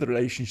intensity of the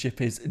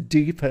relationship is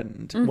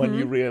deepened when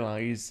you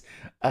realize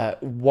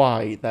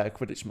why their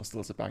Quidditch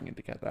muscles are banging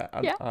together,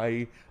 and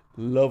I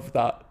love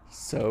that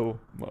so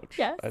much.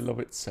 Yes. I love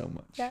it so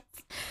much. Yes.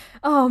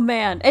 Oh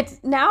man,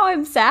 now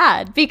I'm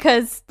sad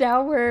because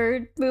now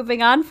we're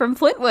moving on from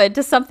Flintwood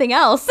to something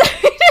else.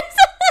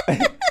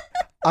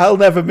 I'll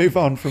never move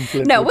on from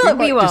Flintwood. No,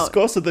 we won't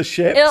discuss of the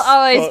ships. It'll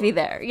always be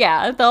there.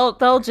 Yeah,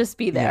 they'll just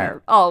be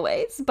there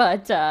always.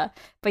 But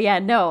yeah,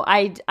 no,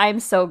 I'm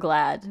so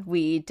glad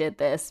we did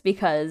this,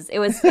 because it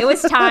was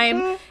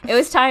time. It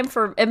was time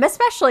for,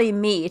 especially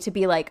me, to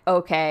be like,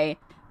 okay,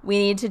 we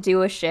need to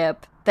do a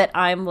ship that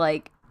I'm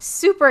like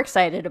super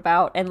excited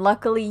about, and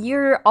luckily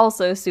you're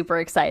also super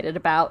excited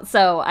about.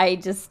 So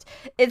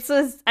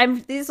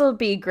these will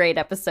be great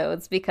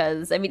episodes,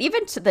 because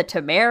even to the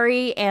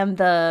Tamari and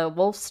the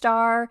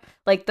Wolfstar,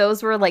 like,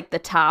 those were like the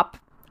top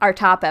our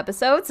top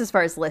episodes as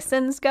far as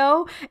listens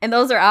go. And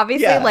those are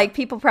obviously Yeah. like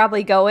people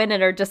probably go in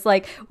and are just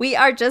like, we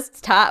are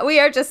just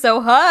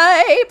so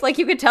hype. Like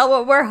you could tell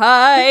what we're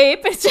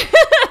hype.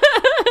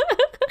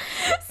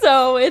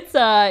 So it's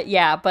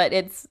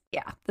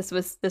this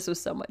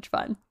was so much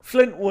fun.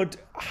 Flintwood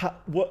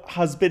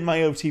has been my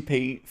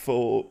OTP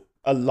for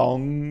a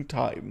long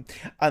time,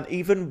 and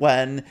even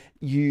when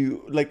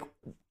you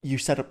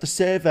set up the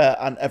server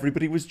and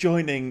everybody was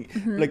joining,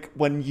 like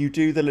when you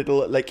do the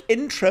little like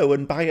intro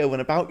and bio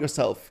and about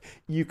yourself,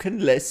 you can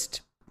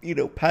list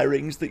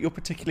pairings that you're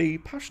particularly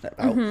passionate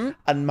about,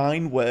 and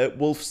mine were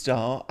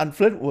Wolfstar and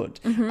Flintwood,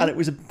 and it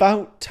was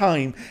about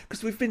time,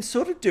 because we've been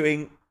sort of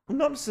doing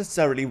not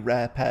necessarily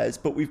rare pairs,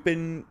 but we've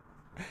been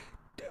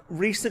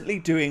recently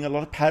doing a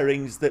lot of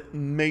pairings that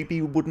maybe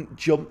wouldn't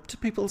jump to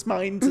people's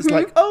minds as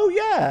like, oh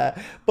yeah,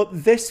 but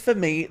this for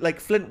me, like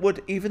Flintwood,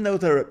 even though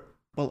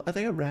are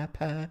they a rare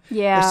pair?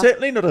 Yeah. They're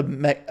certainly not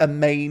a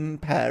main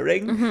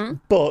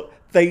pairing, but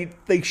they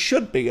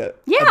should be a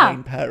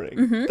main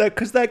pairing,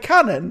 because they're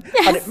canon,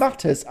 and it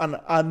matters,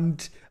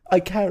 and I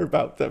care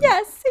about them.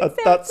 Yes,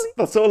 exactly.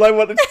 That's all I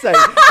wanted to say.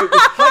 It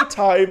was high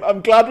time.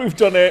 I'm glad we've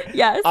done it.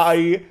 Yes.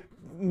 I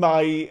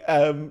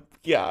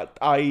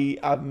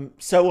am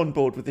so on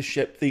board with the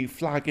ship. The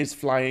flag is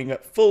flying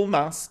at full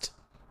mast,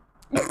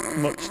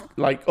 much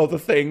like other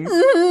things.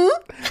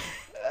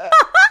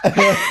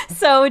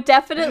 So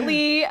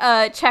definitely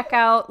check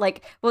out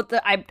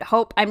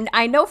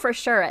I know for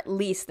sure at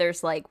least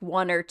there's like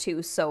one or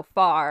two so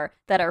far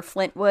that are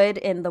Flintwood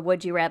in the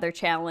Would You Rather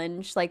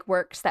challenge, like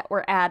works that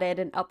were added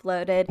and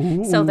uploaded.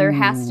 Ooh. So there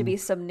has to be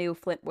some new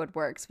Flintwood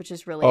works, which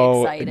is really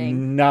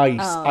exciting. Nice.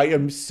 I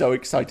am so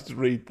excited to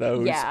read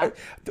those. Yeah.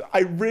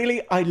 I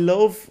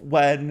love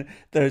when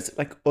there's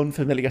like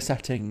unfamiliar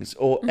settings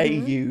or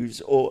AUs,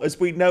 or as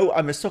we know,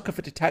 I'm a sucker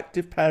for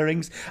detective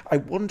pairings. I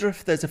wonder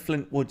if there's a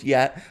Flintwood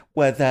yet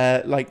where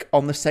they're like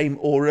on the same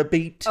aura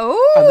beat.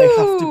 Oh, and they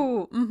have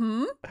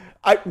to.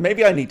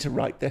 Maybe I need to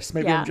write this.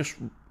 Maybe I'm just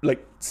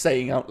like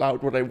saying out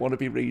loud what I want to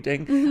be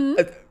reading.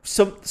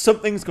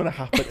 Something's going to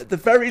happen. At the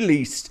very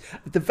least,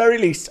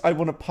 I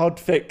want to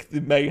podfic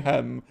the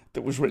mayhem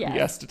that was written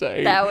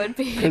yesterday. That would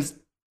be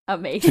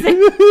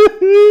amazing.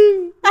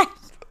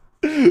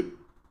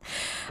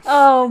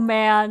 Oh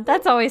man,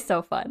 that's always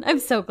so fun. I'm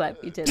so glad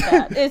we did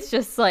that. It's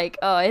just like,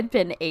 it'd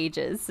been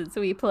ages since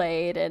we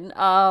played, and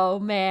oh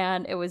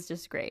man, it was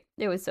just great.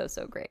 It was so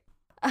great.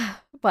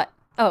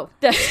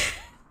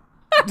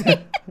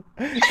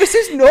 This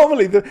is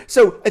normally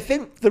so I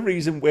think the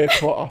reason we're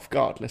caught off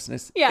guard,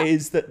 listeners,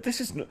 is that this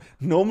is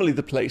normally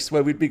the place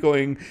where we'd be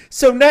going,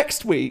 so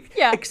next week,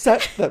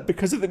 except that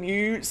because of the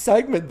new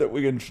segment that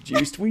we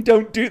introduced, we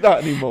don't do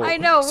that anymore. I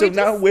know. So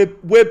now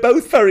we're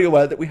both very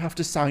aware that we have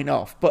to sign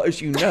off, but as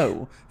you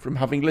know from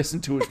having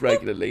listened to us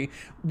regularly,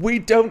 we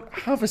don't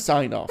have a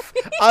sign off.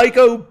 I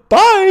go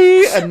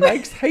bye and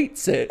Megs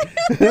hates it.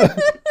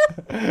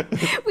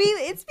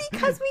 It's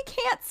because we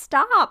can't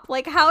stop.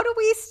 Like how do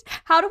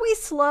we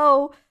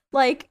slow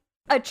like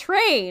a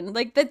train?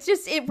 Like that's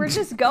just it, we're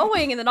just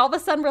going, and then all of a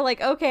sudden we're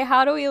like, okay,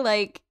 how do we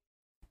like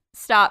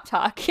stop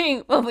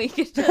talking when we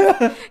could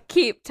just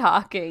keep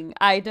talking?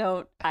 I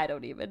don't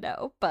even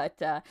know,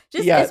 but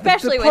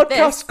especially the with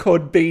this podcast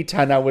could be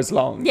 10 hours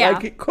long. Yeah.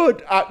 Like it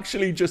could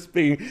actually just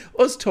be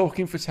us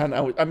talking for 10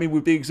 hours. I mean,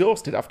 we'd be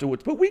exhausted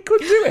afterwards, but we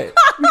could do it.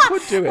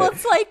 Well,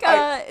 it's like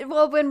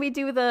when we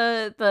do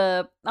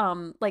the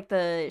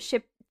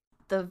ship,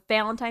 the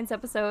Valentine's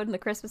episode and the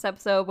Christmas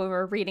episode when we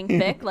were reading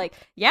fic, like,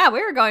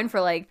 we were going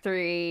for like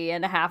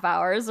 3.5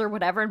 hours or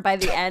whatever, and by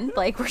the end,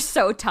 like, we're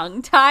so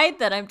tongue-tied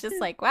that I'm just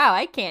like, wow,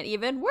 I can't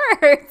even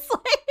words.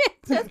 Like,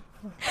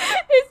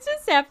 it's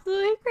just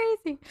absolutely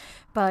crazy.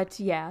 But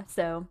yeah,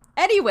 so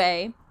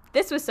anyway,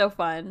 this was so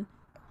fun.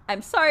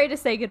 I'm sorry to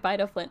say goodbye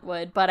to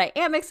Flintwood, but I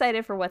am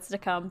excited for what's to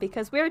come,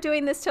 because we're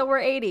doing this till we're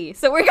 80.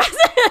 So we got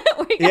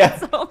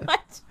so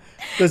much.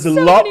 There's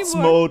lots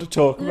more to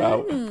talk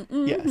about.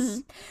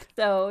 Yes.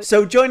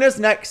 So join us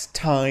next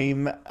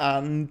time,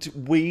 and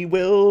we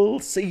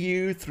will see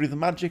you through the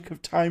magic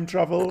of time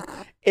travel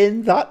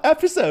in that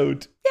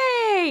episode.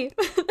 Yay!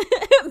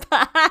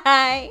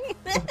 Bye.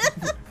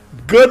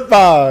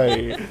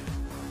 Goodbye.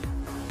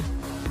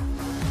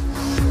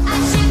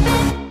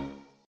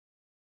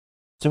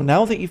 So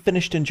now that you've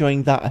finished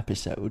enjoying that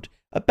episode,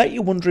 I bet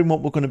you're wondering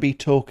what we're going to be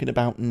talking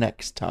about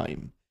next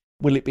time.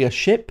 Will it be a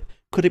ship?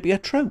 Could it be a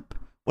trope?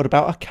 What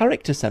about a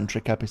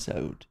character-centric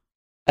episode?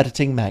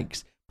 Editing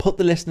Megs, put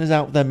the listeners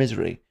out of their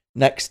misery.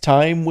 Next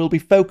time, we'll be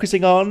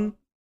focusing on...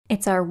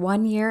 It's our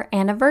 1-year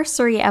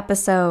anniversary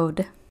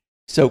episode.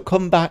 So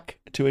come back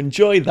to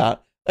enjoy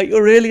that at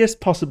your earliest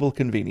possible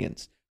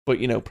convenience. But,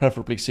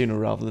 preferably sooner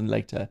rather than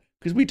later,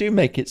 because we do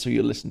make it so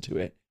you'll listen to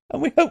it.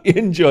 And we hope you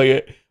enjoy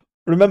it.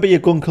 Remember your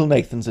Gunkle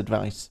Nathan's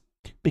advice.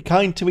 Be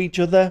kind to each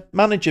other,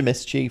 manage your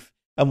mischief,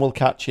 and we'll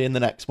catch you in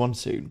the next one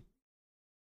soon.